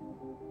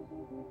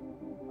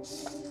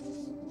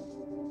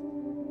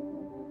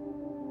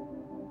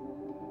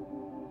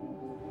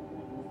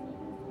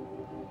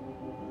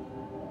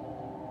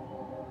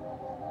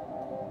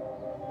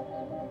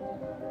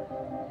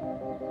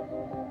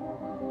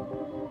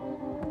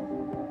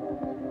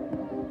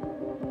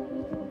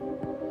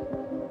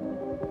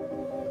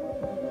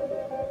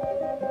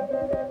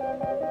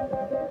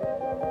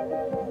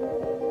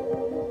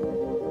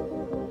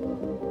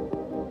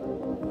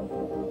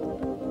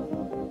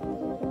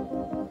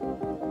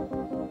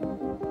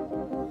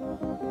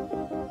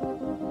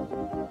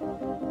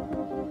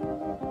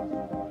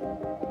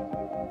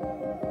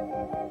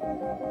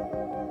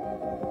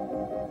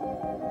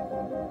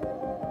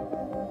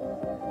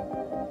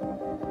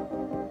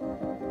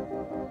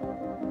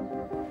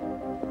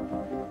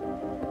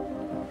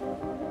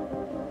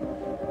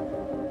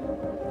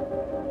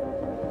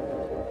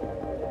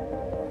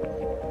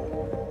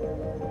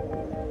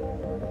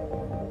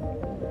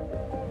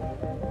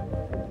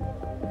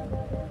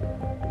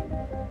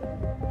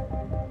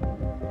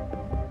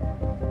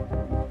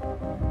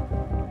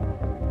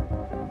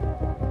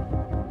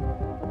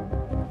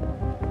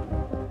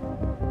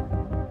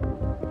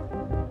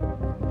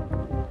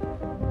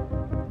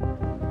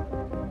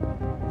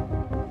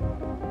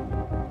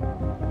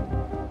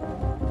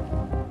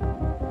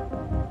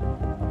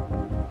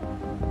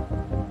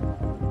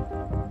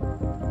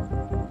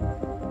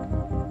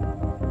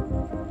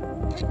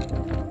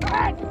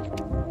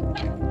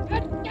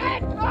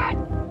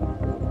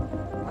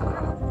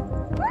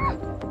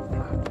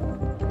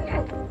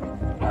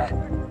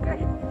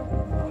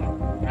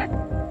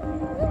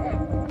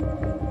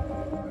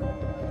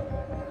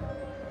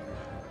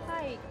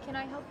 Hi, can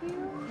I help you?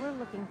 We're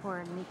looking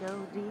for Nika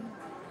D.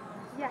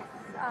 Yes,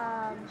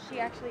 she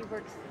actually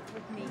works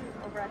with me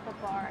over at the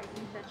bar. I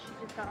think that she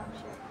just got on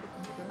shift.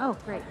 Oh,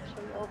 great. I'll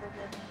show you over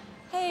this.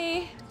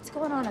 Hey, what's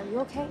going on? Are you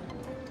okay?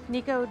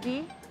 Nika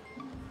D?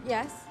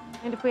 Yes.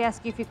 And if we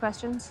ask you a few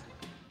questions?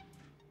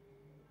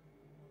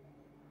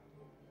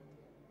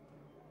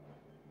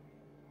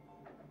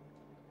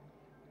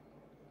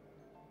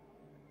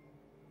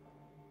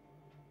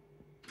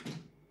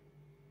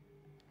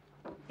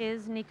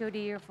 Is Nico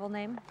D your full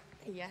name?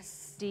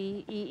 Yes.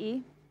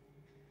 D-E-E?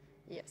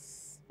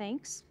 Yes.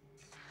 Thanks.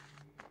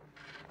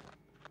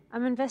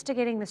 I'm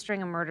investigating the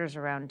string of murders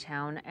around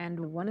town, and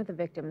one of the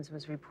victims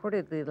was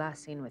reportedly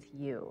last seen with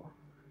you.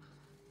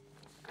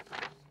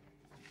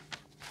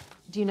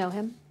 Do you know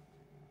him?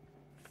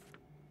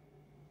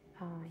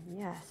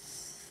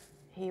 Yes.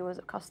 He was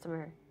a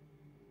customer.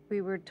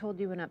 We were told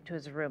you went up to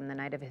his room the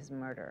night of his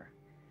murder.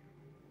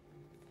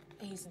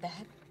 He's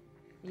dead?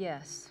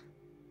 Yes.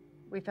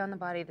 We found the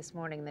body this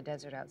morning in the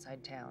desert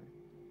outside town.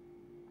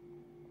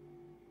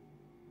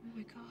 Oh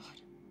my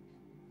God.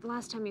 The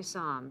last time you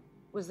saw him,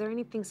 was there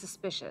anything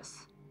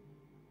suspicious?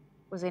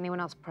 Was anyone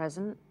else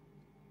present?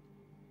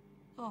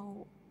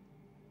 Oh.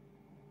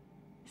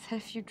 He's had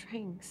a few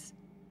drinks.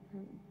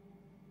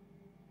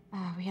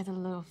 We had a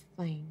little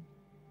fling.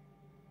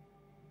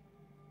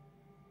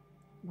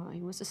 Well,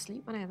 he was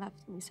asleep when I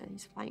left, and he said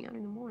he's flying out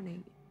in the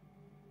morning.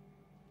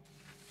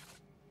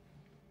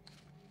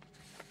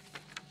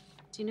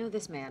 Do you know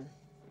this man?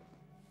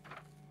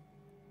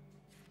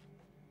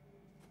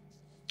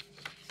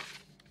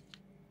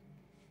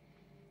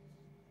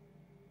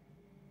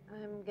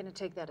 I'm gonna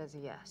take that as a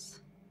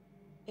yes.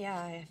 Yeah,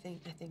 I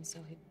think so.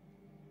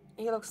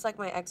 He looks like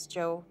my ex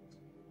Joe.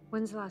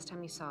 When's the last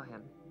time you saw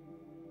him?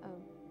 A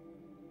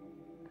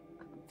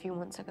few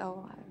months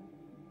ago.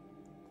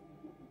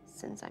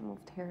 Since I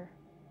moved here.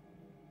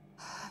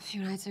 A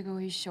few nights ago,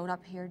 he showed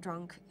up here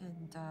drunk,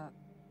 and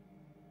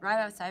right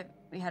outside,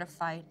 we had a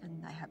fight,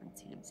 and I haven't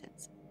seen him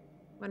since.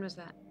 When was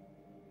that?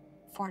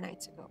 4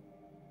 nights ago.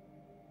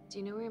 Do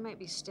you know where he might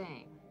be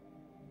staying?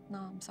 No,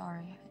 I'm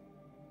sorry.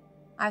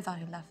 I thought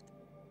he left.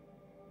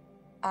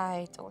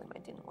 I told him I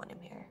didn't want him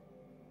here.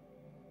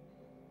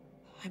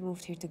 I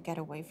moved here to get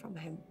away from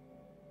him.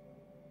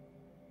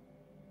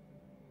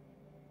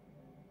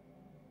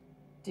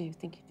 Do you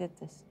think he did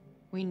this?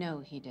 We know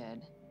he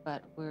did,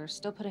 but we're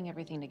still putting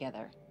everything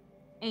together.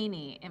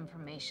 Any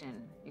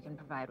information you can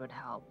provide would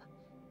help.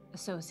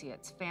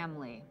 Associates,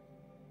 family.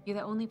 You're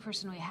the only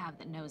person we have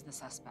that knows the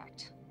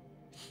suspect.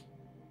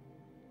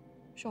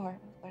 Sure,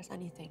 if there's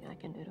anything I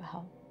can do to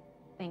help.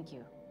 Thank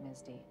you,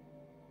 Ms. D.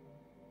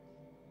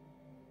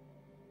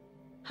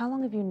 How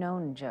long have you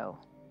known Joe?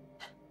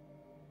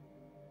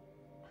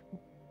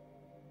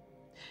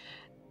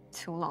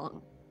 Too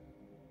long.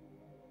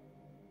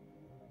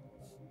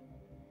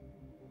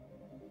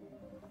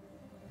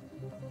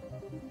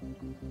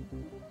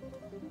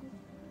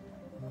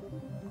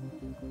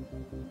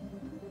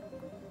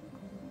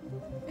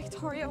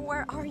 Victoria,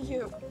 where are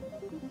you?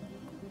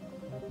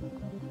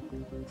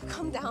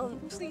 Come down.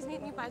 Please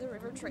meet me by the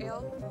river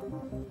trail.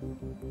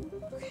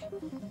 Okay.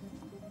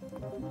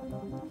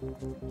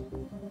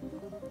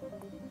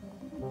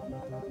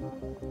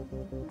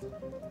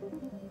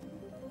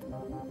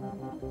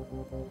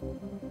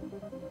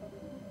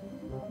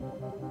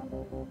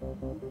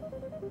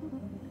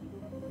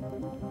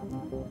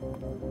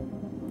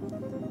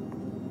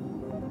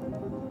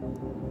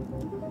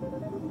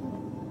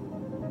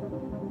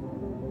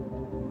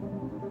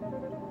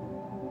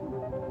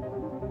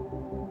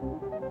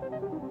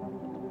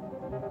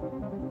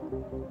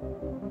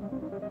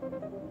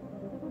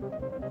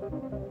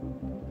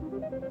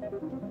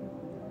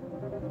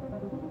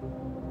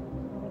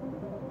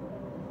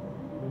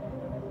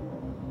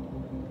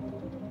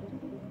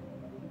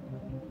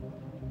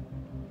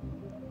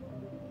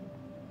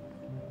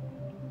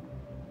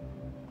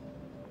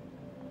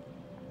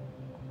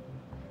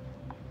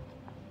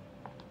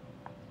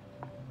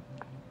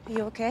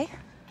 You okay?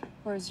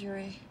 Where's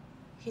Jure?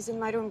 He's in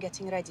my room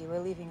getting ready. We're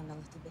leaving in a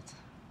little bit.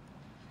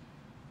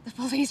 The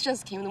police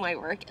just came to my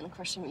work and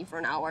questioned me for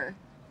an hour.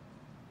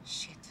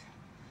 Shit.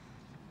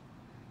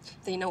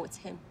 They know it's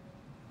him.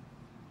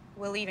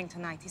 We're leaving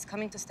tonight. He's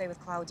coming to stay with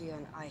Claudia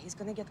and I. He's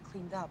gonna get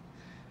cleaned up.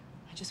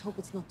 I just hope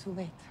it's not too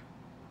late.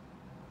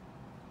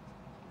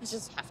 I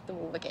just have to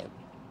move again.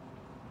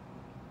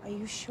 Are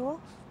you sure?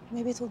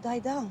 Maybe it will die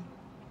down.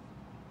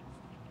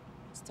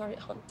 Start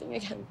hunting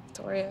again,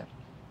 Victoria.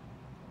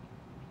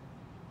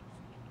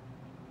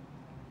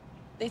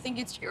 They think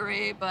it's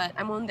Jure, but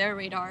I'm on their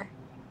radar.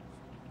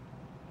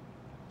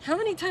 How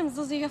many times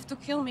does he have to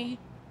kill me?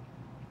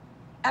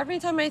 Every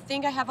time I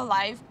think I have a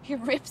life, he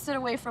rips it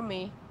away from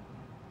me.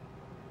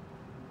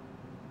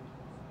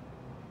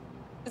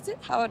 Is it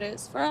how it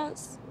is for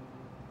us?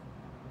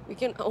 We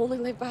can only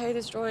live by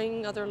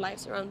destroying other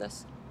lives around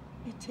us.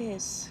 It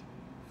is,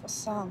 for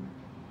some.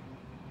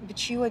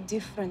 But you are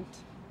different.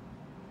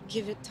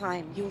 Give it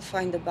time. You'll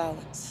find the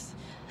balance.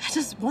 I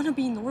just want to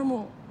be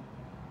normal.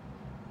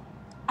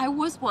 I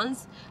was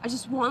once. I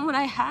just want what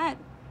I had.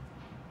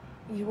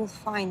 You will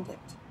find it.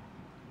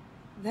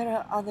 There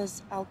are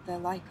others out there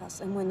like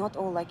us, and we're not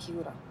all like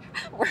Jure.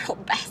 We're all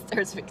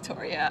bastards,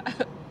 Victoria.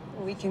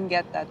 We can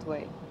get that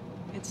way.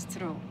 It's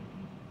true.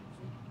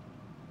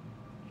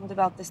 What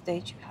about this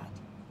date you had?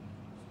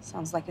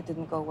 Sounds like it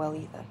didn't go well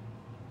either.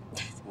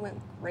 It went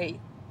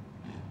great.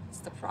 That's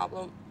the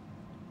problem.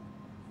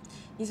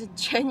 He's a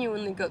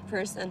genuinely good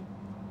person.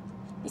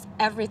 He's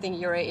everything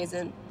Jure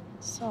isn't.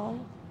 So,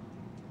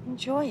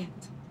 enjoy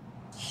it.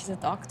 He's a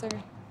doctor.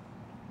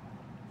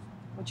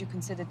 Would you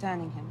consider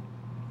turning him?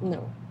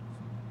 No.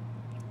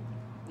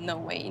 No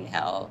way in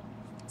hell.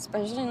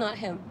 Especially not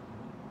him.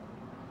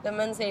 The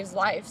man saves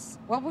lives.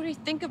 What would he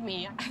think of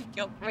me? I've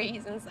killed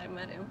 3 since I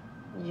met him.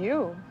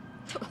 You?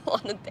 On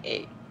a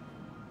day.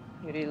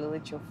 He really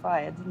lit your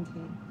fire, didn't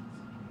he?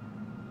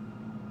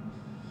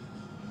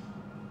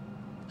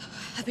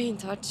 I'll be in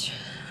touch.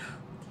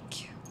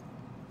 Thank you.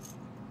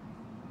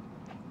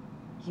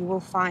 You will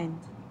find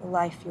the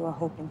life you are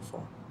hoping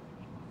for.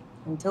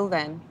 Until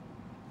then,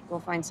 go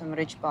find some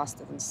rich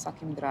bastard and suck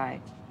him dry.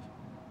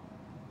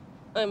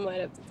 I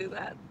might have to do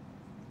that.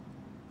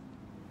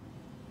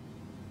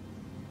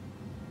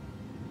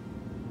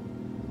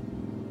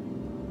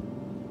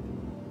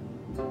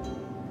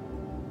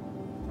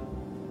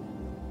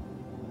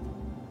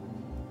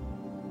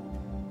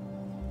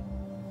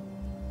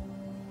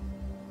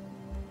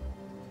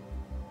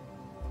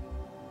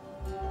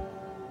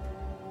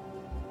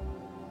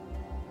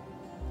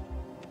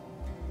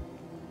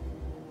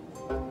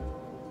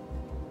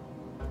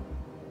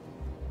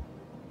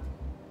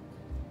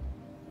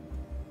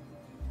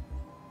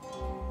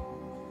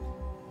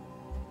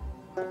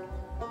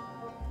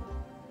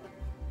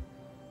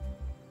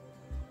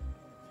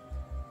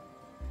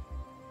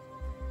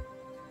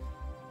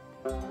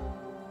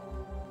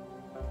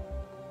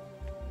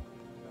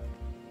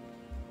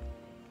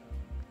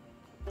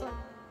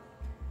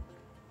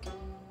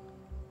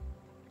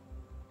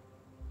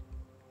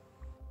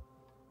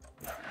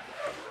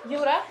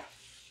 Jure?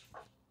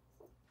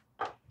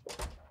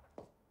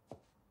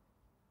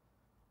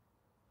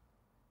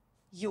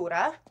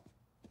 Jure?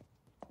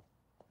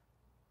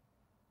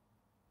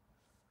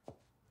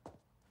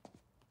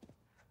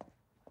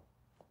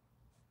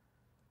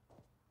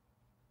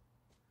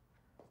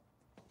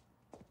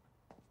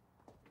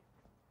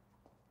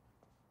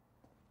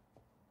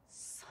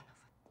 Son of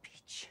a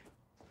bitch.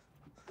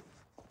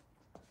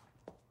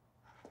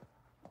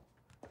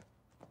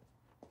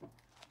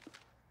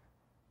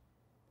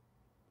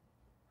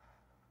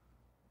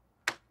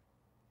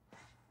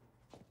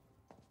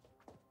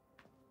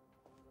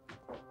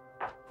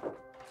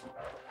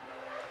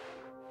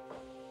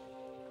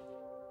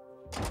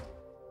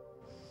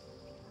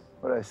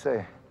 What'd I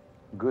say?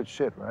 Good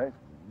shit, right?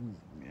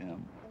 Yeah.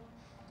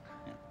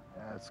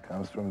 Yeah, it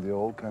comes from the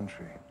old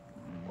country.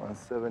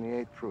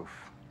 178 proof.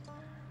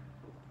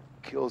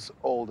 Kills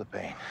all the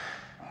pain.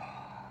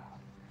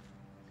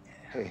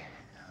 Hey,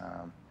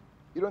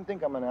 you don't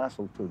think I'm an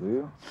asshole too, do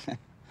you?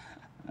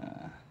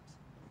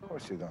 Of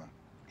course you don't.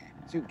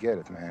 You get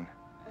it, man.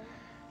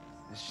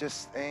 This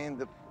just ain't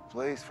the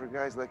place for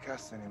guys like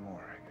us anymore,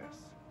 I guess.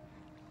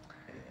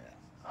 Yeah.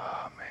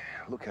 Oh,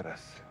 man, look at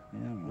us. Yeah,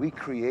 man. We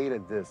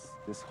created this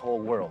whole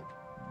world.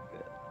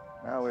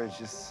 Now we're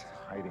just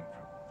hiding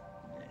from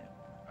it.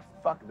 Yeah.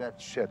 Fuck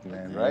that shit,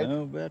 man, right?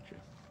 No, betcha.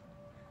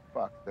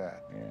 Fuck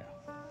that. Yeah.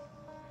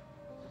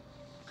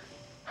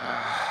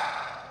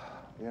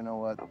 You know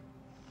what? It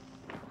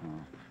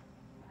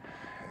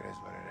is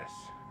what it is.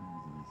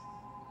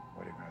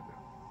 What are you gonna do?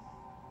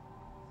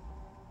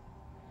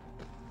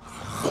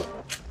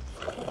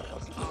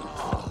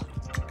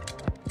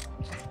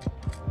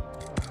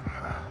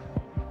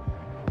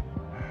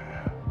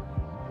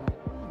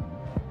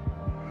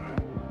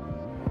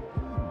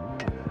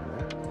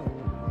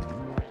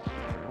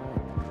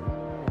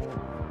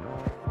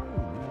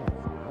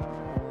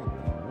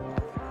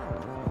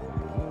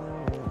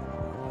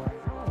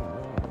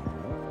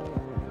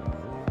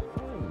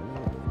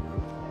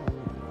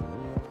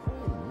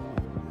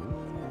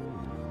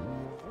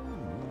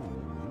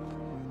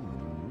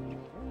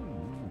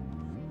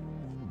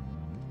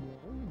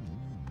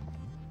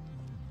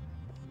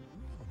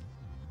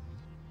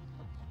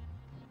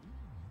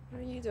 What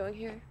are you doing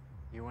here?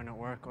 You weren't at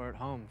work or at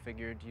home.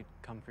 Figured you'd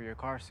come for your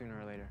car sooner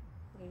or later.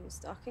 Are you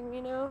stalking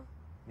me now?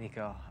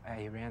 Nico,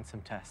 I ran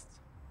some tests.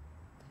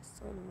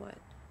 Tests on what?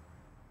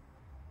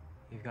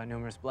 You've got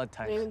numerous blood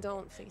types. Raymond,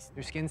 don't, please.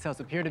 Your skin cells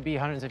appear to be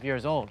hundreds of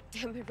years old.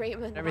 Damn it,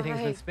 Raymond, Everything's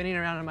why? been spinning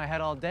around in my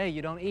head all day.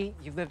 You don't eat.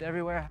 You've lived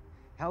everywhere.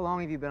 How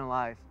long have you been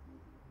alive?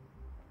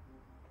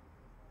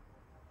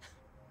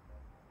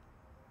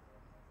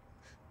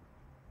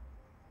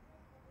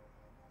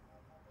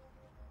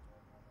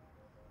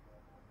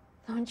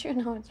 Don't you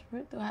know it's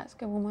rude to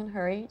ask a woman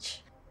her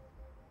age?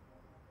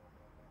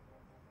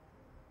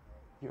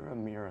 You're a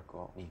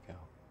miracle, Nico.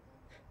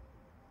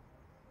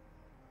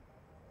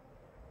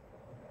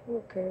 I'm a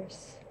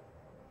curse.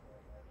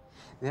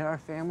 There are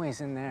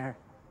families in there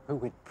who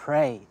would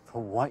pray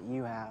for what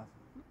you have.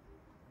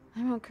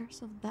 I'm a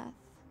curse of death.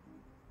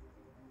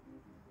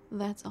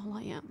 That's all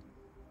I am.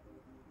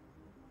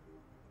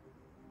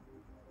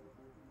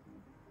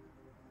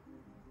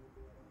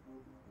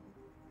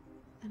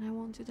 And I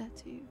won't do that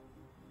to you.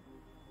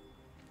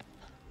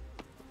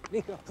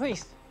 Nico,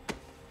 please.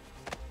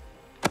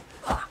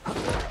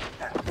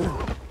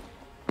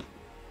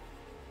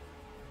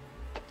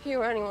 If you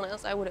were anyone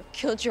else, I would have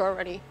killed you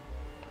already.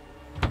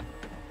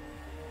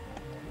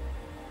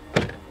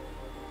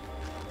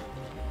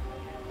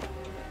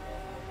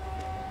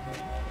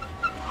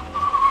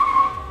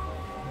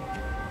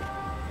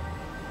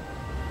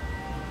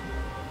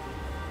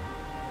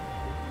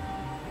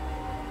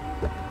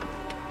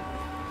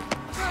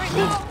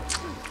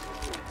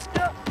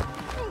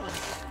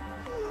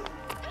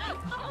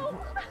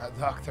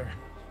 doctor.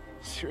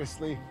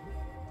 Seriously?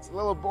 It's a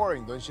little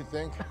boring, don't you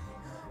think?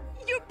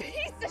 You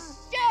piece of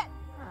shit!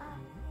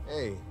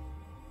 Hey,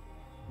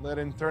 let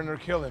Turner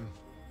kill him.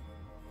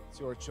 It's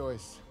your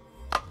choice.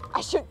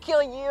 I should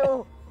kill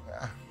you.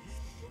 Yeah,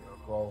 your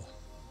call.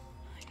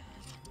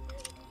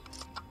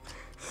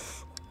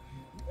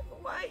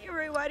 Why,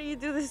 Yuri? Why do you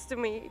do this to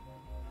me?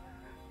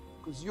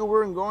 Because you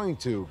weren't going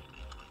to.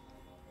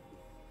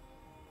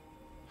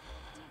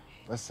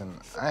 Listen,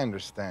 I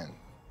understand.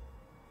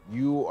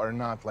 You are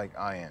not like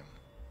I am,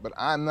 but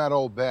I'm not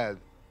all bad.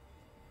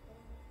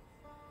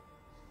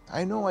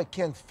 I know I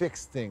can't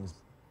fix things.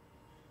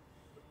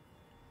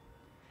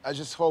 I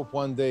just hope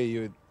one day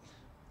you'd...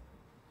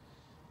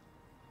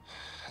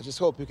 I just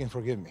hope you can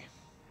forgive me.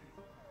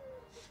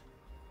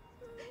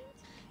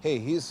 Hey,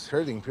 he's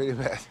hurting pretty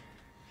bad,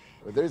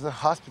 but there's a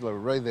hospital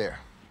right there.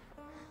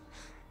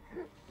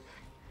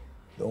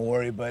 Don't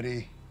worry,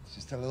 buddy. It's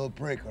just a little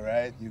prick, all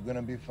right? You're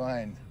gonna be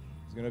fine.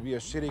 It's gonna be a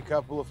shitty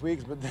couple of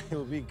weeks, but then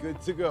you'll be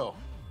good to go.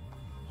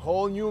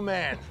 Whole new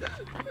man.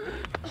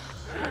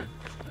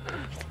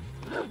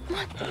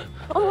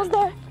 Almost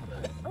there.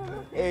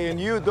 Hey, and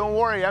you, don't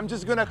worry. I'm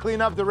just gonna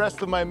clean up the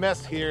rest of my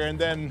mess here, and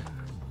then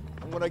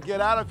I'm gonna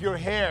get out of your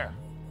hair.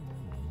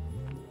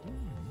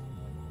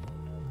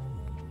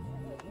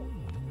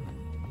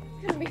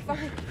 It's gonna be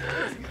fine.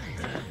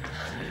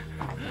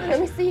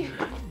 Let me see.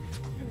 Let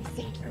me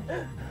see. I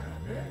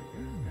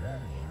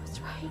was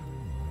right.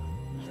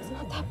 It's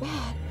not that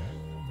bad.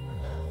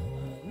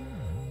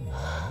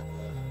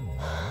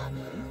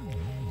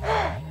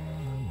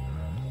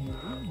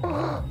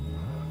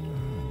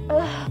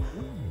 God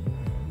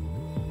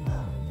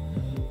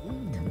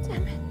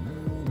damn it.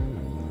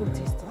 It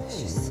tastes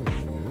delicious.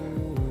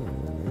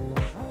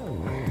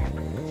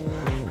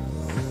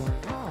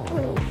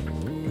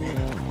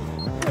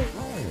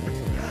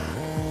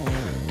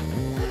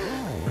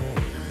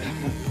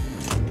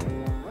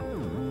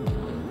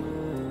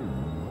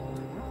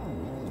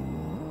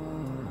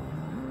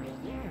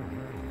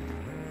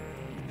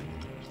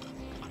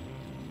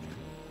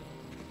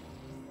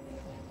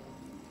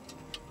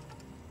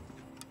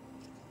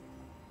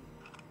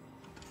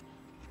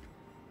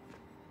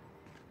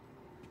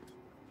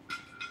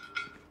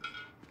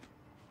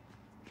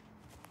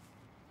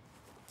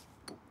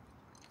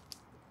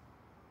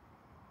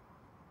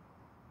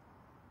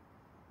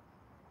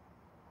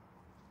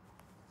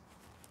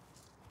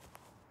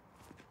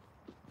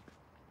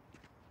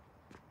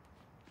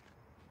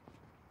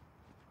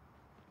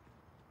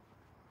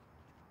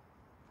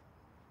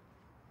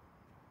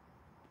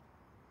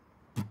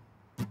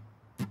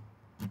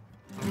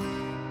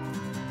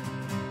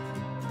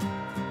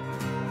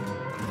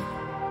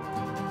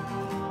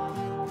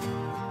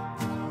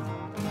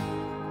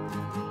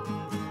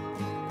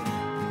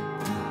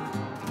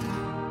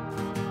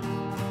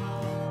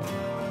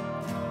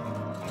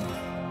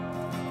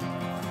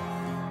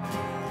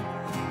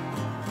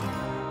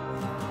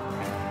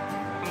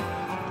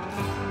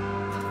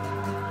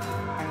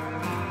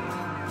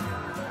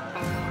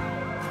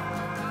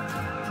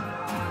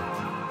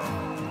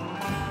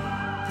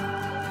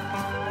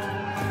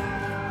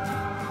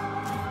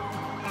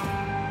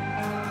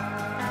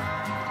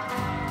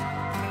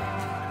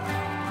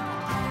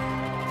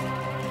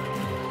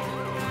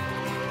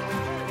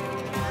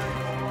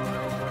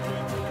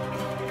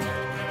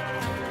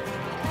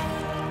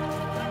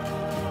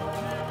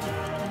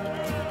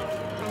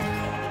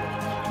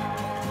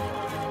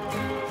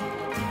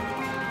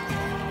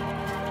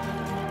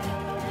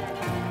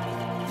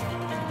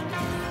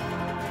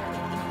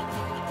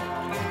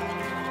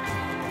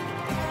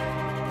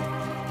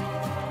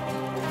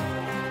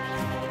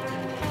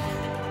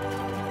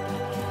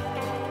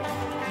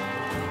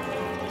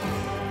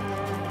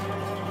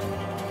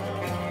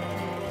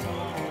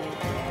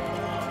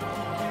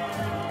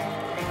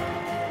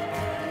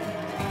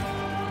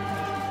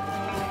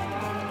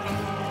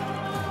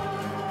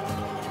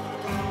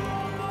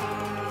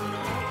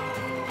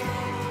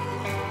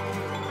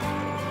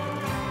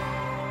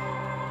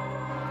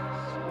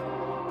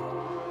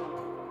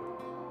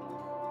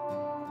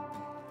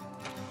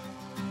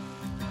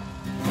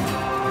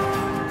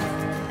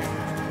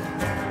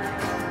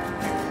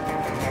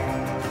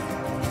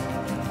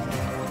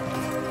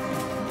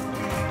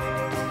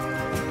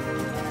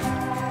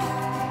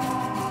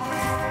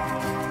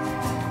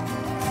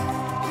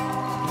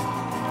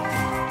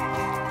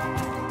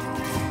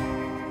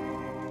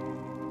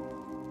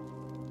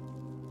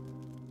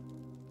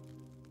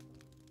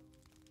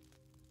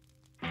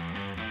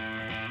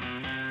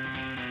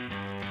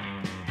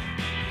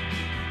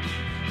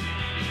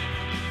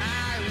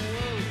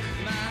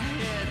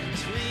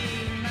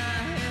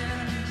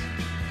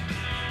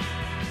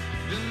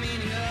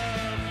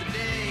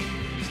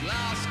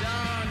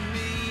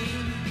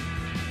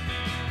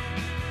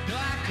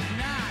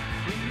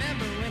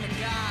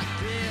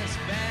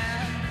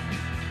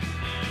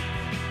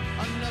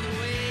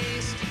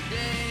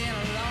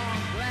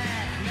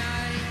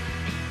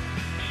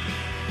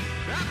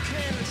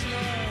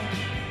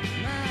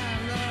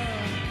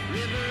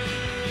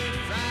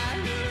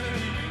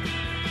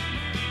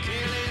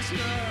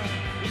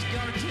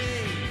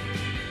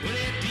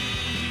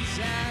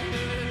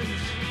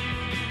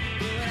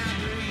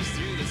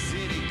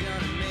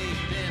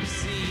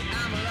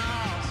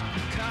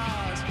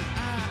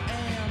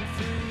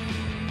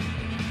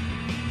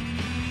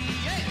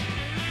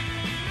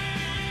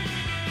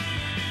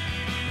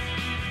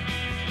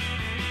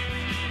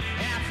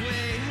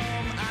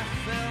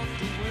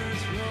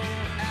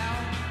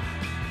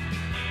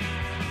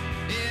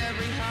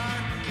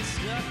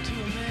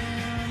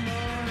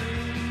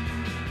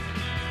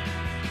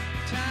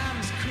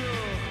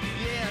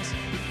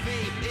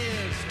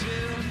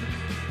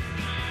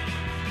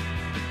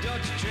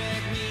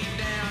 drag me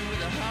down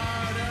with a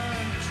heart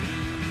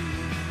untrue.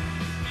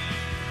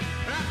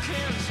 I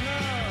can't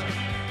love.